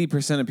maybe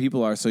 80% of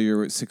people are, so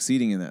you're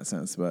succeeding in that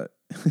sense, but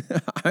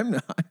I'm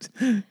not.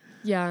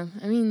 Yeah,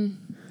 I mean,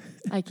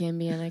 I can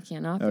be and I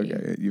cannot be.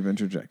 Okay, you've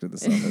interjected the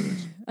self-image.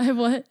 I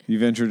what?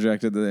 You've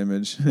interjected the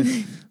image.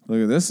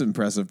 Look at this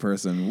impressive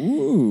person.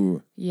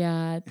 Woo.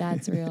 Yeah,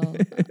 that's real.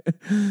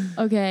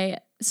 Okay,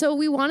 so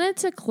we wanted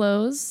to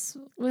close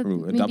with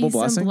maybe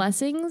double some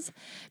blessings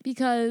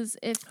because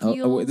it feels...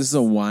 Oh, this is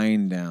a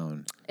wind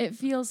down. It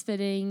feels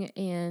fitting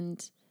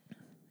and...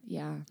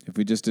 Yeah. If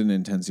we just did an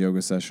intense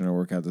yoga session or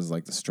workout, this is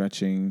like the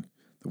stretching,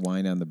 the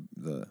wind down,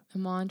 the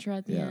mantra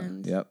at the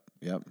end. Yep.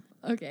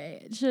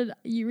 Okay. Should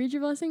you read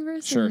your blessing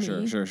first? Sure.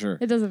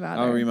 It doesn't matter.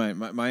 I'll read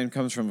mine. Mine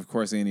comes from, of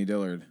course, Annie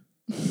Dillard.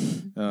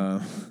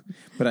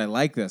 But I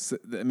like this.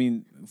 I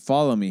mean,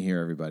 follow me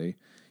here, everybody,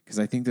 because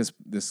I think this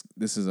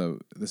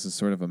is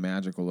sort of a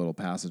magical little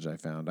passage I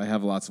found. I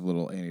have lots of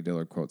little Annie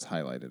Dillard quotes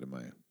highlighted in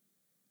my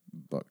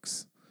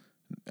books.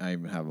 I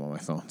even have them on my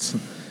phones.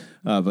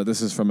 But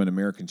this is from An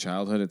American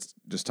Childhood. It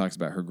just talks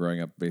about her growing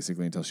up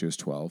basically until she was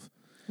 12.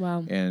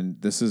 Wow. And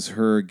this is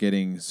her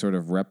getting sort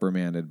of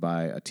reprimanded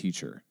by a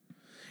teacher.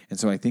 And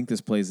so I think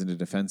this plays into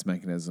defense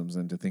mechanisms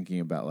and to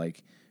thinking about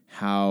like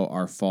how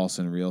our false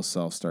and real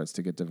self starts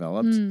to get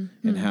developed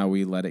and how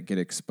we let it get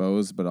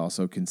exposed but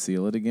also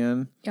conceal it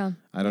again. Yeah.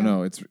 I don't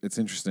know. It's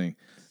interesting.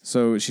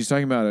 So she's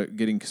talking about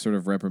getting sort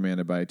of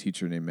reprimanded by a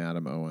teacher named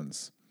Madam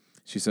Owens.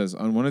 She says,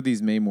 on one of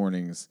these May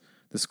mornings,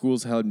 the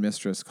school's head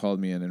mistress called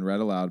me in and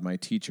read aloud my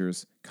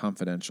teacher's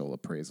confidential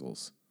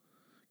appraisals.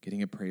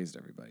 Getting appraised,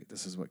 everybody.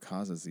 This is what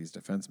causes these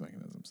defense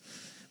mechanisms.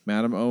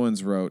 Madam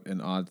Owens wrote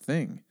an odd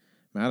thing.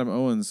 Madam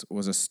Owens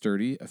was a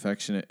sturdy,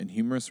 affectionate, and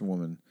humorous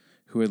woman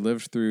who had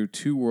lived through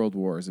 2 world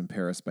wars in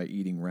Paris by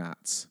eating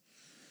rats.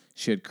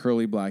 She had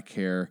curly black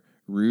hair,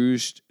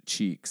 rouged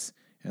cheeks,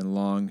 and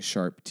long,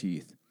 sharp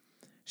teeth.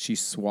 She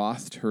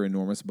swathed her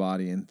enormous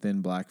body in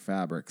thin black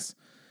fabrics.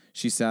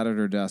 She sat at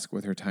her desk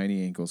with her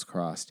tiny ankles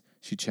crossed.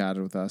 She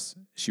chatted with us.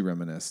 She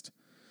reminisced.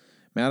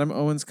 Madam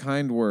Owens'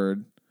 kind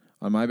word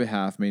on my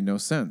behalf made no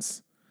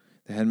sense.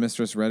 The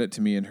headmistress read it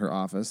to me in her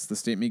office. The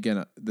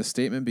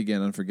statement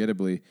began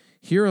unforgettably.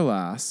 Here,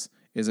 alas,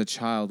 is a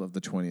child of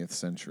the 20th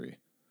century.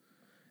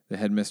 The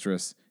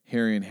headmistress,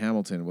 Harriet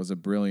Hamilton, was a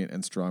brilliant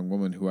and strong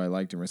woman who I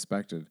liked and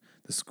respected.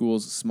 The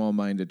school's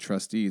small-minded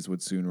trustees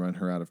would soon run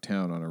her out of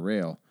town on a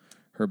rail.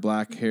 Her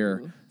black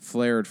hair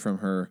flared from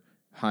her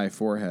high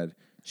forehead.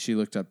 She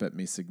looked up at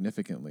me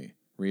significantly,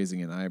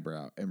 raising an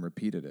eyebrow, and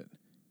repeated it.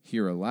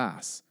 Here,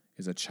 alas,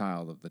 is a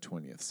child of the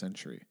 20th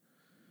century.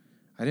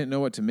 I didn't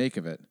know what to make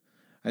of it.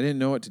 I didn't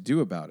know what to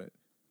do about it.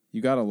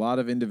 You got a lot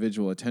of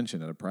individual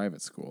attention at a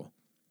private school.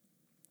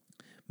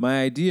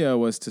 My idea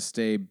was to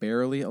stay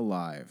barely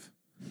alive,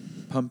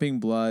 pumping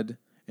blood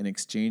and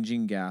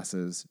exchanging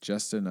gases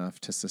just enough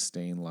to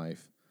sustain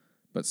life,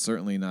 but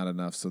certainly not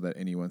enough so that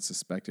anyone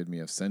suspected me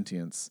of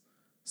sentience,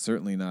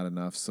 certainly not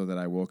enough so that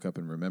I woke up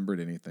and remembered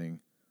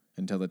anything,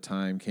 until the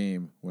time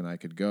came when I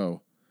could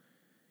go.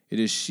 It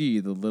is she,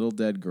 the little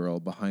dead girl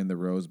behind the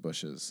rose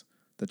bushes,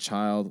 the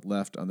child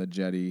left on the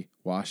jetty,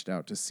 washed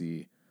out to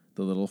sea,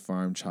 the little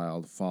farm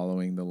child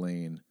following the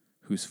lane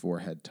whose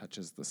forehead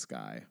touches the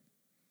sky.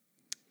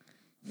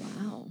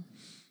 Wow.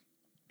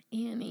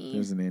 Annie.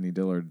 There's an Annie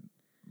Dillard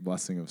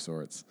blessing of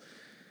sorts.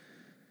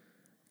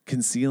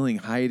 Concealing,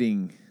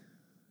 hiding,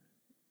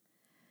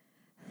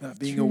 not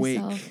being True awake.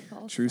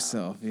 self, True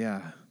self,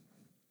 yeah.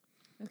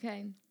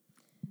 Okay.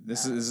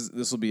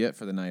 This will be it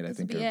for the night, I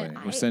think, will be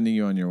everybody. it. We're sending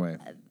you on your way.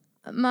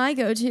 My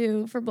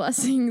go-to for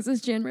blessings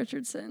is Jan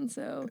Richardson.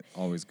 So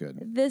Always good.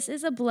 this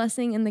is a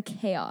blessing in the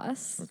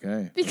chaos.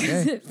 Okay.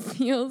 Because okay. it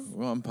feels,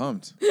 Well, I'm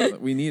pumped.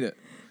 We need it.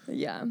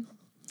 yeah.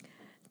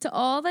 To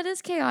all that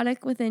is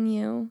chaotic within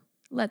you,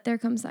 let there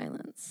come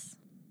silence.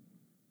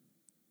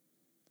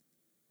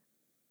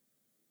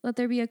 Let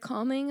there be a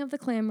calming of the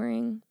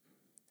clamoring,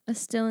 a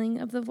stilling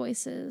of the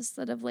voices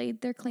that have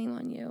laid their claim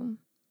on you,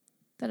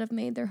 that have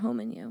made their home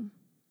in you,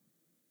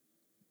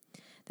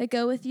 that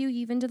go with you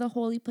even to the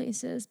holy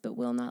places, but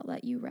will not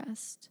let you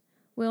rest,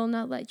 will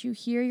not let you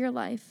hear your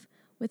life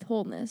with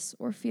wholeness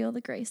or feel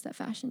the grace that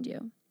fashioned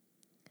you.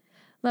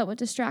 Let what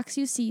distracts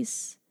you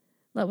cease,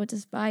 let what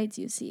divides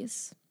you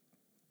cease.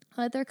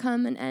 Let there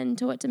come an end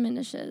to what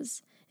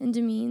diminishes and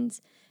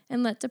demeans,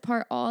 and let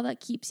depart all that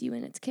keeps you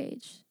in its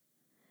cage.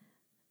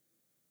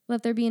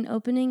 Let there be an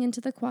opening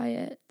into the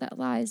quiet that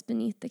lies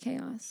beneath the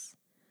chaos,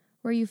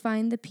 where you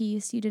find the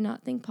peace you did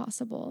not think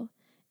possible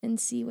and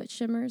see what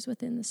shimmers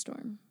within the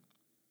storm.